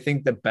 but I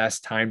think the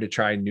best time to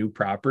try new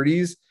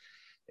properties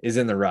is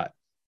in the rut.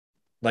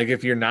 Like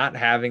if you're not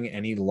having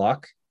any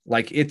luck,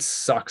 like it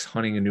sucks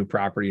hunting a new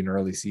property in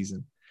early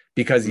season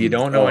because you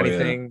don't know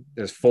anything. Yeah.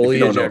 There's foliage if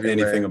you don't know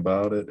everywhere. anything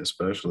about it,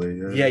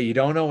 especially. Yeah, you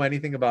don't know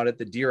anything about it.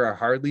 The deer are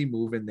hardly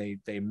moving.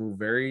 They move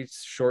very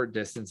short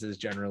distances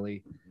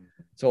generally.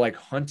 So like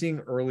hunting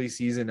early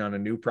season on a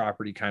new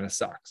property kind of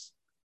sucks.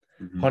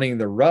 Hunting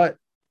the rut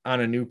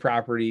on a new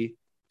property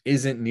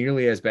isn't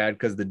nearly as bad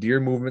because the deer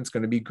movement's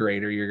going to be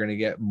greater. You're going to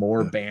get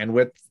more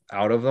bandwidth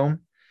out of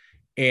them,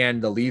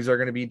 and the leaves are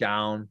going to be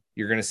down.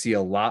 You're going to see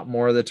a lot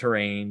more of the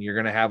terrain. You're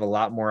going to have a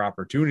lot more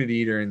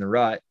opportunity during the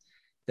rut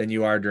than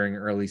you are during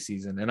early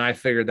season. And I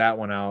figured that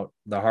one out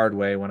the hard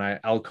way when I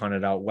elk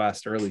hunted out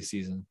west early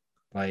season.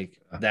 Like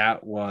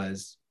that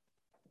was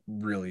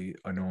really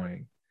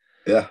annoying.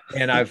 Yeah.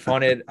 And I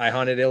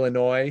hunted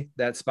Illinois,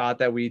 that spot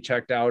that we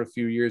checked out a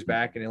few years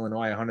back in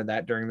Illinois. I hunted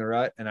that during the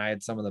rut, and I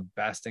had some of the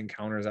best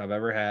encounters I've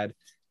ever had.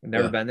 I've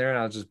never been there, and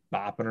I was just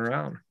bopping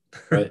around.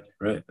 Right.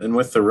 And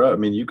with the rut, I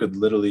mean, you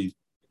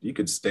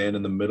could stand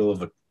in the middle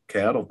of a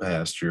cattle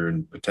pasture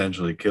and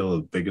potentially kill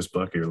the biggest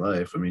buck of your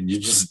life. I mean, you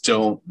just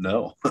don't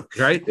know.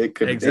 Right. It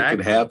could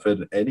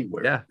happen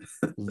anywhere. Yeah.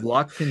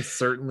 Luck can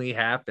certainly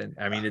happen.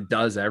 I mean, it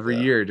does every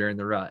year during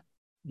the rut,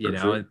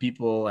 sure. And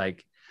people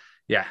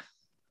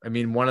I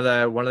mean, one of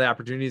the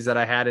opportunities that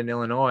I had in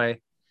Illinois,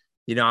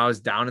 I was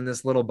down in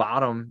this little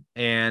bottom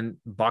and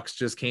bucks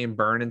just came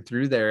burning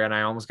through there, and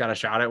I almost got a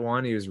shot at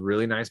one. He was a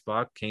really nice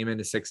buck, came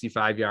into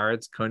 65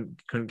 yards,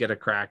 couldn't get a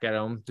crack at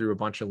him through a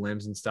bunch of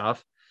limbs and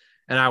stuff.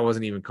 And I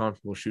wasn't even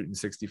comfortable shooting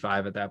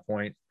 65 at that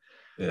point.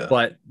 Yeah.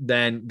 But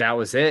then that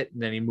was it.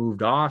 And then he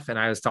moved off, and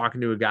I was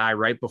talking to a guy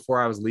right before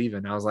I was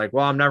leaving. I was like,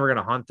 well, I'm never going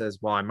to hunt this.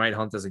 Well, I might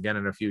hunt this again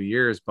in a few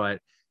years, but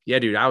yeah,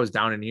 dude, I was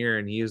down in here.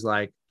 And he was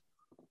like,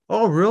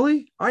 oh,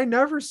 really? I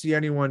never see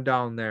anyone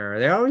down there.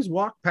 They always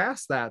walk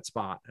past that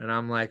spot. And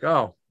I'm like,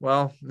 oh,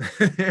 well,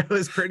 it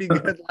was pretty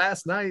good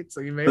last night. So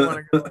you may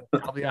want to go.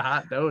 Probably a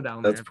hot dough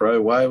down there. That's probably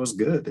why it was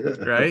good.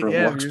 Yeah. Right?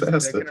 Yeah. You're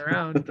just sticking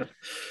around.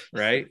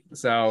 Right.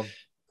 So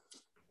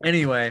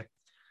anyway,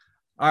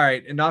 all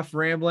right. Enough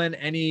rambling.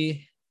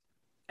 Any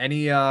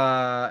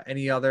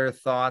other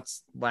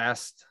thoughts,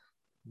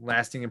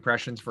 lasting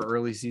impressions for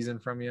early season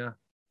from you,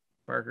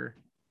 Parker?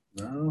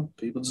 No,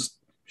 people just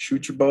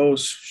shoot your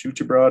bows, shoot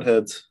your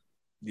broadheads.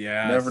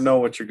 Yeah. Never know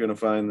what you're going to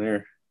find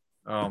there.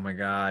 Oh my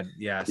God.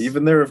 Yes.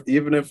 Even if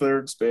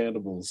they're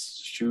expandables,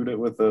 shoot it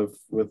with a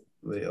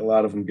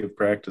lot of them give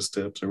practice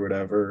tips or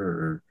whatever,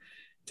 or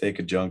take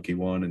a junky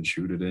one and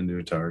shoot it into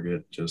a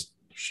target. Just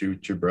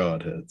shoot your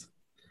broadheads.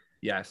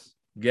 Yes.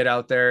 Get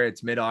out there.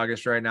 It's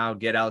mid-August right now.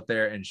 Get out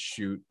there and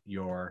shoot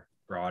your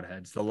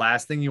broadheads. The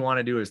last thing you want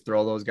to do is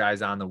throw those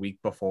guys on the week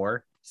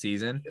before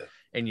season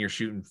and you're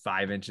shooting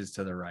 5 inches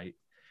to the right.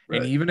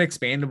 And even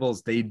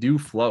expandables, they do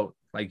float.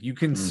 Like you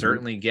can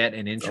certainly get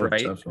an inch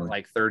right,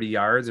 like 30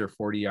 yards or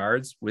 40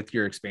 yards with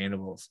your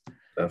expandables.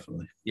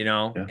 Definitely.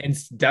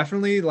 And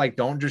definitely like,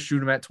 don't just shoot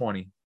them at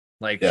 20.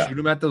 Like shoot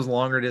them at those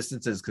longer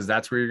distances, because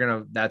that's where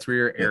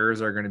your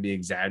errors are going to be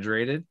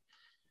exaggerated.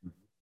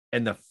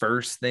 And the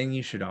first thing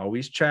you should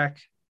always check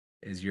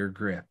is your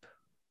grip.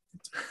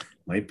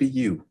 Might be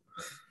you.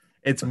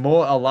 It's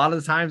more, a lot of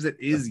the times it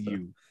is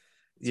you,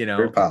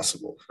 Very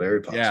possible.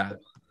 Very possible. Yeah.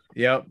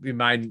 Yep.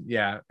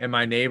 And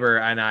my neighbor,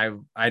 and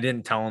I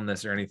didn't tell him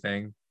this or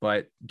anything,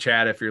 but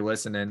Chad, if you're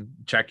listening,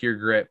 check your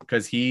grip.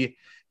 Cause he's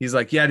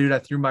like, yeah, dude, I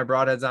threw my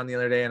broadheads on the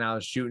other day and I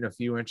was shooting a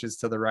few inches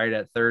to the right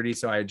at 30.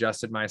 So I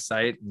adjusted my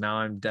sight. And now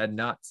I'm dead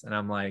nuts. And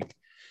I'm like,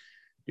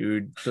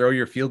 dude, throw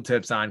your field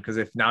tips on. Cause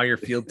if now your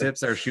field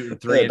tips are shooting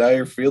 3 inches, now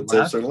your field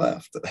tips are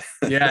left.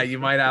 Yeah. You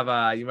might have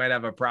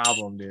a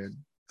problem, dude.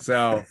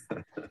 So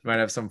you might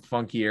have some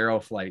funky arrow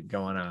flight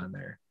going on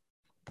there.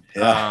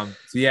 Yeah.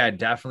 So yeah,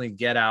 definitely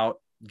get out,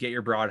 get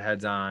your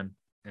broadheads on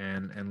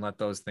and let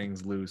those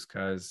things loose,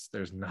 because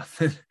there's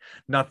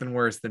nothing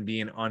worse than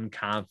being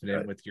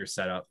unconfident with your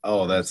setup.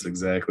 Oh, that's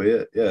exactly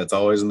it. Yeah, it's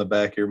always in the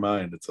back of your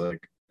mind. It's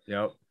like,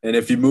 yep. And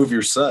if you move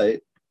your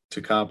sight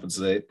to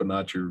compensate, but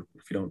if you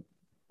don't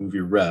move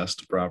your rest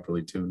to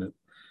properly tune it,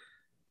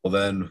 well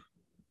then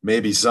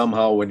maybe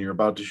somehow when you're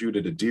about to shoot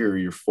at a deer,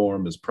 your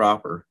form is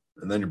proper,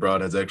 and then your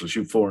broadheads actually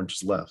shoot 4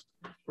 inches left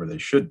where they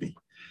should be.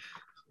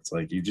 It's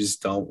like you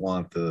just don't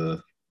want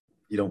the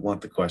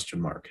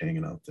question mark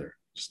hanging out there.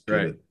 Just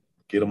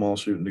get them all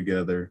shooting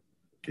together,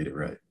 get it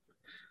right.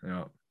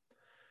 Yeah.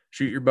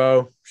 Shoot your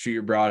bow, shoot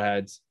your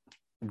broadheads.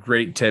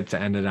 Great tip to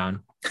end it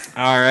on.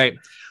 All right.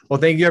 Well,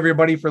 thank you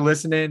everybody for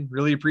listening.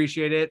 Really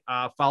appreciate it.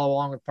 Follow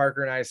along with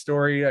Parker and I's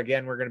story.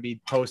 Again, we're going to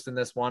be posting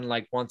this one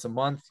like once a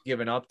month,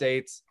 giving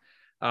updates.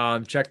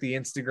 Check the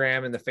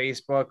Instagram and the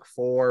Facebook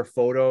for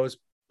photos.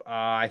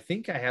 I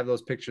think I have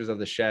those pictures of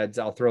the sheds.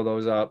 I'll throw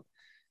those up.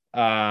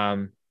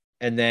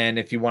 And then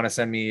if you want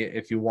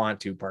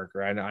to,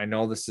 Parker, I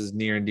know this is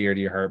near and dear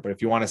to your heart, but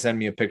if you want to send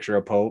me a picture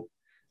of Pope,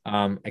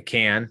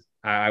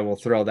 I will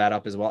throw that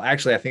up as well.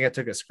 Actually, I think I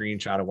took a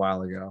screenshot a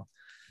while ago.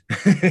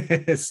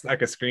 It's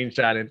like a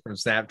screenshot in from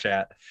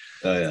Snapchat.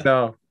 Oh yeah.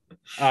 So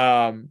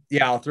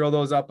yeah, I'll throw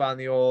those up on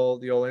the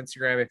old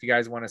Instagram if you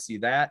guys want to see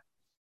that.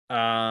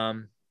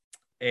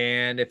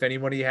 And if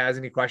anybody has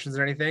any questions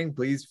or anything,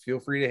 please feel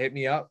free to hit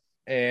me up.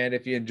 And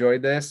if you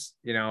enjoyed this,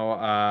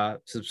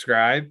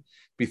 subscribe.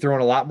 Be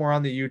throwing a lot more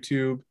on the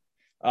YouTube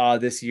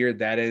this year.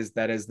 That is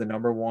the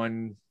number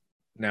one.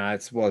 No,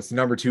 it's the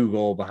number two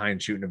goal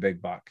behind shooting a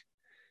big buck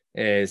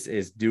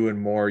is doing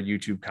more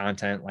YouTube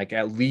content, like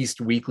at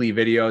least weekly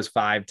videos,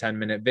 5-10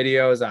 minute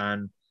videos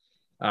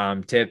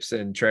on tips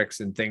and tricks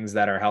and things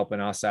that are helping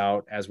us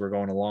out as we're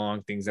going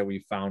along, things that we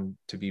found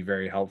to be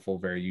very helpful,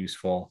 very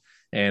useful,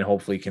 and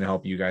hopefully can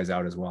help you guys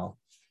out as well.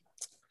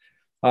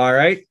 All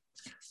right.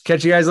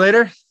 Catch you guys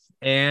later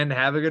and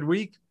have a good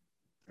week.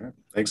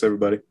 Thanks,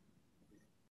 everybody.